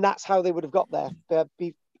 and that's how they would have got there.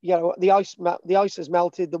 The ice has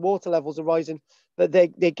melted, the water levels are rising, but they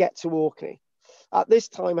get to Orkney. At this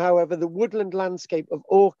time, however, the woodland landscape of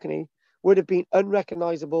Orkney would have been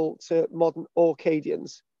unrecognizable to modern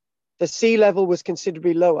Orcadians. The sea level was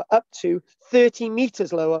considerably lower, up to 30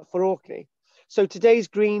 meters lower for Orkney. So today's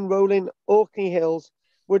green rolling Orkney hills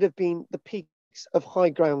would have been the peaks of high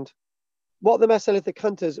ground. What the Mesolithic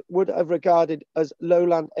hunters would have regarded as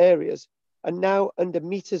lowland areas are now under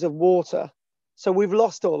meters of water. So we've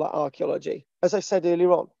lost all that archaeology, as I said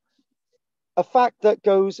earlier on. A fact that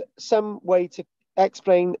goes some way to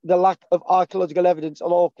explain the lack of archaeological evidence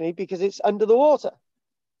on Orkney because it's under the water.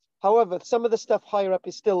 However, some of the stuff higher up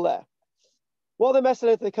is still there. What the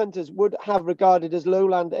Mesolithic hunters would have regarded as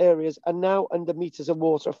lowland areas are now under meters of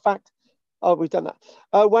water. A fact, we've done that.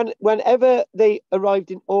 Whenever they arrived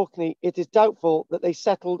in Orkney, it is doubtful that they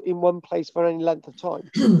settled in one place for any length of time.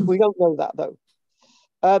 We don't know that though.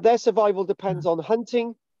 Their survival depends on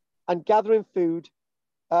hunting and gathering food.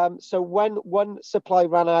 So when one supply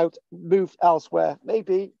ran out, moved elsewhere.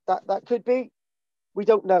 Maybe that could be. We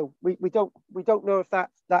don't know. We don't know if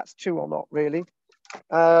that's true or not. Really,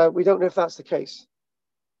 we don't know if that's the case.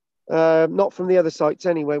 Not from the other sites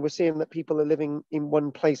anyway. We're seeing that people are living in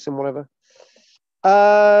one place and whatever.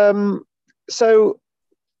 So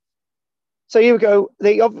here we go.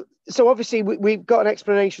 So obviously we've got an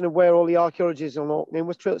explanation of where all the archaeology is on Orkney, and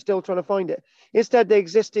we're still trying to find it. Instead,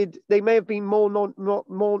 they may have been more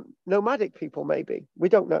nomadic people, maybe. We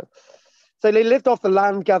don't know. So they lived off the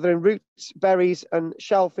land, gathering roots, berries, and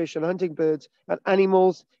shellfish, and hunting birds and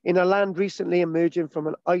animals in a land recently emerging from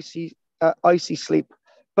an icy sleep,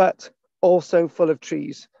 but also full of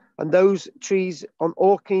trees. And those trees on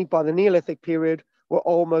Orkney by the Neolithic period were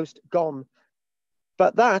almost gone.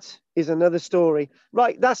 But that is another story.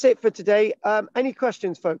 Right, that's it for today. Any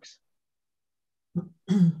questions, folks?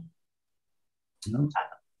 No.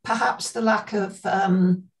 Perhaps the lack of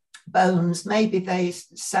bones. Maybe they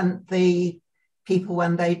sent the people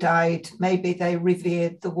when they died, maybe they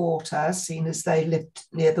revered the water, seeing as they lived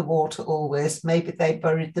near the water always. Maybe they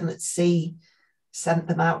buried them at sea, sent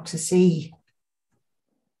them out to sea.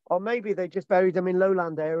 Or maybe they just buried them in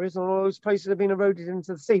lowland areas and all those places have been eroded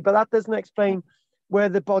into the sea. But that doesn't explain where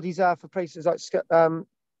the bodies are for places like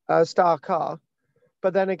Star Car.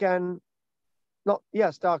 But then again,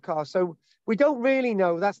 Star Car. So we don't really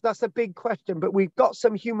know. That's a big question. But we've got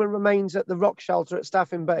some human remains at the rock shelter at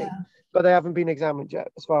Staffin Bay, but they haven't been examined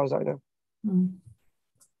yet, as far as I know. Mm.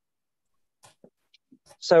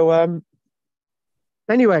 So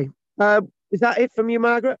anyway, is that it from you,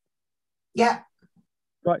 Margaret? Yeah.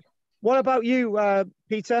 Right. What about you,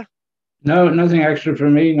 Peter? No, nothing extra for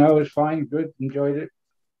me. No, it's fine. Good. Enjoyed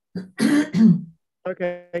it.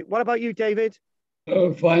 Okay. What about you, David?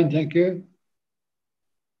 Oh, fine, thank you.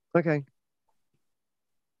 Okay.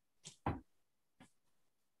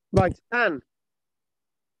 Right, Anne.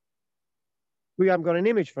 We haven't got an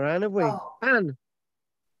image for Anne, have we? Oh. Anne.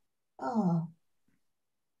 Oh.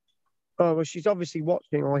 Oh, well, she's obviously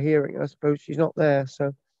watching or hearing. I suppose she's not there.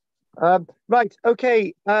 So, right.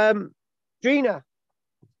 Okay. Gina.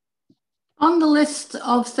 On the list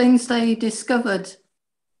of things they discovered,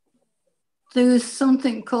 there was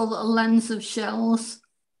something called a lens of shells.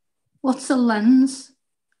 What's a lens?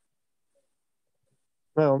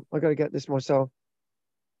 Well, I got to get this myself.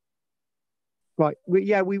 Right.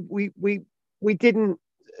 We didn't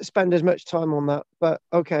spend as much time on that, but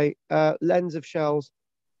okay. Lens of shells.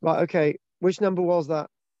 Right. Okay. Which number was that?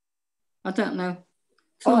 I don't know.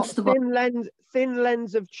 Oh, Towards the bottom. thin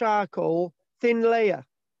lens of charcoal, thin layer.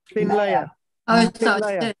 Oh, Thin so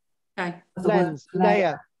layer. it's okay. Lens,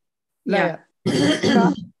 layer. Yeah.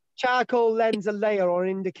 Charcoal lens, a layer or an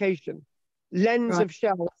indication. Lens Right. of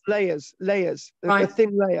shells, layers, a Right.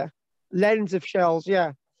 thin layer. Lens of shells,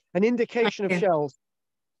 yeah. An indication of Thank you. shells.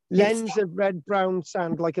 Lens of red brown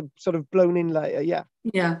sand, like a sort of blown in layer, yeah.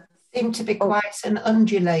 Yeah. Seemed to be quite an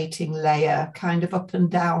undulating layer, kind of up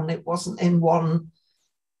and down. It wasn't in one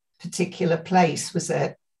particular place, was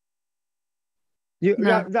it?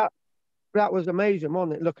 No. That was amazing,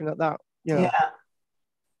 wasn't it? Looking at that. Yeah.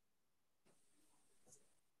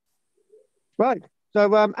 Right.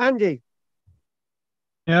 So Andy.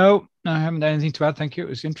 No, I haven't anything to add. Thank you. It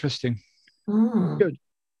was interesting. Mm. Good.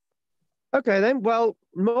 Okay then. Well,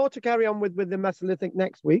 more to carry on with the Mesolithic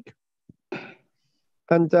next week.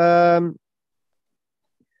 And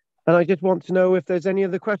I just want to know if there's any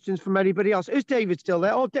other questions from anybody else. Is David still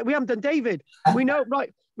there? Oh, we haven't done David. We know,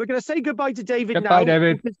 right? We're going to say goodbye to David now. Goodbye,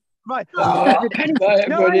 David. Right. Bye, everybody.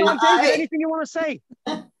 Hang on, David. Anything you want to say?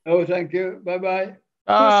 Oh, thank you. Bye-bye.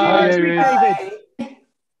 We'll see you Bye, next week, David. David.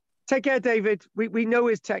 Take care, David. We know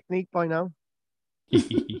his technique by now.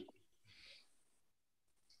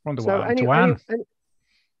 Wonder So what happened to Anne.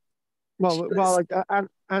 Well,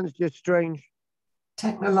 Anne's just strange.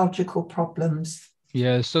 Technological problems.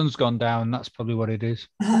 Yeah, the sun's gone down. That's probably what it is.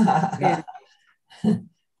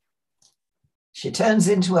 She turns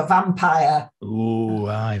into a vampire. Oh,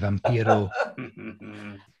 aye, Vampiro.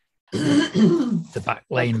 The back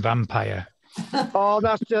lane vampire. Oh,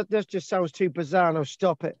 that just sounds too bizarre. No,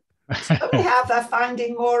 stop it. So they're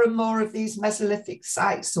finding more and more of these Mesolithic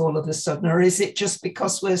sites all of a sudden, or is it just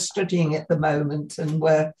because we're studying at the moment and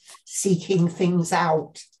we're seeking things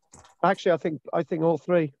out? Actually, I think all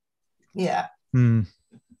three. Yeah. Hmm.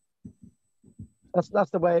 That's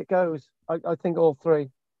the way it goes. I think all three.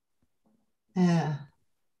 Yeah.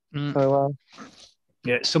 Mm. So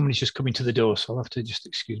Yeah, somebody's just coming to the door, so I'll have to just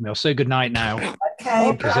excuse me. I'll say good night now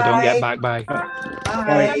Okay. because I don't get back by.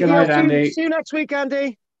 Right, good night, Andy. See you next week,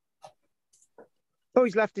 Andy. Oh,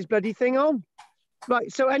 he's left his bloody thing on.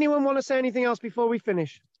 Right. So, anyone want to say anything else before we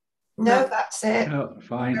finish? No, that's it. Oh,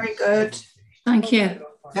 fine. Very good. Thank you.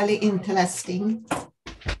 Very interesting.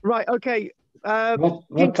 Right. Okay.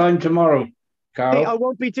 What time tomorrow, Carl? I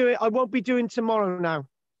won't be doing tomorrow now.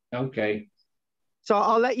 Okay. So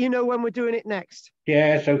I'll let you know when we're doing it next.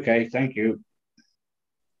 Yes, okay. Thank you.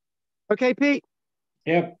 Okay, Pete.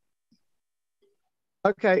 Yep.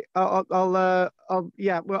 Okay. I'll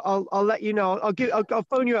let you know. I'll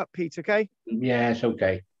phone you up, Pete. Okay. Yes,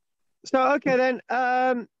 okay. So okay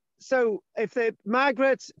then. So if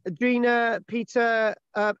Margaret, Gina, Peter,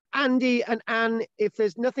 Andy, and Anne, if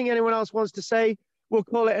there's nothing anyone else wants to say, we'll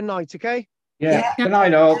call it a night. Okay. Yeah. Good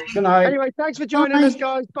night, all. Good night. Anyway, thanks for joining us,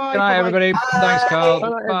 guys. Bye. Good night, everybody. Bye. Thanks, Carl.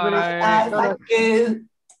 Good night, everybody. Bye. Thank you.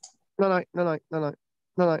 No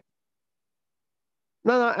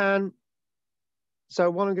night, Anne.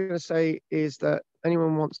 So what I'm going to say is that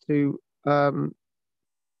anyone wants to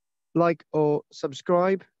like or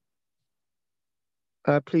subscribe,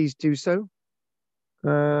 please do so.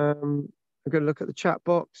 I'm going to look at the chat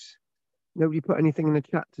box. Nobody put anything in the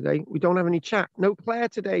chat today. We don't have any chat. No Claire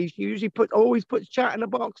today. She usually always puts chat in the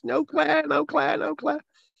box. No Claire, no Claire, no Claire.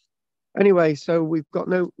 Anyway, so we've got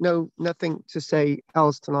nothing to say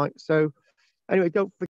else tonight. So anyway, don't forget.